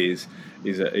angel is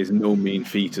no mean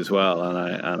feat as well. And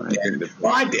I think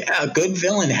that a good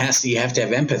villain you have to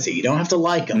have empathy. You don't have to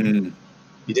like them.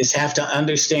 You just have to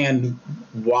understand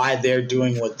why they're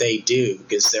doing what they do,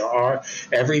 because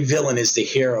every villain is the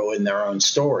hero in their own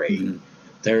story.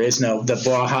 There is no the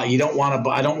Bwahaha. You don't want to.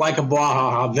 I don't like a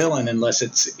Bwahaha villain unless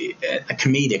it's a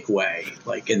comedic way,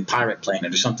 like in Pirate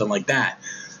Planet or something like that.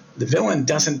 The villain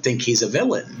doesn't think he's a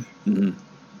villain.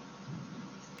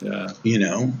 Yeah.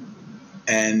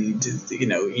 And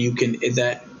you can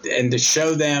and to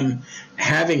show them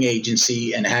having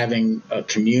agency and having a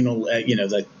communal,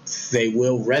 that they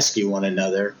will rescue one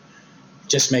another,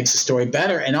 just makes the story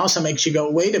better, and also makes you go,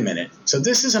 wait a minute. So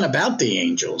this isn't about the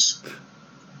angels.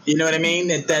 You know what I mean?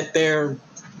 That they're,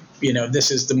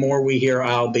 this is the more we hear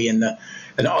Albie and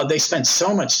they spend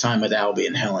so much time with Albie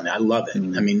and Helen. I love it.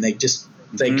 I mean, they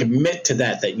commit to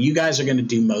that you guys are going to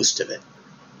do most of it.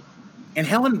 And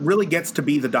Helen really gets to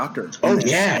be the doctor. Oh,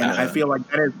 yeah. And I feel like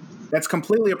that's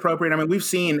completely appropriate. I mean, we've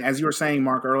seen, as you were saying,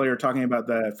 Mark, earlier, talking about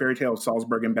the Fairy Tale of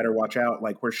Salzburg and Better Watch Out,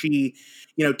 like where she,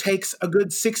 takes a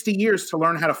good 60 years to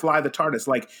learn how to fly the TARDIS.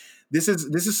 Like this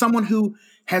is someone who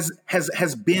has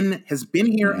been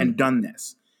here and done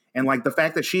this. And like the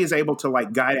fact that she is able to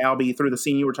like guide Albie through the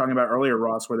scene you were talking about earlier,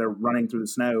 Ross, where they're running through the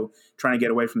snow trying to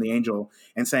get away from the angel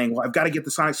and saying, well, I've got to get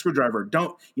the sonic screwdriver.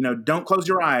 Don't close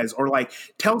your eyes, or like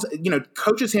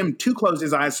coaches him to close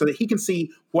his eyes so that he can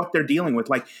see what they're dealing with.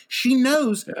 Like she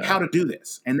knows how to do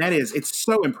this. And it's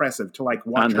so impressive to like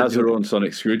watch. And has her own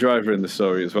sonic screwdriver in the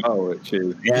story as well, which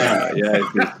is it's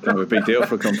kind of a big deal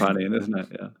for Companion, isn't it?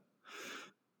 Yeah.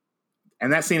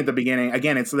 And that scene at the beginning,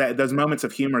 again, it's those moments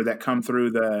of humor that come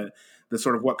through the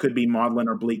sort of what could be maudlin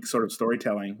or bleak sort of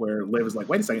storytelling, where Liv is like,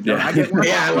 "Wait a second, I get one."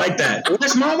 Yeah, I like that. Wait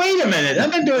a minute,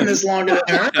 I've been doing this longer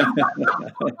than her.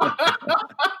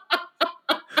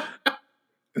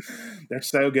 They're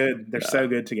so good. They're so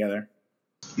good together.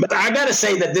 But I got to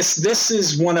say that this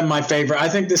is one of my favorite. I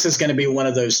think this is going to be one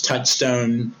of those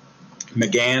touchstone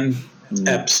McGann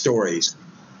stories.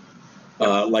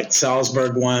 Like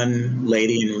Salzburg one,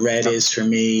 Lady in Red is for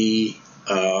me.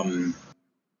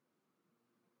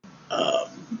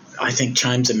 I think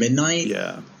Chimes of Midnight.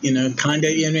 Yeah. Kind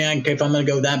of. If I'm going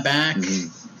to go that back.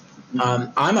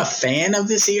 Mm-hmm. I'm a fan of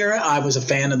this era. I was a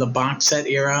fan of the box set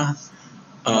era.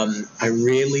 I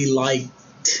really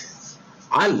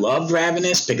I loved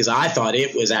Ravenous because I thought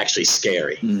it was actually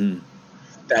scary. Mm-hmm.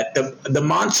 That the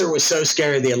monster was so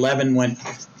scary, the 11 went,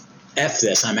 F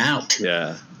this, I'm out.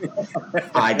 Yeah.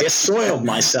 I just soiled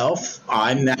myself.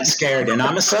 I'm that scared, and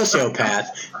I'm a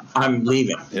sociopath. I'm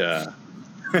leaving. Yeah.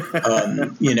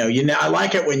 I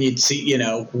like it when you see,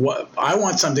 what I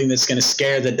want something that's going to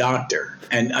scare the doctor,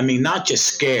 and I mean not just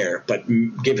scare, but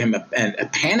give him a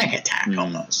panic attack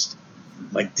almost.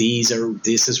 Like this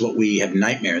is what we have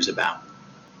nightmares about.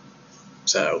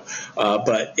 So,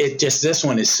 but this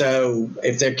one is so.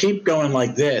 If they keep going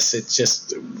like this, it's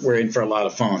just we're in for a lot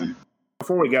of fun.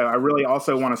 Before we go, I really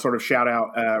also want to sort of shout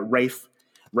out Rafe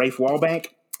Wallbank,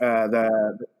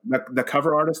 the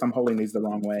cover artist. I'm holding these the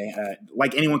wrong way.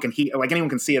 Like anyone can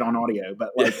see it on audio,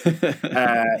 but like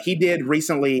he did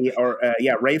recently,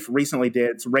 Rafe recently did.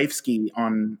 It's Rafeski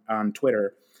on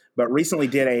Twitter, but recently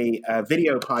did a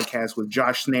video podcast with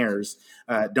Josh Snares.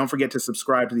 Don't forget to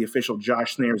subscribe to the official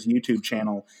Josh Snares YouTube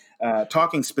channel,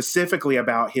 talking specifically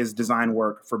about his design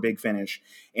work for Big Finish.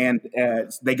 And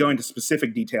they go into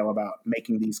specific detail about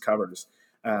making these covers.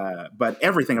 But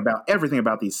everything about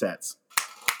these sets,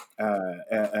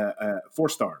 4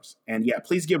 stars. And yeah,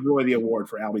 please give Roy the award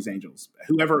for Albie's Angels.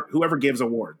 Whoever gives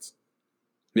awards.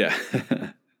 Yeah,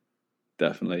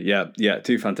 definitely. Yeah,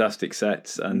 2 fantastic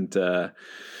sets. And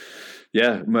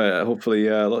hopefully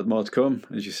a lot more to come,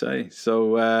 as you say.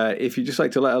 So if you'd just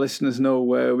like to let our listeners know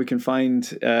where we can find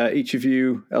each of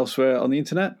you elsewhere on the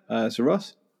internet. So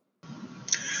Ross?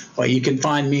 Well, you can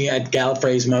find me at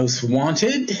Gallifrey's Most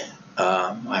Wanted.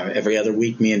 Every other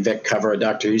week, me and Vic cover a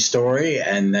Doctor Who story.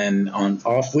 And then on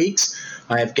off weeks,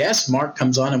 I have guests. Mark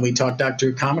comes on and we talk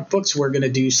Doctor Who comic books. We're going to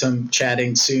do some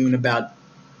chatting soon about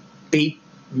Beep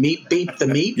the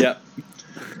Meep. Yep.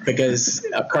 Because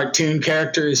a cartoon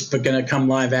character is going to come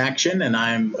live action, and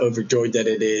I'm overjoyed that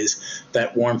it is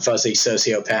that warm, fuzzy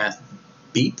sociopath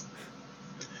Beep.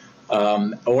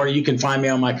 Or you can find me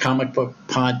on my comic book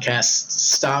podcast,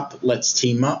 Stop, Let's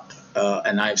Team Up.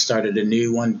 And I've started a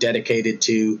new one dedicated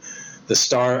to the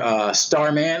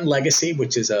Starman Legacy,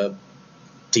 which is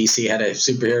DC had a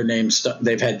superhero named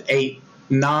they've had 8,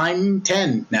 9,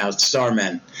 10 now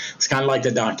Starmen. It's kind of like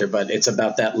the Doctor, but it's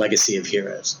about that legacy of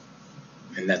heroes.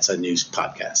 And that's a news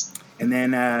podcast. And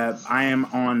then I am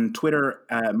on Twitter.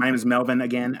 My name is Melvin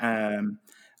again.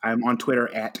 I'm on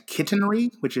Twitter at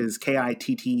Kittenry, which is Kittenry.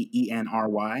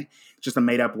 It's just a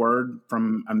made-up word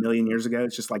from a million years ago.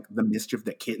 It's just like the mischief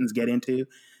that kittens get into.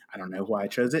 I don't know why I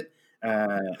chose it.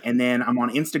 And then I'm on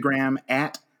Instagram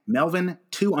at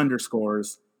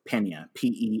Melvin2_ Pena,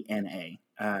 Pena.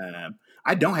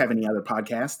 I don't have any other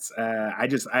podcasts.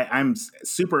 I'm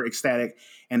super ecstatic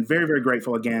and very, very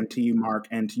grateful again to you, Mark,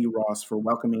 and to you, Ross, for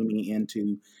welcoming me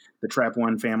into the Trap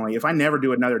One family. If I never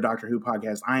do another Doctor Who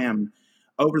podcast, I am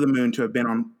over the moon to have been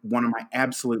on one of my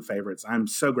absolute favorites. I'm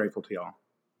so grateful to y'all.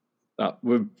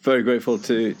 We're very grateful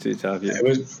to have you.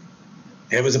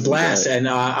 It was a blast, and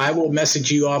I will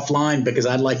message you offline because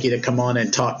I'd like you to come on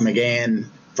and talk McGann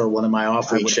for one of my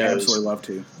off-week shows. I would absolutely love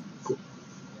to.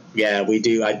 Yeah, we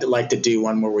do. I'd like to do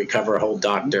one where we cover a whole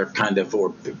Doctor kind of,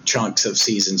 or chunks of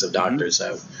seasons of Doctor.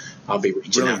 So I'll be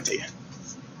reaching out to you.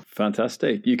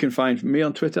 Fantastic. You can find me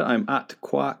on Twitter. I'm at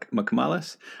Quark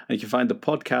McMalice, and you can find the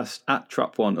podcast at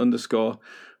Trap1_.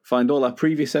 Find all our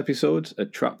previous episodes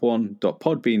at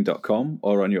trap1.podbean.com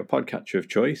or on your podcatcher of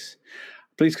choice.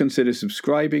 Please consider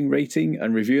subscribing, rating,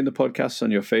 and reviewing the podcasts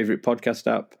on your favorite podcast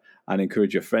app, and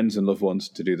encourage your friends and loved ones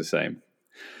to do the same.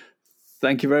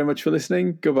 Thank you very much for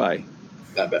listening. Goodbye.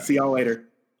 Bye-bye. See y'all later.